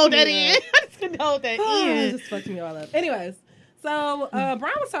couldn't even fucked hold me that up. in. I just couldn't hold that It in. just fucked me all up. Anyways, so Brian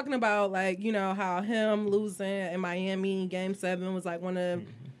was talking about like how him losing in Miami Game 7 was like one of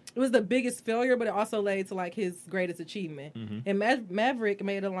it was the biggest failure, but it also led to like his greatest achievement. And Maverick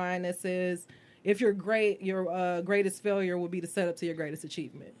made a line that says, "If you're great, your greatest failure will be the setup to your greatest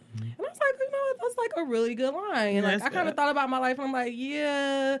achievement." And I was like, that's like a really good line. And like That's I kind of good. thought about my life, and I'm like,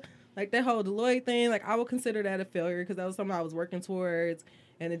 yeah, like that whole Deloitte thing, like I would consider that a failure because that was something I was working towards.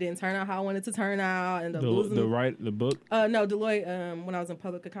 And it didn't turn out how I wanted to turn out. And the book. No, Deloitte. When I was in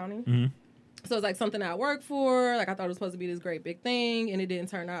public accounting, so it's like something I worked for. Like I thought it was supposed to be this great big thing, and it didn't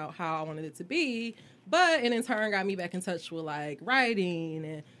turn out how I wanted it to be. But it in turn got me back in touch with like writing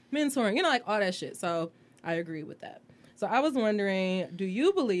and mentoring, like all that shit. So I agree with that. So I was wondering, do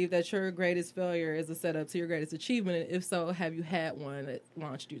you believe that your greatest failure is a setup to your greatest achievement? And if so, have you had one that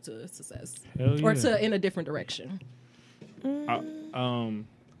launched you to success, Hell or yeah. to in a different direction?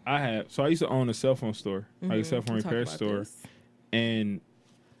 I had. So I used to own a cell phone store, like a cell phone We talked repair about store, this. and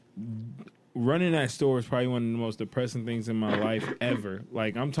running that store is probably one of the most depressing things in my life ever.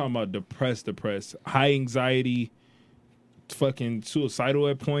 Like, I'm talking about depressed, high anxiety, fucking suicidal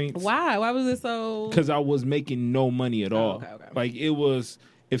at points. Why? Why was it so? Because I was making no money at all. okay. Like, it was,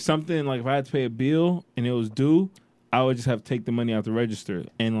 if something, like if I had to pay a bill and it was due, I would just have to take the money out the register.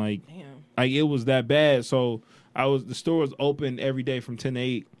 And like, Damn. like it was that bad. So the store was open every day from 10 to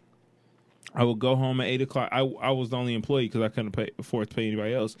 8. I would go home at 8 o'clock. I was the only employee because I couldn't afford to pay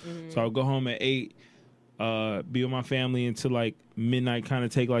anybody else. So I would go home at 8, be with my family until like midnight, kind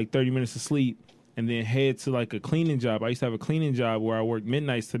of take like 30 minutes of sleep, and then head to like a cleaning job. I used to have a cleaning job where I worked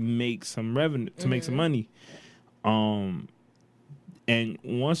midnights to make some revenue, to make some money. And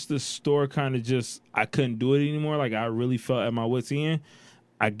once the store kind of just, I couldn't do it anymore. Like, I really felt at my wit's end.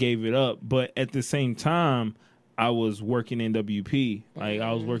 I gave it up. But at the same time, I was working NWP. Like,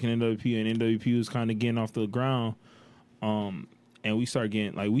 I was working NWP, and NWP was kind of getting off the ground. And we started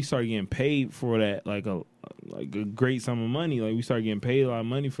getting paid for that, like a great sum of money. Like, we started getting paid a lot of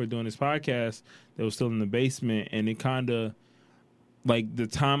money for doing this podcast that was still in the basement. And it kind of, like, the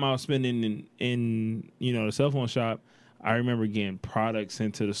time I was spending in the cell phone shop, I remember getting products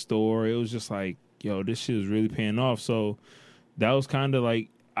into the store. It was just like, yo, this shit is really paying off. So that was kind of like,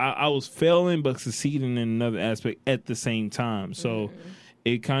 I was failing but succeeding in another aspect at the same time. So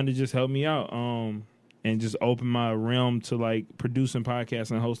it kind of just helped me out and just opened my realm to like producing podcasts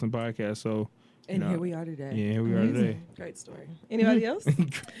and hosting podcasts. So, And here we are today. Yeah, here we are today. Great story. Anybody else?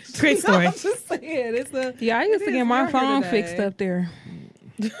 Great story. I'm just saying, it's a. Yeah, I used to get my phone fixed up there.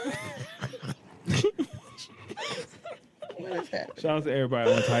 Shout out to everybody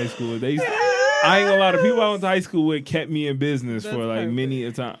I went to high school with. I ain't gonna lie, the people I went to high school with kept me in business for like many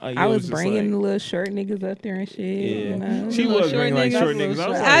a time. Like, I was just bringing the like, little short niggas up there and shit. yeah. You know? She was bringing like short niggas. I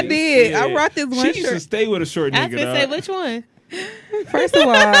was I like, did. yeah. I brought this one She used to shirt. stay with a short I was nigga. gonna say dog. which one? First of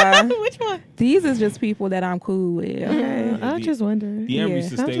all, Which one? these is just people that I'm cool with. Okay. I was just wondering. The Amber used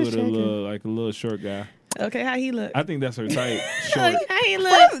to Yeah. stay I'm just with checking. a little short guy. Okay, how he look? I think that's her type. Short. How he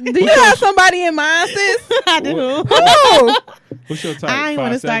look? Do you have somebody in mind, sis? I do. Oh, What's your type? I ain't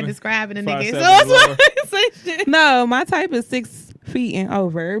want to start 5'7"? describing a nigga. 5'7" So that's why lower. I say shit. no, my type is 6 feet and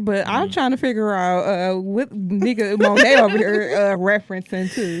over, but I'm trying to figure out what nigga Monet over here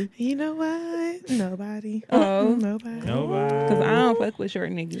referencing to. You know what? Nobody. Oh. Nobody. Nobody. Because I don't fuck with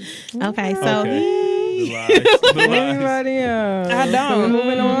short niggas. Okay, so Okay. he. The lies. The lies. Anybody else? I don't.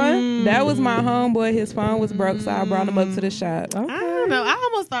 Moving on. That was my homeboy. His phone was broke, so I brought him up to the shop. I don't know. I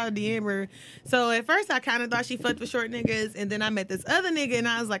almost thought the Amber. So at first I kind of thought she fucked with short niggas, and then I met this other nigga, and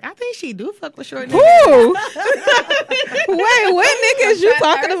I was like, I think she do fuck with short niggas. Who? Wait, what niggas you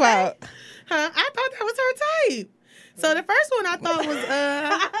talking about? Huh? I thought that was her type. So the first one I thought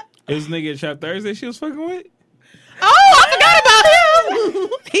was This nigga at Trap Thursday she was fucking with? oh, I forgot about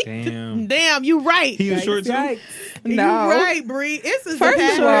him. Damn. Damn, you right. He was short too? Yikes. You No. right, Bree. It's a First of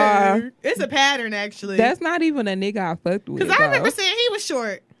pattern. all, It's a pattern actually. That's not even a nigga I fucked with. Because I remember though. saying he was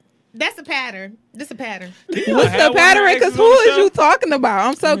short. That's a pattern. This a pattern. You What's had the one of pattern? her Because exes who on the is show? you talking about?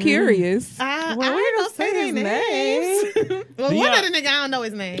 I'm so curious. I Well, ain't gonna say his their names. Well, Do one y'all- of the nigga, I don't know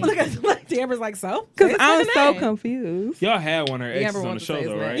his name. Look at like the Amber's like so. Because Say I'm his so name. confused. Y'all had one of her You exes ever on the want to show say his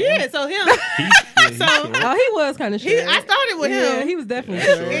though, name? right? Yeah, so him. He's So- short. Oh, he was kind of short. I started with Yeah, him. he was definitely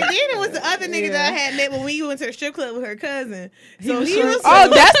And short. then it was the other nigga that I had met when we went to the strip club with her cousin. So was he short. was Oh,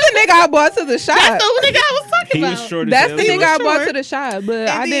 that's the nigga I brought to the shop. that's the nigga I was talking He about. was short as That's hell. the He nigga was I brought short. to the shop, but And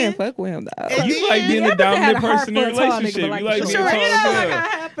I didn't then- fuck with him though. and You like being Yeah, the I had a dominant heart person for in a a tall nigga, relationship. but You like like being short, tall you as know, hell.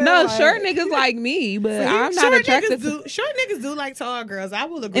 happened. No, like, short niggas like me, but I'm not short attracted niggas to. short niggas do like tall girls. I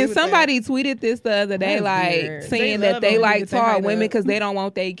will agree And with that. somebody tweeted this the other day, That's like weird. saying They that love they them like to get their tall height women up. because they don't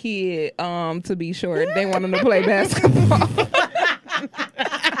want their kid to be short. They want them to play basketball.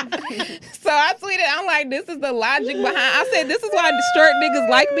 So I tweeted, I'm like, this is the logic behind. I said, this is why the short niggas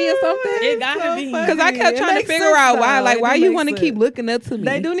like me or something. It gotta be. Because I kept It trying to makes figure sense, out why. though. Like, It why do you make want to keep sense. looking up to me?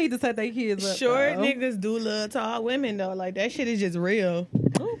 They do need to set their kids up. Short though. niggas do love tall women though. Like that shit is just real.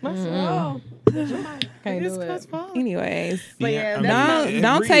 Can't It's do cause it. fault. Anyways, But yeah, I that's mean,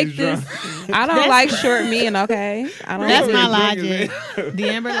 don't Bree take is this. drunk. I don't like short men. Okay, I don't. That's do my it. logic. The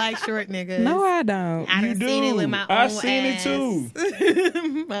Amber likes short niggas. No, I don't. I You done seen it with do. my own I seen it ass.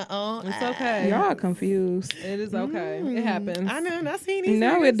 too. My own. It's ass. okay. Y'all confused. It is okay. It happens. I know. I seen these.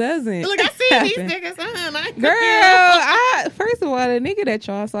 No, niggas. it doesn't. Look, I seen these happen. niggas. I ain't Girl, confused. first of all, the nigga that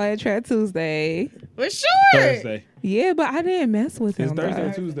y'all saw at Trap Tuesday, For sure. Thursday. Yeah, but I didn't mess with It's him. Thursday or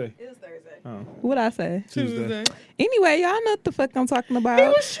though. Tuesday? It was Thursday. Oh, What I say? Tuesday. Anyway, y'all know what the fuck I'm talking about. He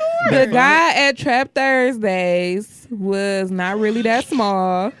was short. The guy at Trap Thursdays was not really that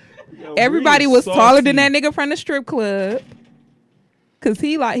small. Yo, Everybody Bree was is taller than that salty. nigga from the strip club. Cause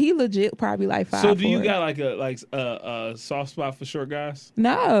he legit probably like 5'4". So do you got like a soft spot for short guys?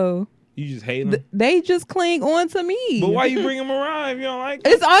 No. You just hate them? They just cling on to me. But why you bring them around if you don't like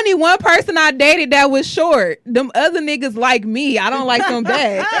them? It's only one person I dated that was short. Them other niggas like me. I don't like them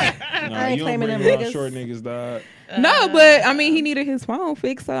back. No, I ain't you don't claiming bring them around niggas. short niggas, dog. No, but I mean he needed his phone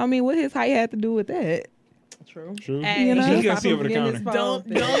fixed. So I mean what his height had to do with that? True. True. Hey, You know? He can Stop see him over the getting counter. his phone Don't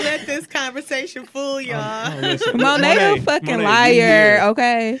fixed. let this conversation fool y'all. Listen, Monet a fucking Monet, liar, be here.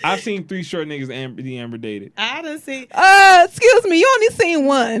 okay? I've seen 3 short niggas Amber dated. I done see. Excuse me, you only seen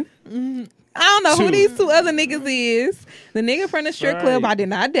one. I don't know who 2. these 2 other niggas is. The nigga from the strip club Right. I did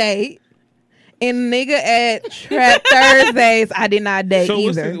not date. And the nigga at Trap Thursdays I did not date So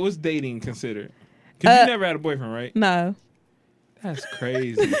either. what's dating considered? Because you never had a boyfriend, right? No. That's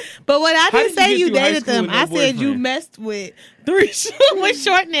crazy. But what I How didn't did you say get you through high dated school them. with no I said you boyfriend? messed with 3 with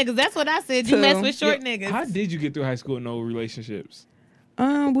short niggas. That's what I said. You 2. messed with short Yo, niggas. How did you get through high school with no relationships?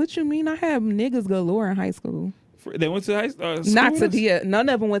 What you mean? I have niggas galore in high school. They went to high school. Not to with us? DS. None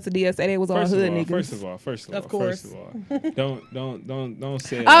of them went to DSA. They was all First hood of all, niggas. first of all, Of course. First of all, don't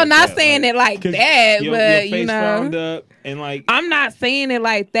say. It Oh, like not that, saying it like 'cause that, your but face you frowned know, up and like I'm not saying it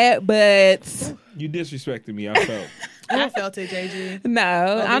like that, but you disrespected me. I felt I felt it, JG. no,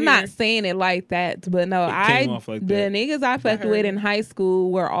 I'm here. not saying it like that. But no, came off like the that. niggas I fucked with in high school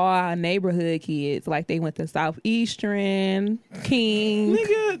were all neighborhood kids. Like they went to Southeastern, King.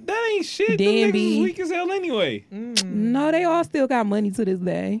 nigga, that ain't shit. Them Danby. niggas is weak as hell anyway. No, they all still got money to this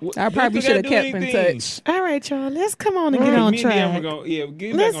day. What- I probably you still should have gotta kept do in anything. touch. All right, y'all. Let's come on and get on Me and Deanna track. gonna- yeah,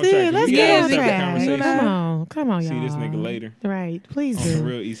 get Let's back on see. track. Let's We get gotta on have a separate track. conversation. Come on, y'all. See this nigga later Right, please on do. some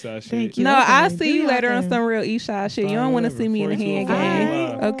real East Side shit. Thank you. No, Okay, I'll do see you your later on thing. some real East Side shit. You don't want to see me in the hand 42, game,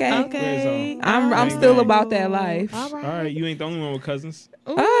 45. okay? Okay. I'm Bang, still bang. about that life. All right. All right, you ain't the only one with cousins.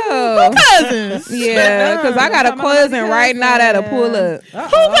 Oh, Cousins. yeah, because I got a cousin right now that'll pull up.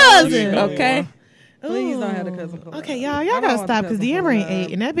 Who cousin? Okay. Please don't have a cousin. pull Okay, up. y'all I gotta don't want stop the because cousin Deamber pulling ain't up.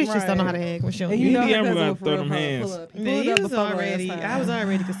 8, and that bitch just don't know how to Right. act when she don't And Me you and know Deamber her gonna cousin throw for them real hands. pull up. He Yeah, pulled he up was before already. last time. I was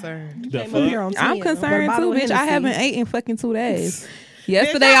already concerned. The Came up here fuck? on I'm 10, concerned with a bottle too, of bitch. I Hennessy. haven't ate in fucking 2 days.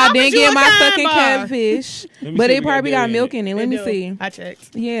 Yesterday Bitch, I how didn't much you get a my time fucking bar? catfish, Let me but see it if we got probably got dairy in milk it. in it. Let me see. I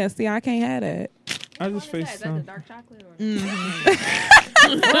checked. Yeah, see, I can't have that. I just Is faced that the some. dark chocolate or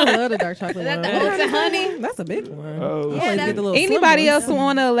I love the dark chocolate is that one. the Oats and honey? That's a big one. Oh, Yeah, Always that- get the little Anybody slim else ones.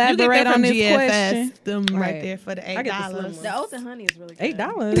 want to You get elaborate that on from this GFS. question? Them right Right. there for the I get the slim $8. ones. The Oats and honey is really good.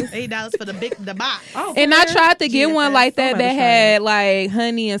 $8. $8 for the box. Oh, And I tried to get one GFS. like that I'm that about to try had like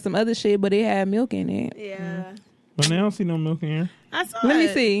honey and some other shit, but it had milk in it. Yeah. but now I don't see no milk in here. I saw Let me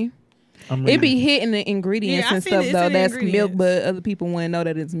it. see. I'm It be ready. hitting the ingredients Yeah, I and seen stuff it. It's though. in the That's milk, ingredients. but other people wouldn't know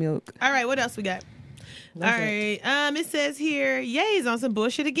that it's milk. All right, what else we got? All right. It says here, Ye's on some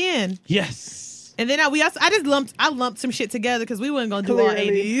bullshit again. Yes. And then I lumped some shit together because we wasn't gonna do all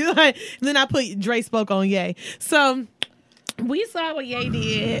 80. And then I put Dre spoke on Ye. So we saw what Ye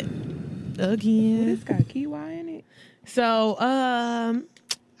did again. This got kiwi in it. So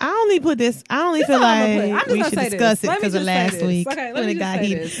I only put this. I only feel all I'm gonna like put. I'm just we gonna should say discuss this. it Let me because of just say last this. week. Okay, let when me it just got say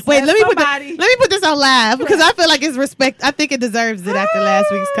heated. this. Wait, As let me somebody- let me put this on live because I feel like it's respect. I think it deserves it after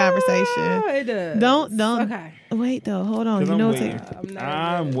last week's Oh, conversation. it does. Don't. Okay. Wait though, hold on. 'Cause You I'm know waiting. not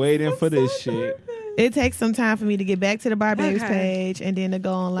I'm nervous. waiting for this shit. it takes some time for me to get back to the Bar Babes Okay. page and then to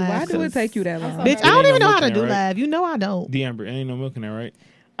go on live. Why do it 'cause- take you that long? Bitch, It I don't ain't even no know how to milk in do it, right? live. You know I don't. D'Amber, ain't no milk in there, right?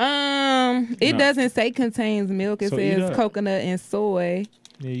 It No. doesn't say contains milk. It So eat says up. coconut and soy,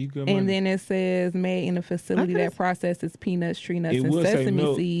 Yeah, you good. and money. then it says made in a facility Okay. that processes peanuts, tree nuts, it and will say sesame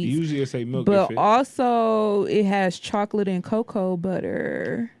milk. seeds. Usually it say milk. But if it also, it has chocolate and cocoa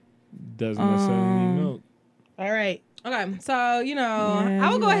butter. doesn't necessarily mean milk. All right. Okay, so Yeah, I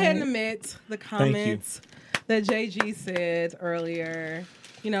will you're go ahead and right. admit the you. comments that JG said earlier.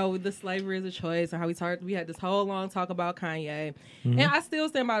 With the slavery is a choice, and how we had this whole long talk about Kanye, and I still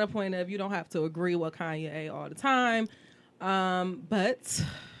stand by the point of you don't have to agree with Kanye all the time, but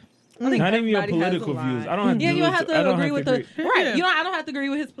I think Not even your everybody has a political line. views. I don't have to. Yeah, you don't have I to don't agree have with to the right. I don't have to agree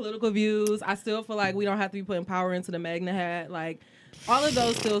with his political views. I still feel like we don't have to be putting power into the Magna hat. Like all of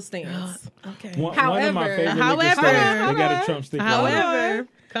those still stands. Okay. One of my However- favorite However- niggas stories, they Hold got on. a Trump sticker. However,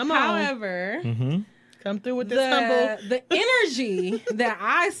 come on. However, Come through with this humble. the energy that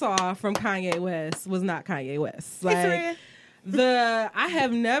I saw from Kanye West was not Kanye West. Like Saraya. I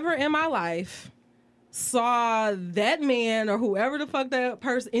have never in my life saw that man or whoever the fuck that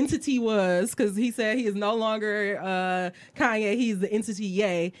person entity was, because he said he is no longer Kanye, he's the entity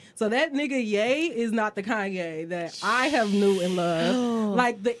Ye. So that nigga Ye is not the Kanye that I have knew and loved.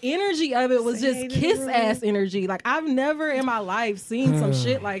 Like the energy of it was just kiss ass energy. Like I've never in my life seen some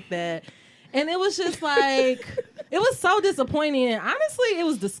shit like that. And it was just like, it was so disappointing. Honestly, it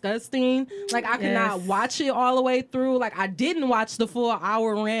was disgusting. Like I could not watch it all the way through. Like I didn't watch the full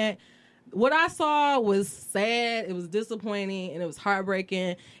hour rant. What I saw was sad, it was disappointing, and it was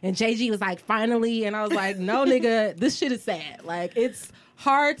heartbreaking. And JG was like, finally. And I was like, no, nigga, this shit is sad. Like, it's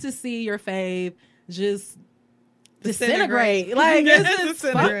hard to see your fave just disintegrate. Like, it's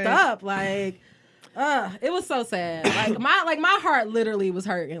fucked up. Like, it was so sad. Like my heart literally was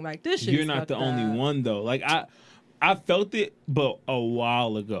hurting. Like, this shit You're not the only one, though. Like, I felt it, but a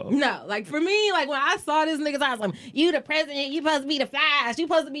while ago. No, like for me, like when I saw this niggas, I was like, you the president, you supposed to be the Flash, you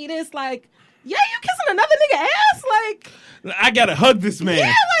supposed to be this, like, yeah, you kissing another nigga ass? Like, I gotta hug this man.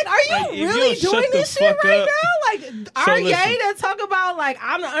 Yeah, like, are you really doing this shit right now? Like, So are Ye listen. that talk about, like,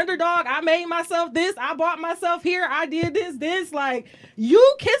 I'm the underdog, I made myself this, I bought myself here, I did this, like,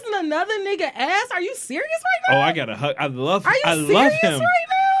 you kissing another nigga ass? Are you serious right now? Oh, I gotta hug. I love Are you I serious love him. right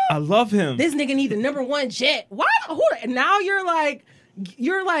now? I love him. This nigga need the #1 jet. Why? Now you're like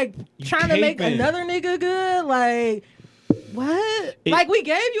trying to make caping. another nigga good. Like what? Like we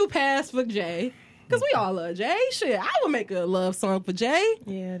gave you a pass for Jay because we all love Jay. Shit, I would make a love song for Jay.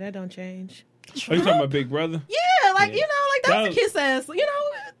 Yeah, that don't change. Are you talking about Big Brother? Yeah, like Yeah. you know, like that was a kiss ass. You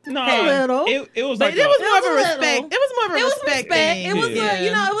know, No, a little. It was But like it was a- more of a little. respect. It was more of a It was respect. respect. thing. It was Yeah.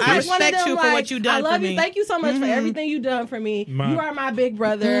 you know, it was I like one of respect them you for like, what you done I love for you. me. Thank you so much for everything you done for me. You are my big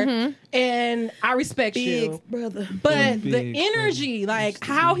brother, and I respect you. brother. But the Big energy, like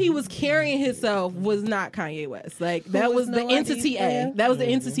how he was carrying himself, was not Kanye West. Like that was the entity A. That was the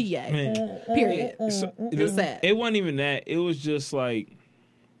entity A. Man. Period. So, It's sad. It wasn't even that. It was just like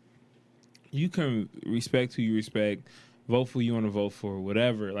you can respect who you respect, vote for who you want to vote for,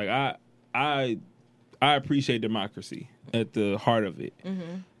 whatever. Like I appreciate democracy at the heart of it,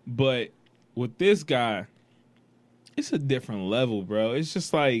 but with this guy, it's a different level, bro. It's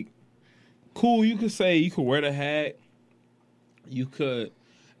just like cool. You could say you could wear the hat, you could.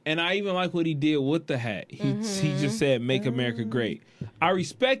 And I even like what he did with the hat. He just said, "Make America Great." I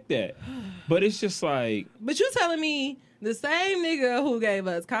respect that, but it's just like But you telling me the same nigga who gave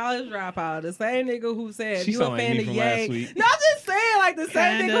us College Dropout, the same nigga who said She you a sound like fan me of from Ye. last week. No, I'm just saying like the same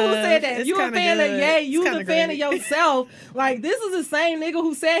Kind nigga who of. said that It's you a kinda fan of good. Ye, It's you the kinda fan great. of yourself. Like this is the same nigga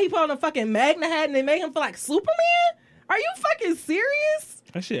who said he put on a fucking Magna hat and they made him feel like Superman. Are you fucking serious?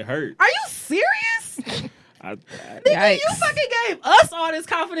 that shit hurt. Are you serious? I Nigga, you fucking gave us all this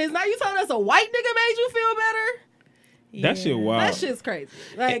confidence. Now you telling us a white nigga made you feel better? that shit wild. That shit's crazy.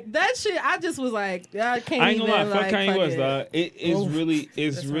 Like that shit, I just was like, I can't I ain't even. gonna lie, fuck like, Kanye West, it. dog.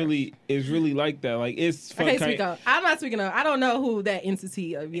 It's really like that. Like it's I fuck can't Kanye. speak of. I'm not speaking of. I don't know who that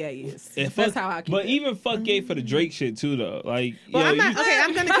entity of Ye is. And That's fuck- how I keep But it. even fuck gay for the Drake shit too, though. Like, Well, yo, I'm not, you- okay,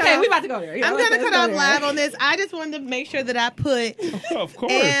 I'm gonna cut Okay, off. we about to go there. Yeah, I'm let's gonna cut go off there. live on this. I just wanted to make sure that I put of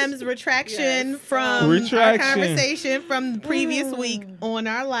course. Am's retraction from Retraction. our conversation from the previous week on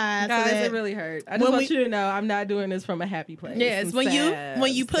our live. so Guys, that it really hurt. I just when want we- you to know I'm not doing this from a happy place. Yes, I'm when sad,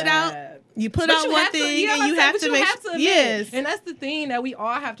 you put sad. out you put But out you one have to- thing yeah, and you like I have said, to but you make have to admit. yes. And that's the thing that we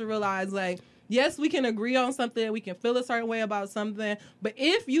all have to realize. Like, yes, we can agree on something, we can feel a certain way about something, but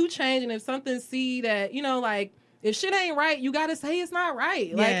if you change and if something see that, you know, like if shit ain't right, you gotta say it's not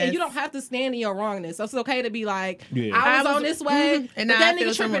right. Like, and you don't have to stand in your wrongness. So it's okay to be like, Yeah. I was on this way, and but now that I feel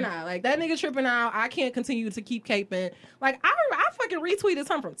nigga tripping someone- out. Like that nigga tripping out. I can't continue to keep caping. Like I fucking retweeted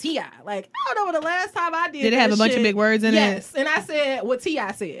something from T.I. Like I don't know the last time I did. Did it have that a bunch of shit. big words in it? Yes, and I said what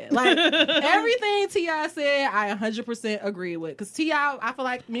T.I. said. Like everything T.I. said, I 100% agree with. Cause T.I. I feel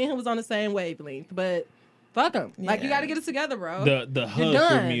like me and him was on the same wavelength, but. Fuck him. Like, you Yeah. got to get it together, bro. the You're hug threw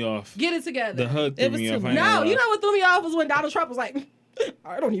done. me off. Get it together. The hug threw It was me too off. I much. ain't No, gonna you lie. know what threw me off was when Donald Trump was like,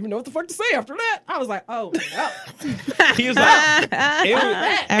 I don't even know what the fuck to say after that. I was like, oh, no. He was like, it was, All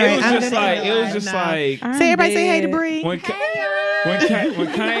it right, was I'm just gonna like, end it it was right just now. like Say everybody say hey to Bree. when when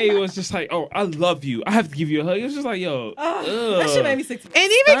Kanye was just like, oh, I love you. I have to give you a hug. It was just like, yo, That shit made me sick.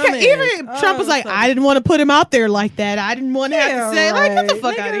 And even Trump was like, I didn't want to put him out there like that. I didn't want to have to say like, get the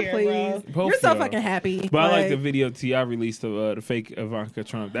fuck out of here, bro. Both You're so of y'all. fucking happy. But I like the video T.I. released of the fake Ivanka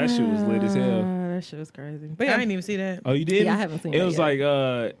Trump. That shit was lit as hell. That shit was crazy. But I yeah, didn't even see that. Oh, you did? Yeah, I haven't seen it. that Was yet. like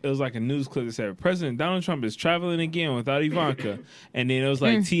it was like a news clip that said President Donald Trump is traveling again without Ivanka, and then it was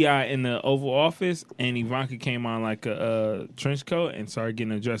like T.I. in the Oval Office, and Ivanka came on like a trench coat and started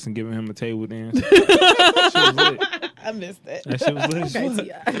getting dressed and giving him a table dance. That shit was lit. I missed it. That shit was lit. as Okay, fuck.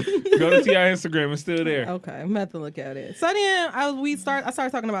 T.I. Go to T.I. Instagram, it's still there. Okay, I'm about to look at it. So then I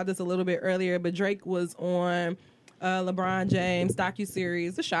started talking about this a little bit earlier, but Drake was on LeBron James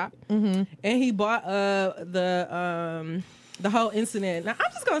docuseries, The Shop, and he bought the whole incident. Now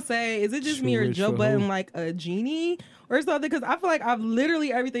I'm just gonna say, is it just me or Rich Joe for Budden who? like a genie or something? Because I feel like I've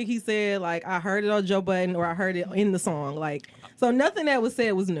literally everything he said, like I heard it on Joe Budden or I heard it in the song, like. So nothing that was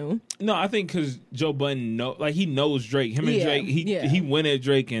said was new. No, I think because Joe Budden he knows Drake. Him and Yeah, Drake, yeah. he went at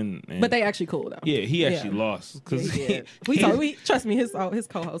Drake and But they actually cool though. yeah, he actually Yeah. lost because Yeah, he did. Trust me, his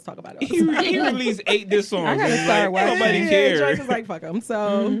co-host talk about it. all the time. he released 8 diss songs. I gotta and start like, watching. nobody Yeah, cared. Drake was like, fuck him.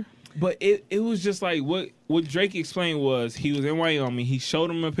 So But it was just like what Drake explained was he was in Wyoming. He showed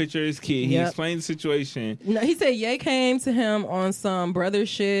him a picture of his kid. He Yep. explained the situation. no, he said Ye came to him on some brother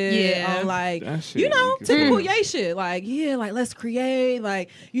shit. Yeah. On like, That shit you know, nigga. typical Ye shit. Like, yeah, like let's create, like,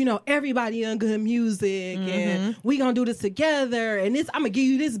 you know, everybody on good music and we gonna do this together. And this, I'm gonna give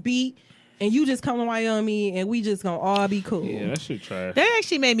you this beat and you just come to Wyoming and we just gonna all be cool. Yeah, that shit trash. That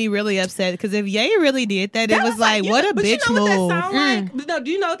actually made me really upset because if Ye really did that, it That was like, you what know- a but bitch you know move. what that sound like? No, do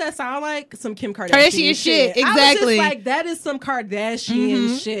you know what that sound like? Some Kim Kardashian, Kardashian shit, I was exactly. just like, that is some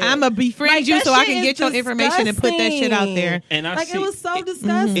Kardashian shit. I'm going to befriend Like, you that so I shit can is get your information and put that shit out there. And I Like see, it was so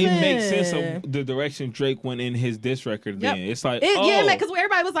disgusting. it makes sense of the direction Drake went in his diss record. Then Yep. it's like, Yeah, because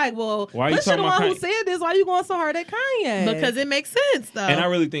everybody was like, "Well, Why you unless you're the talking one about who said this, why you going so hard at Kanye?" Because it makes sense, though. and I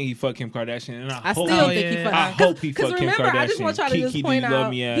really think he fucked Kim Kardashian. And I hope still he- think he yeah. fucked. I hope he Because fucked Kim remember, I just Kardashian. want y'all to just Kiki, point do you love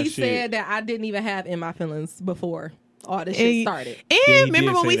out, me ass he shit. said that I didn't even have in my feelings before all this shit And- started. And Yeah, he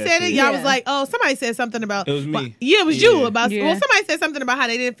remember did when say we that said it, shit. y'all Yeah. was like, "Oh, somebody said something about." It was me. Yeah, it was you Yeah. about. Yeah. Well, somebody said something about how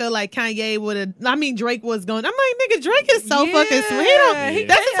they didn't feel like Kanye would have. I mean, Drake was going. I'm like, nigga, Drake is so Yeah. fucking sweet. He don't- He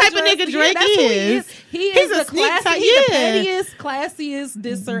That's the type of addressed- nigga yeah, Drake that's who is. He He's is a the sneak classy, type- he's the yeah. pettiest, classiest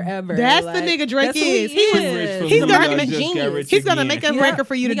disser ever. That's Like, the nigga Drake that's who is. He He was- is. he's The gonna marketing make- genius. He's gonna make a Yep. record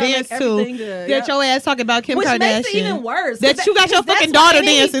for you to He gonna dance make to. everything to- Get yep. your ass talking about Kim Which Kardashian. makes it even worse. That you got your That's fucking why- daughter and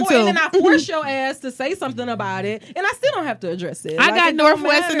then he dancing for- And then to. I force your ass to say something about it, and I still don't have to address it. I Like, got it don't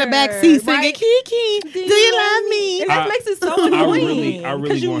Northwest in the matter, back seat singing right? Kiki. Do you love me? And that I- makes it so I annoying.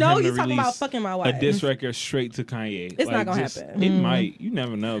 really you want know him he's to talking release about fucking my wife. a diss record straight to Kanye. It's not gonna happen. It might. You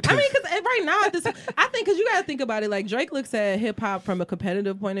never know. I mean, because right now, I think because you got to think about it. Like Drake looks at hip hop from a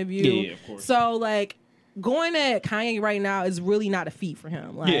competitive point of view. Yeah, of course. So like going at Kanye right now is really not a feat for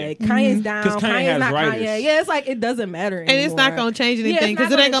him. Like Yeah. Kanye's down, 'Cause Kanye Kanye's has not writers. Kanye. Yeah, it's like it doesn't matter anymore. And it's not gonna change Yeah, anything it's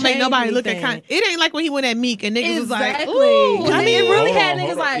because not it ain't gonna make change nobody look at anything. Kanye. It ain't like when he went at Meek and niggas was like, Exactly. "Ooh." I mean, it really Hold had on, niggas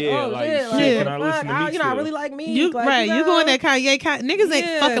hold like, on. Yeah, oh like, shit, shit, like, can what I the listen fuck? to Meek I still? really like me. You like, right? You going know? at Kanye? Niggas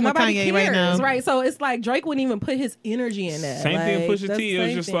ain't fucking with nobody Kanye right cares, now. Right, so it's like Drake wouldn't even put his energy in that. Same thing Like, with Pusha that's T. the It was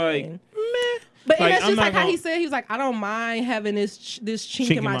same just thing. like, meh. But Like, that's I'm just not like how gonna- he said he was like, I don't mind having this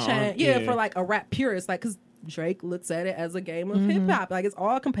chink in my chain. arm, Yeah, yeah. for like a rap purist, like because Drake looks at it as a game of hip hop. Like it's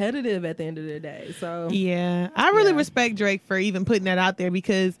all competitive at the end of the day. So Yeah, I really Yeah. respect Drake for even putting that out there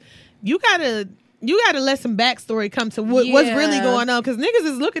because you gotta let some backstory come to what's Yeah. really going on because niggas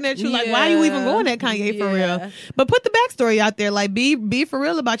is looking at you like, why you even Yeah. going at Kanye for Yeah. real? But put the backstory out there, like be for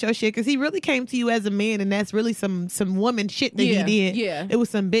real about your shit because he really came to you as a man and that's really some woman shit that Yeah. he did. Yeah. It was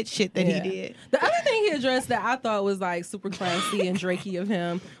some bitch shit that Yeah. he did. The other thing he addressed that I thought was like super classy and Drakey of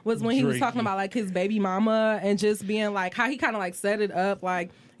him was when he was talking Drakey. about like his baby mama and just being like how he kind of like set it up. Like,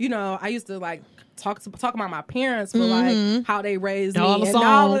 you know, I used to like talk about my parents for like how they raised All me the and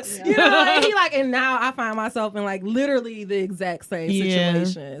all songs. you know, and he like, and now I find myself in like literally the exact same Yeah.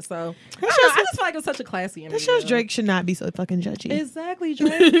 situation. So I just feel like it's such a classy That interview. shows Drake should not be so fucking judgy. Exactly,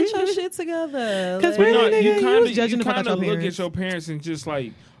 Drake. Get your shit together. 'Cause But really, no, nigga, you you kind was of judging the fuck out your look parents. at your parents and just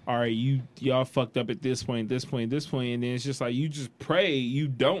like, all right, y'all fucked up at this point, and then it's just like you just pray you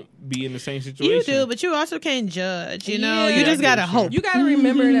don't be in the same situation. You do, but you also can't judge. You know, Yeah. you just gotta Yeah, hope. You got to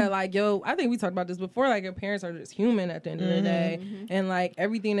remember that, like, yo, I think we talked about this before. Like, your parents are just human at the end of the day, and like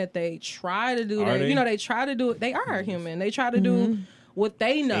everything that they try to do, Are they? you know, they try to do it. They are human. They try to do what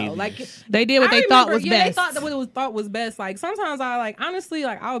they know. Aliens. Like, They did what I they thought remember- was yeah, best. They thought that what it was thought was best. Like sometimes I like honestly,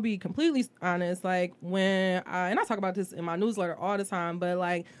 like I'll be completely honest. Like when and I talk about this in my newsletter all the time, but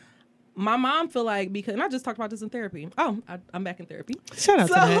like. My mom feel like because and I just talked about this in therapy. Oh, I'm back in therapy. Shout out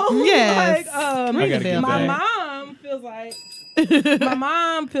So, to that. Yes. like, I gotta get my back. mom feels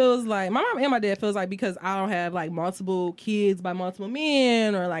like my mom and my dad feels like because I don't have like multiple kids by multiple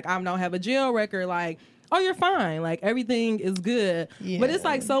men or like I don't have a jail record, like oh, you're fine. Like everything is good. But it's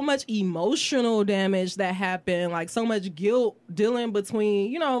like so much emotional damage that happened, like so much guilt dealing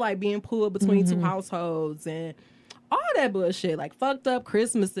between, like being pulled between two households and all that bullshit, like fucked up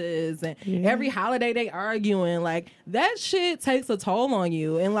Christmases and every holiday they arguing. Like that shit takes a toll on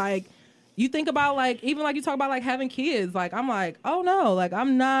you. And like, you think about like, even like you talk about like having kids, like I'm like, oh no, like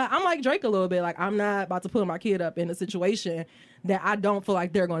I'm like Drake a little bit. Like I'm not about to put my kid up in a situation that I don't feel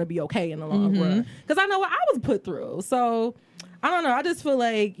like they're going to be okay in the long run. Because I know what I was put through. So I don't know. I just feel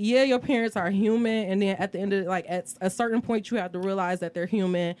like, yeah, your parents are human. And then at the end of like at a certain point, you have to realize that they're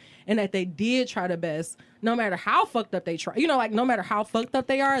human and that they did try their best. No matter how fucked up they try, like no matter how fucked up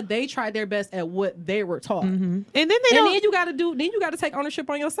they are, they tried their best at what they were taught. And then you got to take ownership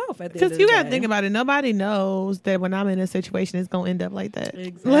on yourself at the end of the day. Because you got to think about it. Nobody knows that when I'm in a situation, it's going to end up like that.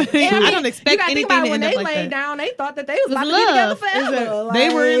 Exactly. I don't expect anything to end up like that. When they laid down, they thought that they was about to be together forever. Like,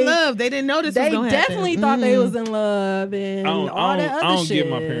 they were in love. They didn't know this was going to happen. They definitely thought they was in love and all that other shit. I don't give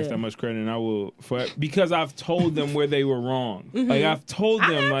my parents that much credit, and I will because I've told them where they were wrong. Like I've told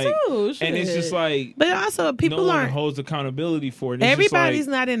them, like, and it's just like. But also, people aren't. Holds accountability for it. Everybody's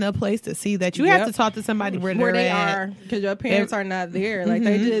not in a place to see that. You have to talk to somebody where they are, because your parents are not there. Like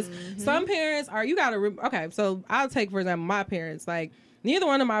they just some parents are. You gotta okay. So I'll take for example my parents. Like neither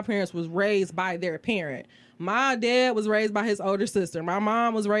one of my parents was raised by their parent. My dad was raised by his older sister. My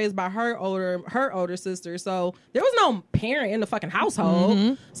mom was raised by her older sister. So there was no parent in the fucking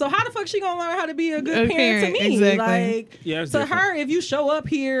household. So how the fuck she gonna learn how to be a good parent to me? Exactly. Like to her, if you show up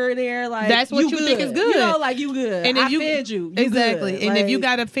here or there, like that's what you think is good. Like you good. And if I fed you exactly. Good. And if you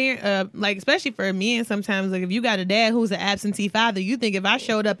got a parent, like especially for me, and sometimes like if you got a dad who's an absentee father, you think if I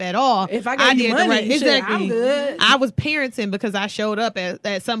showed up at all, if I gave you money, exactly, I'm good. I was parenting because I showed up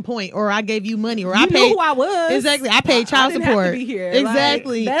at some point, or I gave you money, or I paid. Knew who I was. Exactly. I paid child support. Have to be here.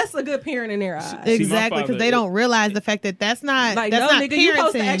 Exactly. Like, that's a good parent in their eyes. Exactly, because they don't realize the fact that that's not like that's no not nigga. parenting. You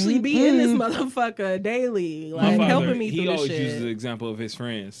supposed to actually be in this motherfucker daily, like father, helping me through this shit. He always uses the example of his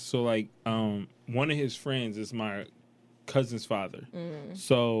friends. So like, one of his friends is my cousin's father.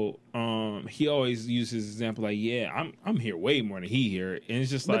 So he always uses his example like, yeah, I'm here way more than he here, and it's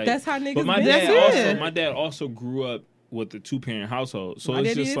just like, but that's how niggas. But my dad also grew up with the 2-parent household, so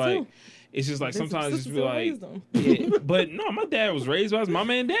it's just like. Too. It's just like sometimes it's be like, yeah, but no, my dad was raised by his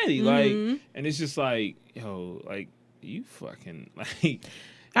mama and daddy, like, and it's just like, yo, like you fucking like.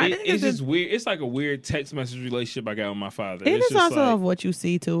 It's just weird. It's like a weird text message relationship I got with my father. It's just also of what you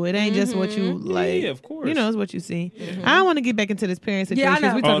see too. It ain't just what you like. Yeah, of course. It's what you see. I don't want to get back into this parent situation. Yeah, I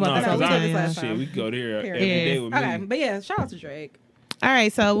know. We talk about that all the time. Shit, we go there every day with me. Okay, but yeah, shout out to Drake. All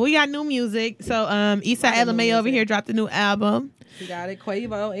right, so we got new music. So Eastside LMA over here dropped a new album. She got it,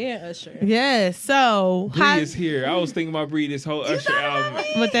 Quavo and Usher. Yes, so Bree is here. I was thinking about Bree this whole Usher album.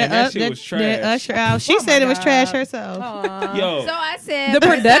 But that shit was trash. That Usher album. She said it was trash herself. Yo. So I said the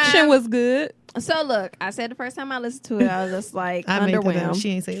production was good. So look, I said the first time I listened to it, I was just like underwhelmed. She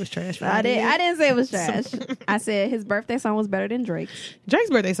didn't say it was trash. I didn't say it was trash. I said his birthday song was better than Drake's. Drake's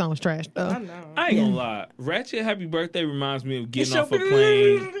birthday song was trash though. I know. I ain't gonna lie. Ratchet Happy Birthday reminds me of getting off a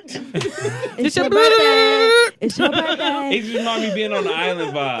plane. It's your birthday. It's your birthday. It just reminds me of being on the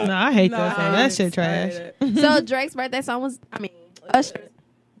island vibe. No, I hate that song. That shit trash. So Drake's birthday song was,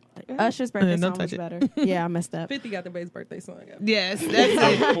 Usher's birthday song was better. Yeah, I messed up. 50 got the base birthday song. Yes,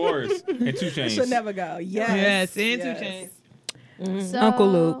 that's of course. And 2 Chainz. Should never go. Yes, and 2 Chainz. So, Uncle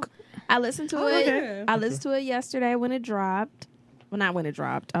Luke. I listened to it. Okay. I listened to it yesterday when it dropped. Well, not when it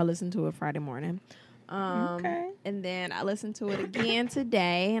dropped. I listened to it Friday morning. And then I listened to it again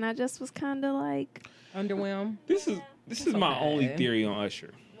today, and I just was kind of like underwhelmed. This is my only theory on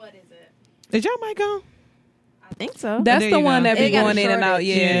Usher. What is it? Is your mic on? I think so. That's the one that be going in and out.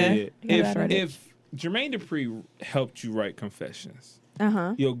 Yeah. If Jermaine Dupri helped you write Confessions,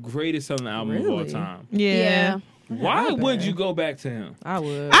 your greatest selling album of all time. Yeah. Why would you go back to him? I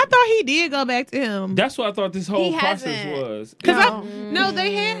would. I thought he did go back to him. That's what I thought this whole process was. He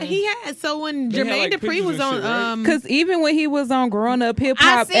had. So when Jermaine Dupri was on, because even when he was on Growing Up Hip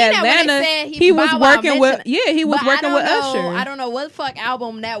Hop Atlanta, he he was working with working with Usher. I don't know what fuck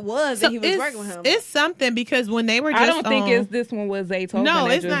album that was that he was working with him. It's something because when they were just I don't think it's this one was Zaytoven. No,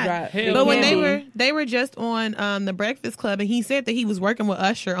 it's not. But when they were just on the Breakfast Club, and he said that he was working with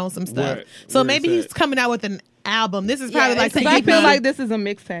Usher on some stuff. So maybe he's coming out with an album. This is probably like I feel like this is a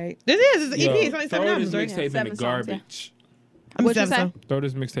mixtape. This is an EP. It's only 7 albums. Throw this mixtape in the garbage. What you say? Throw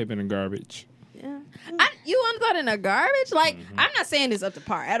this mixtape in the garbage. Yeah. You want to throw it in the garbage? Like, I'm not saying this up to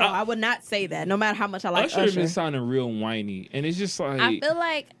par at all. I would not say that, no matter how much I like Usher. Usher been sounding real whiny, and it's just like I feel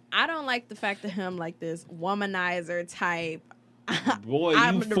like I don't like the fact of him like this womanizer type. Boy,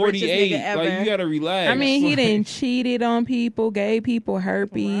 I'm you the richest 48. nigga Like, ever. you gotta relax. I mean, he Like, didn't cheated on people, gave people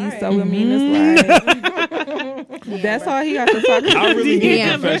herpes. Right. So I mean, it's like that's all he got to talk about. I really need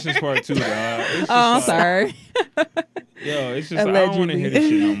Yeah. confessions part 2, dog. It's just Oh, I'm like, sorry. Yo, it's just, I don't want to hear this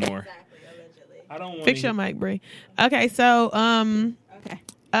shit no more. I don't want Fix your mic, Bree. Okay, so Okay.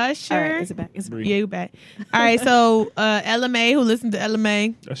 Usher. All right, is it back? Is it back? Yeah, you back. All right, so Ella May, who listened to Ella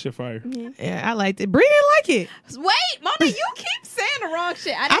May, That shit fire. yeah, I liked it. Bree didn't like it. Wait, Mona, you keep saying the wrong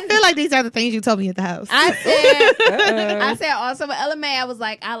shit. I feel like these are the things you told me at the house. I said also with Ella May, I was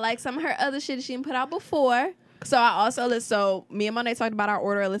like, I like some of her other shit she didn't put out before. So I also listened. So me and Monet talked about our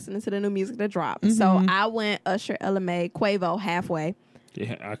order of listening to the new music that dropped. So I went Usher, Ella May, Quavo halfway.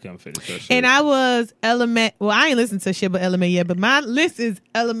 Yeah, I couldn't finish that shit. And I was Ella May. Well, I ain't listened to shit but Ella May yet, but my list is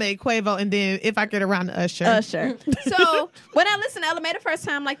Ella May, Quavo, and then if I get around to Usher. Usher. So when I listened to Ella May the first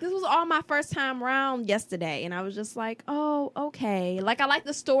time, like this was all my first time round yesterday, and I was just like, oh, okay. Like I like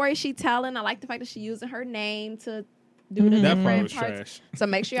the story she telling. I like the fact that she using her name to do the that part different was parts. trash. So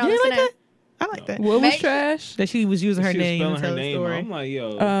make sure y'all You listen like to that? I like that. What was Make- trash? That she was using her She was name to spelling tell her the name. story. I'm like,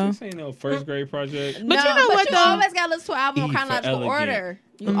 yo, this ain't no first grade project. But you know what, you though? always gotta listen to an album in E for chronological elegant. order.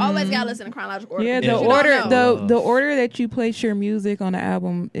 You always gotta listen in chronological order. Yeah, because the you don't order, know. the order that you place your music on the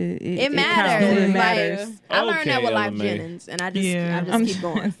album, It matters. counts. It Like, matters. I learned that Okay, with Life Ella May. Jennings, and I just Yeah. keep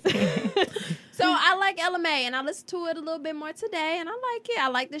going. So I like Ella May, and I listened to it a little bit more today, and I like it. I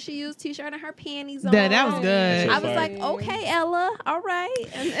like that she used t-shirt and her panties on. That was good. I was like, okay, Ella, all right.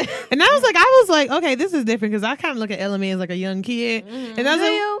 And I was like, okay, this is different because I kind of look at Ella May as like a young kid, and I was Do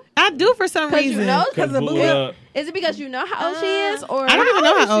like, you? I do for some 'Cause you reason. know, Cause because of Boo Up. Is it because you know how old she is, or I don't even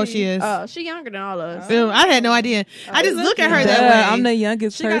know how old she is. Oh, she younger than all of us. I had no idea. I just look at her Duh, that way. I'm the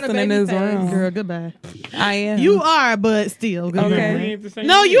youngest She got a person in baby this face. room. Girl, goodbye. I am. You are, but still. Goodbye. Okay. We ain't the same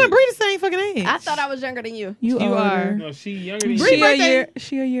No, you age. and Bree the same fucking age. I thought I was younger than you. You You older. are. No, she younger than Bree you. birthday-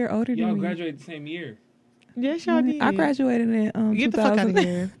 She a year older Y'all than me. graduated the same year. Yes, y'all did. I graduated in Get the fuck out of 2000.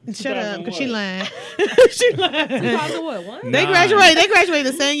 here. Shut up, because she 2001. lying. she lying. 2001? What? They Nine. graduated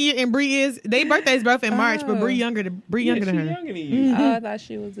the same year, and Bree is. They birthdays both in March, but Bree Yeah, younger than she her. younger than you. Oh, I thought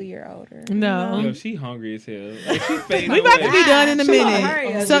she was a year older. No. Yo, she hungry as hell. Like, she fading We about to away. be done in a She gonna minute.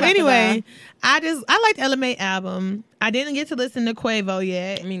 hurry us. So We about to anyway, I liked Ella May album. I didn't get to listen to Quavo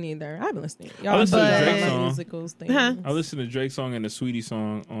yet. Me neither. I've been listening. I listened to But- Drake's my song. musicals thing. Huh? I listened to Drake's song and the Sweetie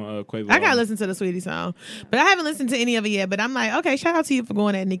song on Quavo. I gotta listen to the Sweetie song, but I haven't listened to any of it yet. But I'm like, okay, shout out to you for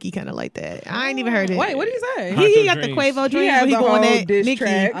going at Nicki kind of like that. I ain't even heard it. Wait, what did you say? He got Dreams. the Quavo He dreams. has Where he a going whole at diss Nicki.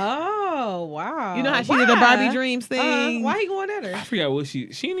 track. Oh, wow. You know how she did the Why? Barbie Dreams thing. Why he going at her? I forgot what she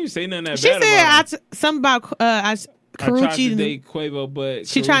didn't even say nothing that She bad said about him. something about I tried to Carucci. date Quavo, but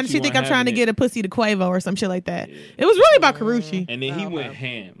She think I'm trying to get it. a pussy to Quavo or some shit like that. It was really about Carucci. And then he went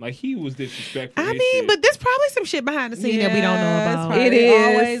ham. Like, he was disrespectful. I mean, but there's probably some shit behind the scene that we don't know Yeah, it's about. probably- It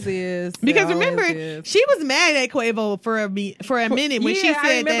is. always is. Because It remember, always is. she was mad at Quavo for a minute when she Yeah, I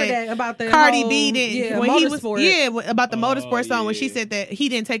said remember that about the Cardi whole, B didn't. yeah, when he was motorsport. about the motorsport song when she yeah. said that he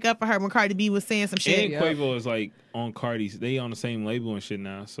didn't take up for her when Cardi B was saying some shit. And Quavo is like on Cardi's. They on the same label and shit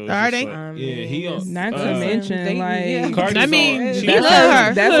now. So it's Are just they? like- yeah, he on. Not to mention, they- like, yeah. Cardi's I mean, on, he she- love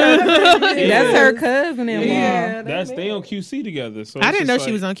her. That's her cousin-in-law. Yeah, That's they on QC together. So I it's didn't know just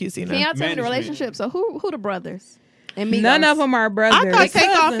she like- was on QC Can now. y'all tell me the Management. relationship? So who the brothers? And Migos? None of them are brothers. I thought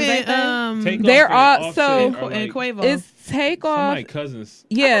Takeoff cousins, ain't they? and Takeoff They're and all- Offset so- are like and Quavo. It's Takeoff. somebody cousins.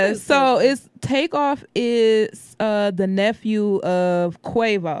 Yeah, so it's Takeoff is the nephew of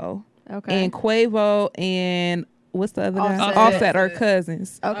Quavo, Okay. and Quavo and what's the other guy? Offset. Offset are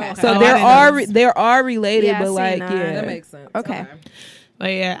cousins. Okay. So Oh, I they're didn't all know this. they're all related, Yeah, I but seen like that. yeah, That makes sense. Okay. But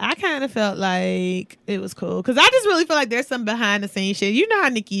yeah, I kind of felt like it was cool because I just really feel like there's some behind the scenes shit. You know how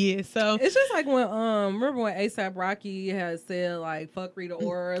Nicki is, so It's just like when remember when ASAP Rocky had said like fuck Rita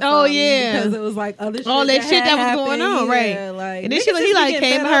Ora or Oh, something, yeah. because it was like other shit all that shit had that was going happened. on, right? Yeah, like, and then niggas she just he be like getting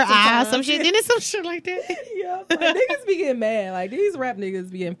came in fed her up eye, sometimes. some shit. Then it's some shit like that. Yeah, like, niggas be getting mad. Like these rap niggas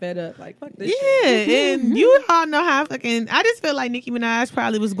be getting fed up. Like fuck this Yeah, shit. and you all know how fucking. I just feel like Nicki Minaj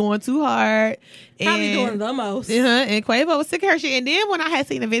probably was going too hard. Probably and, doing the most. and Quavo was sick of her shit. And then when I had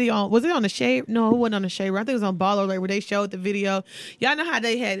seen the video on, was it on the Shade? No, it wasn't on the Shade. I think it was on Baller Alert where they showed the video. Y'all know how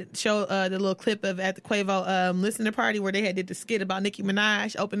they had showed the little clip of at the Quavo listener party where they had did the skit about Nicki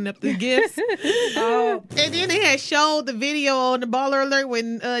Minaj opening up the gifts. Oh, And then they had showed the video on the Baller Alert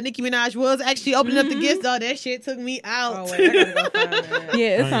when Nicki Minaj was actually opening up the gifts. Oh, that shit took me out. oh wait, I gotta go find that.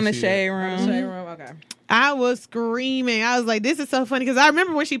 yeah, it's I on the didn't see shade that. room. Shade room. Okay. I was screaming. I was like, this is so funny because I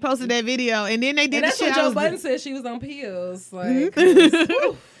remember when she posted that video and then they did And the that's shit. what I Joe was Budden said she was on pills. Like, Mhm. 'cause,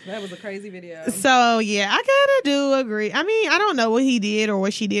 whew. That was a crazy video. So yeah, I kind of do agree. I mean, I don't know what he did or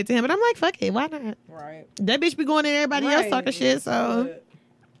what she did to him, but I'm like, fuck it, why not? Right. That bitch be going in everybody else talking shit. So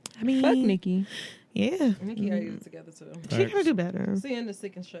I mean, Fuck Nikki. yeah, Nikki got it together too. she gotta do better. See in the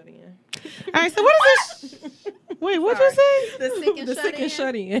sick and shut in. All right, so what is this? Wait, what'd you say? The sick and The shut sick in. and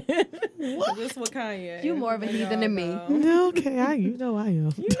shut in. What? This what Kanye. You more of a heathen than me. No, okay, you know I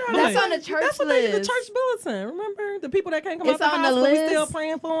am. You know That's that. on the church That's what they the list. church bulletin. Remember the people that can't come It's out the on the hospital. We list. still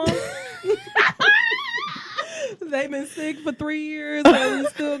praying for them. They've been sick for 3 years, and we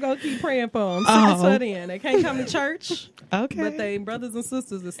still gonna keep praying for them. Sick and shut in. They can't come to church, Okay, but they brothers and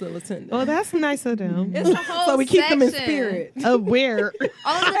sisters are still attending. well, that's nice of them. It's a whole So we keep them in section. spirit. Where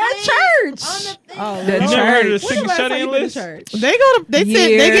On the At thing. church. On the thing. Oh, The You never heard of the church. sick and last shut time in you been to list? church? they go to they get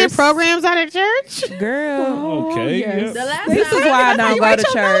Years. programs out at church. Girl. Okay, yes. The last This is time- why I don't You go write to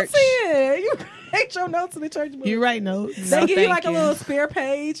your church. notes in. You write your notes in the church book. You write notes. They No, give you thank like a you. little spare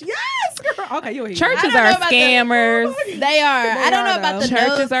page. Yes, girl. Okay, you'll hear. Churches I don't are know about the- scammers. They are. I don't know are, about the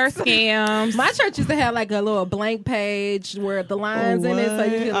Churches notes. are scams. My church used to have like a little blank page where the lines in it, so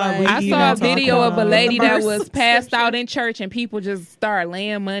you could What like. are we I even saw a talking video of a about? lady that Verse was passed subscription. out in church and people just start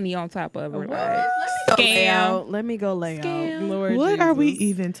laying money on top of her. Like, Scam. Let me go lay Scam. Lord What are we Jesus.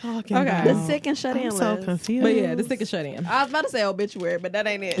 even talking Okay. about? The sick and shut in I'm so list. confused. But yeah, the sick and shut in. I was about to say obituary, but that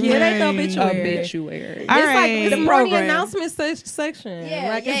ain't it. Yeah, they the Right. obituary. obituary. All It's right. like the morning program. announcement section. Yeah,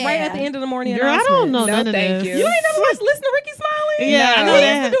 like it's yeah. right at the end of the morning Girl, I announcement. don't know No, none of thank this. you. You ain't never watched Listen to Ricky Smiley? Yeah, I know He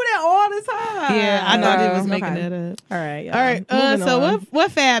that. used to do that all the time. Yeah, I thought he was making Okay. that up. All right, All right. moving So on.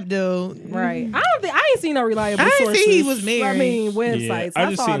 what Fab do? Right. I ain't seen no reliable I ain't sources. seen he was married. I mean, Yeah, websites. I I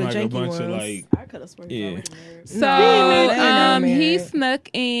just saw seen the like a janky bunch ones. of like, I could have sworn yeah. he was already married. So No, he married. snuck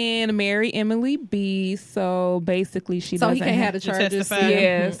in Mary Emily B. So basically, she So doesn't he can't have the to charges. testify.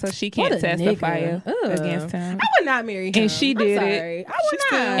 Yeah, so she can't What a testify nigga. Ugh. against him. I would not marry him. And she I'm did it. sorry. I would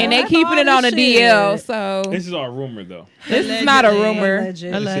not. And they After keeping all it on the this DL. shit. So this is all rumor though. this is not a rumor. Alleged. This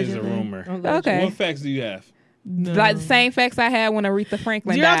is a Allegedly. rumor. Okay. What facts do you have? No. Like the same facts I had when Aretha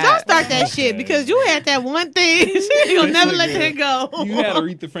Franklin Girl, died. don't start that Okay. shit because you had that one thing. You'll This never let nigga, that go. You had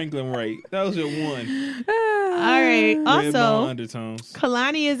Aretha Franklin right. That was your one. All right. Red bone Also, undertones.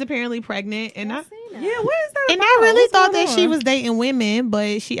 Kalani is apparently pregnant, and I Yeah, what is that and about? I really What's thought going that she on? was dating women,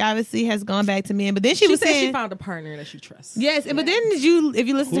 but she obviously has gone back to men. But then she She was said saying she found a partner that she trusts. yes, but then if you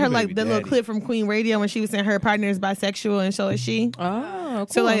listen to Who her the like baby the little daddy? clip from Queen Radio when she was saying her partner is bisexual and so is she. Oh, cool.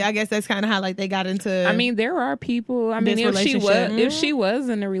 So like I guess that's kind of how like they got into. I mean, there are people. I mean, This if she was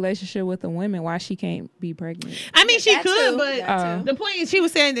in a relationship with a woman, why she can't be pregnant? I mean she That could, too. but That too. the point is she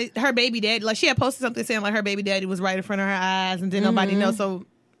was saying that her baby daddy, like she had posted something saying like her baby daddy was right in front of her eyes and didn't nobody know, so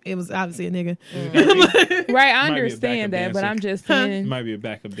it was obviously a nigga. Right, I Might be a understand backup that, but dancer. I'm just You saying. might be a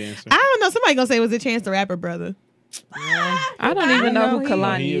backup dancer. I don't know. Somebody gonna say it was a Chance the Rapper brother. I don't even know who he-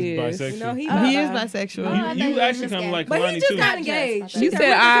 Kalani he is is. bisexual. No, he He is bi- bisexual. Oh, I thought You you actually was kind of gay. like But he Kalani just too. got Not engaged. just. You Because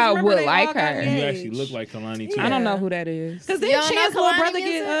said I remember would they like all got her. You engaged. actually look like Kalani too. I don't know who that is. Because You then don't know Chance little Kalani brother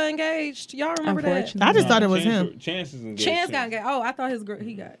gets get engaged. Y'all remember that? Unfortunately. I just thought it was Chance- him. Chance is engaged. Chance too. got engaged. Oh, I thought his girl.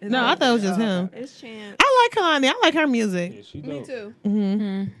 He got. his No, girl I thought it was got- just him. It's Chance. I like Kalani. I like her music. Yeah, she Me dope.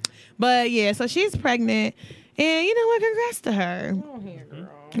 too. But yeah, so she's pregnant, and you know what? Congrats to her. Oh, here, girl.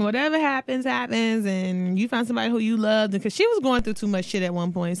 Whatever happens, happens, and you found somebody who you loved, because she was going through too much shit at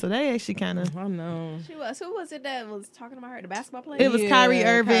one point. So they actually kind of. I know. She was. Who was it that was talking about her? The basketball player. It was Yeah, Kyrie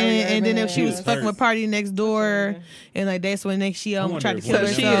Irving, Kyrie and then Irving, if she yeah. was fucking with Party Next Door, and like that's when she I wonder tried to if kill one of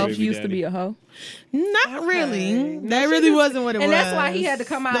So them herself. she used to be a hoe. Not really. Okay. No, That she really just- wasn't what it was. And that's why he had to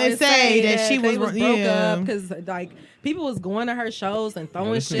come out They and say say that she they was broke yeah. up because like people was going to her shows and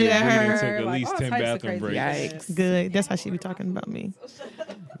throwing this shit nigga at really her. took at like, least all 10 types of bathroom crazy breaks. shit. Good. That's how she be talking about me.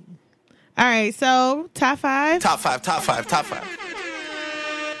 All right, so top five. Top five, top five, top five.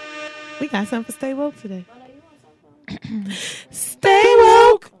 We got something for Stay Woke today. Stay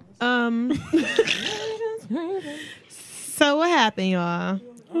woke. So what happened, y'all?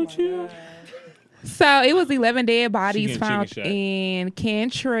 So it was 11 dead She bodies getting found chicken shot. in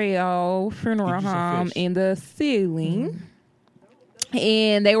Cantrell Funeral Get you some Home fish. in the ceiling.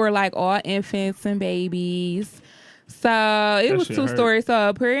 And they were like all infants and babies. So it That was shit two hurt. stories. So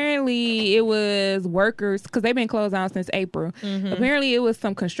apparently it was workers, because they've been closed down since April. Apparently it was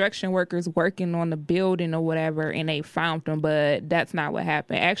some construction workers working on the building or whatever, and they found them, but that's not what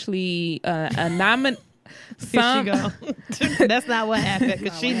happened. Actually, Here she go. That's not what happened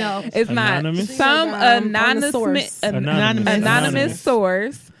because she know. It's Anonymous? not. Some On the source. anonymous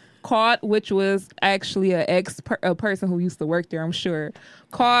source called, which was actually a person who used to work there, I'm sure,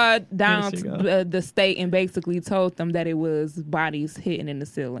 called down There she to the state and basically told them that it was bodies hidden in the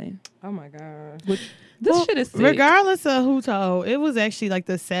ceiling. Oh my god. This shit is sick. Regardless of who told, it was actually like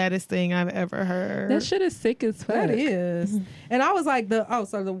the saddest thing I've ever heard. That shit is sick as fuck. That is. And I was like, the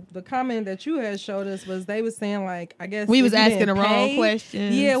comment that you had showed us was they was saying like, I guess we was if you asking the didn't wrong pay-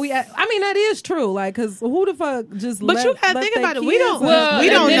 questions. Yeah, I mean that is true. Like, cause who the fuck just? But let, you gotta let think their about it. We kids don't. Well, we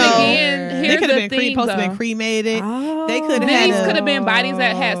and don't then know. again, They here's could the have been thing, supposed to though. been cremated. Oh. They could have These had could have been bodies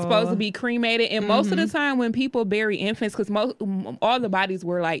that had Oh. supposed to be cremated, and most of the time when people bury infants, because all the bodies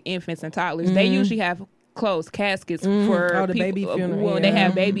were like infants and toddlers, they usually have closed caskets for Oh, the people, baby funeral, when they yeah.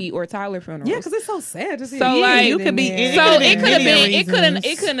 have baby or toddler funerals. Yeah, because it's so sad to see. So, a like, kid you in could be there. in- So could've it been could have many been reasons.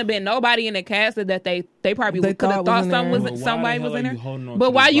 it couldn't have been nobody in the casket that they probably They could have thought thought was in something there. was Well, why somebody the was hell in are there. you holding on But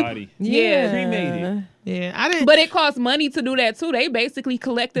to why this you body? yeah. Cremated. Yeah, I didn't. But it costs money to do that too. They basically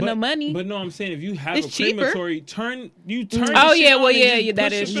collecting the money. But no, I'm saying if you have It's a cheaper. crematory, turn. Oh, the shit yeah, on well, and yeah, just yeah,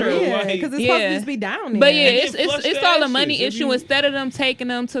 that push is it true. through. Yeah, Like, because it's Yeah. supposed to just be down there. But yeah, And it's then flush it's the all the ashes. money If issue. you- Instead of them taking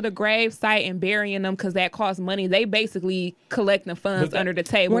them to the grave site and burying them because that costs money, they basically collecting funds But that- under the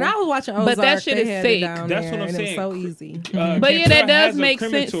table. when I was watching Ozark, But that shit they is had sick. it down That's there, what I'm and saying. It was so easy. But yeah, that Kentucky does has make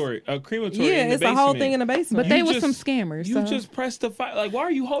sense. A crematory. Yeah, in the it's a whole basement. thing in the basement. But they You was just- some scammers. You so. just press the fire. Like, why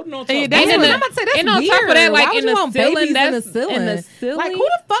are you holding on to? Hey, a that's body? And That's then what I'm about to say. That's and on top of weird. that, like Why would in you the want ceiling, babies that's in the ceiling. in the ceiling. Like, who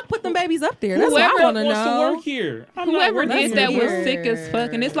the fuck put them babies up there? That's Whoever what I want to wants to know. work here. I'm not Whoever working did that here. was sick as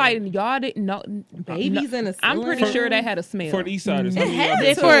fuck, and it's like y'all didn't know. Babies in the I'm ceiling? pretty sure that had a smell. For the East Siders. It had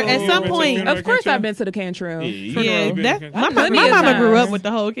to. At some point- Of course, I've been to the Cantrell. Yeah, that, my Plenty of mama grew times. up with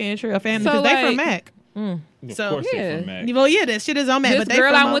the whole Cantrell family So, because they from like- Mac. Of So, course yeah. they're from Mac. Well, yeah, that shit is on Mac, This but they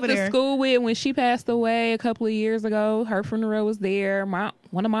girl from I went over to there. school with, when she passed away a couple of years ago, her funeral was there.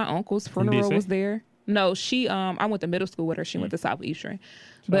 One of my uncles' funeral DC? was there. No, she I went to middle school with her. She went to Southeastern.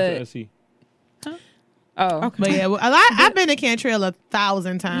 Shout out to But SC. But yeah, well, I've been to Cantrell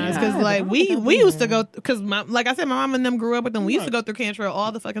 1,000 times because like we used to go because like I said, my mom and them grew up with them. We used to go through Cantrell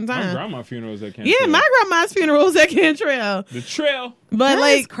all the fucking My time. grandma funeral was at Cantrell. Yeah, my grandma's funeral was at Cantrell. The trail. But That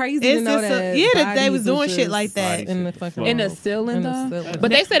like is crazy it's to know just that. that they was bodies doing just shit like that. Bodies. in the fucking in the ceiling in the though. ceiling.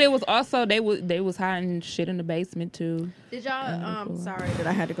 But they said it was also they was hiding shit in the basement too. Did y'all? Sorry that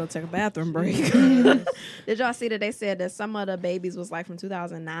I had to go take a bathroom break. Did y'all see that they said that some of the babies was like from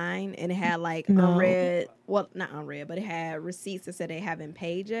 2009 and it had like unread, well not unread, but it had receipts that said they haven't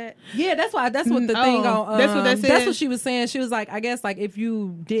paid yet. Yeah, that's what the thing on. That's what they said. That's what she was saying. She was like, I guess like if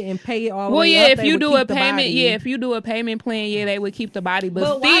you didn't pay it all. the Well, way yeah, up, if they you would do keep a the payment, body. if you do a payment plan, yeah, they would keep the body. But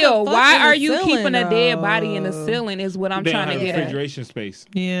But why the still, fuck why in the are you ceiling, keeping a dead though? body in the ceiling? Is what I'm They don't trying to have get at. refrigeration space.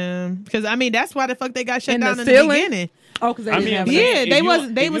 Yeah, because I mean that's why the fuck they got shut In the down in the ceiling? beginning. Oh, because they I didn't mean, have I'm it. saying, Yeah, if they you was-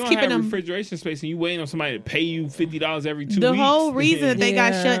 don't- they if was you don't keeping have them- refrigeration space, and you waiting on somebody to pay you $50 every 2 The weeks. whole reason that they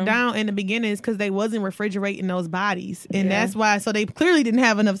got Yeah. shut down in the beginning is because they wasn't refrigerating those bodies, and Yeah. that's why. So they clearly didn't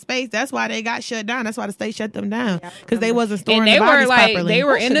have enough space. That's why they got shut down. That's why the state shut them down because they wasn't storing And they the were bodies like properly. they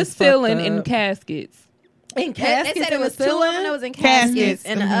were That in shit the is fucked ceiling in up. caskets. In They caskets said in it the was 2 of them ceiling. that was in Caskets. caskets,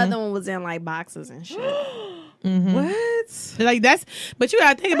 and the Mhm. other one was in like boxes and shit. What? Like that's, but you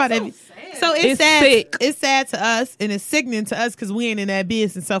gotta think about it. So it's It's sad. sick. It's sad to us and it's sickening to us because we ain't in that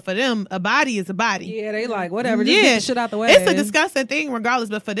business. So for them, a body is a body. Yeah, they like whatever. Just get the shit out the way. It's a disgusting thing regardless,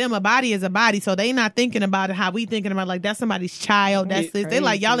 but for them, a body is a body. So they not thinking about it how we thinking about like that's somebody's child. That's It's this. They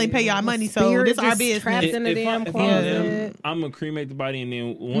like y'all ain't pay y'all money, so Spirit this our just business. trapped in the damn if closet. I'm gonna cremate the body, and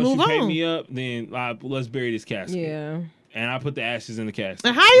then once Move you pay on. me up, then let's bury this casket. Yeah. And I put the ashes in the casket.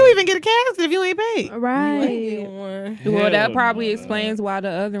 And how you even get a casket if you ain't paid? Right. Well, that Hell probably no. explains why the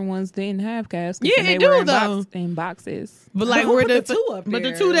other ones didn't have caskets. Yeah, and they it do, were in, though. in boxes. But like Who we're put the the two up but the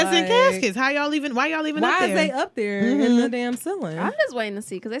there? two that's in Like, caskets. How y'all even? Why y'all even up Why there? is they up there in the damn ceiling? I'm just waiting to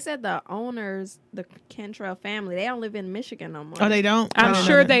see because they said the owners, the Cantrell family, they don't live in Michigan no more. Oh, they don't. I'm I don't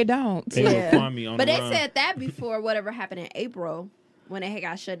sure know that. they don't. They Yeah. will find me on But the they run. said that before whatever happened in April when it had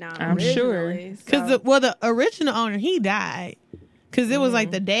got shut down. I'm sure. originally. Because So- the original owner he died. Because it was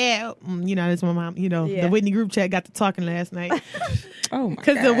like the dad, you know, this my mom, you know, Yeah. the Whitney group chat got to talking last night. Oh my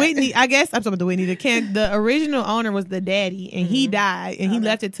Because god. the Whitney, I guess I'm talking about the Whitney. The original owner was the daddy, and he died, and he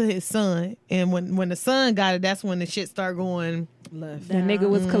left it to his son. And when the son got it, that's when the shit started going left. That nigga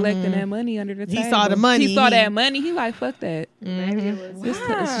was collecting that money under the He table. saw the money. He saw that money. He like, fuck that. maybe it was. Just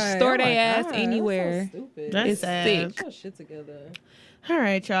Why? store Oh their my ass God, anywhere. That's so stupid. That's It's sad. sick. Get your shit together. All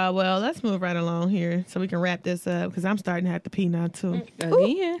right, y'all. Well, let's move right along here so we can wrap this up because I'm starting to have to pee now too.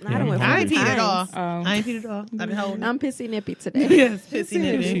 Again. I don't went I ain't 4 peed at all. times. I ain't peed at all. I've been holding. I'm pissy nippy today. Yes, pissy She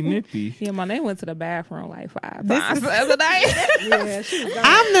nippy. nippy. Yeah, my name went to the bathroom like 5 This times is- the other night. Yeah, she was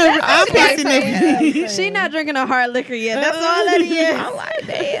I'm pissy nippy. She not drinking a hard liquor yet. That's all that is. I'm like,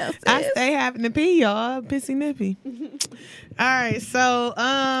 damn. I stay having to pee, y'all. Pissy nippy. All right, so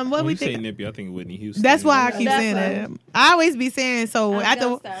what When we you say think? nippy, I think Whitney Houston. That's why I keep That's saying right. that. I always be saying so.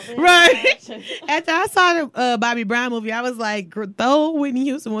 After I saw the Bobby Brown movie, I was like, though Whitney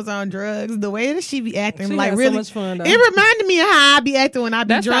Houston was on drugs, the way that she be acting, She like had so really, much fun, though. it reminded me of how I be acting when I be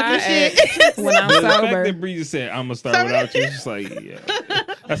That's drunk how and I shit. act when I'm The fact sober. that Breezy said, "I'm gonna start without you," it's just like, yeah.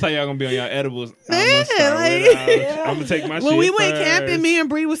 That's how y'all gonna be on y'all edibles. I'm Yeah, gonna start like- without you. I'm gonna take my shit When we went first. camping, me and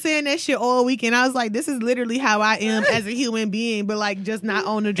Bree was saying that shit all weekend. I was like, this is literally how I am as a human being, but like just not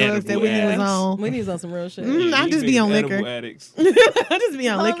on the drugs that Edible Whitney was addicts. on. Whitney's on some real shit. Mhm. I these just be niggas on edible liquor. addicts. I just be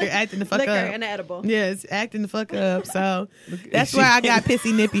on liquor, acting the fuck Liquor up. and edible. Yes, acting the fuck up. So that's where I got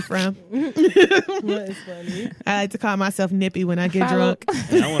pissy nippy from. It's funny. I like to call myself nippy when I get Follow- drunk.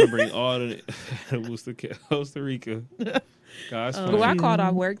 And I want to bring all the edibles to Costa Rica. Gosh, Well, I called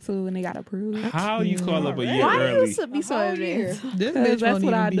off work too, and they got approved. how you call up a year Why early? you be so whole year. advanced? This Cause bitch that's won't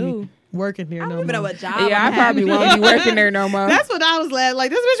what I even do. be working there I no don't even know more. what job. Yeah, I I'm probably having. won't be working there no more. That's what I was like.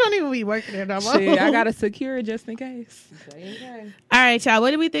 This bitch won't even be working there no more. Shit, I gotta secure it just in case. All right, y'all.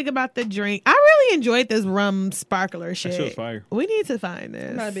 What do we think about the drink? I really enjoyed this rum sparkler shit. That shit was fire. We need to find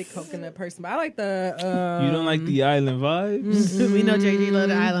this. I'm not a big coconut person, but I like the. You don't like the island vibes? We know JG love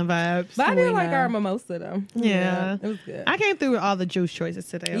the island vibes. But I did We like know. our mimosa though. Yeah. It was good. I came through with all the juice choices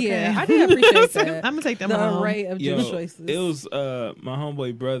today. Okay? Yeah, I did appreciate that. I'm gonna take them The home. array of Yo, juice choices. it was my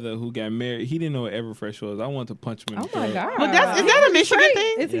homeboy brother who got married. He didn't know what Everfresh was. I wanted to punch him in Oh the my throat. god! Well, is that a Michigan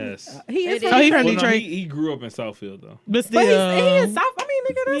thing? Is he? Yes. He is. It From Oh, he from Well, no, Detroit. he grew up in Southfield though. But But still, he is South. I mean,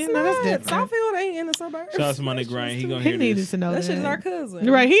 nigga, that's Yeah, no, that's not. different. Southfield ain't in the suburbs. Shout out to my nigga Ryan. He gonna he hear needed this. to know That that. shit is our cousin.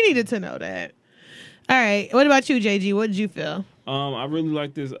 Right, he needed to know that. All right, what about you, JG? What did you feel? I really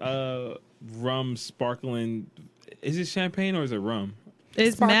like this rum sparkling. Is it champagne or is it rum?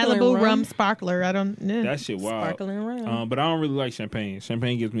 It's Sparkling Malibu rum. rum sparkler. I don't know. That shit wild. Sparkling rum. But I don't really like champagne.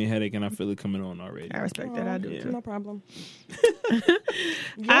 Champagne gives me a headache, and I feel it coming on already. I respect that. I do Yeah. too. No problem.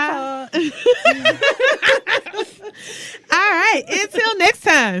 All right, until next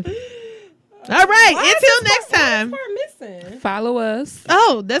time. All right, until next time. Missing. Follow us.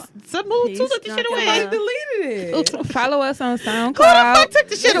 Oh, that's some who He's took the shit not away. gonna- Deleted it. Follow us on Who the SoundCloud, fuck took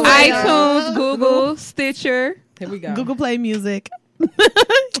the shit away? iTunes, Google, Stitcher. Here we go. Google Play Music,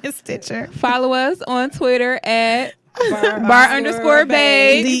 Stitcher, Follow us on Twitter at bar_babe.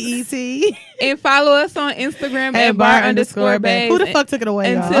 DET, And follow us on Instagram and at bar_babe. Who the fuck took it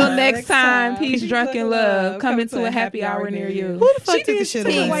away? Until y'all? next time, Peace, peace, drunk, and love. Coming to a happy hour near you. Who the fuck She took the did shit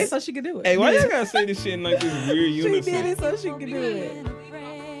take it away? away so she could do it. Hey, why y'all gotta say this shit in like this weird She did unison? it so she could do it.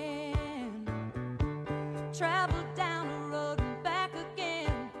 Travel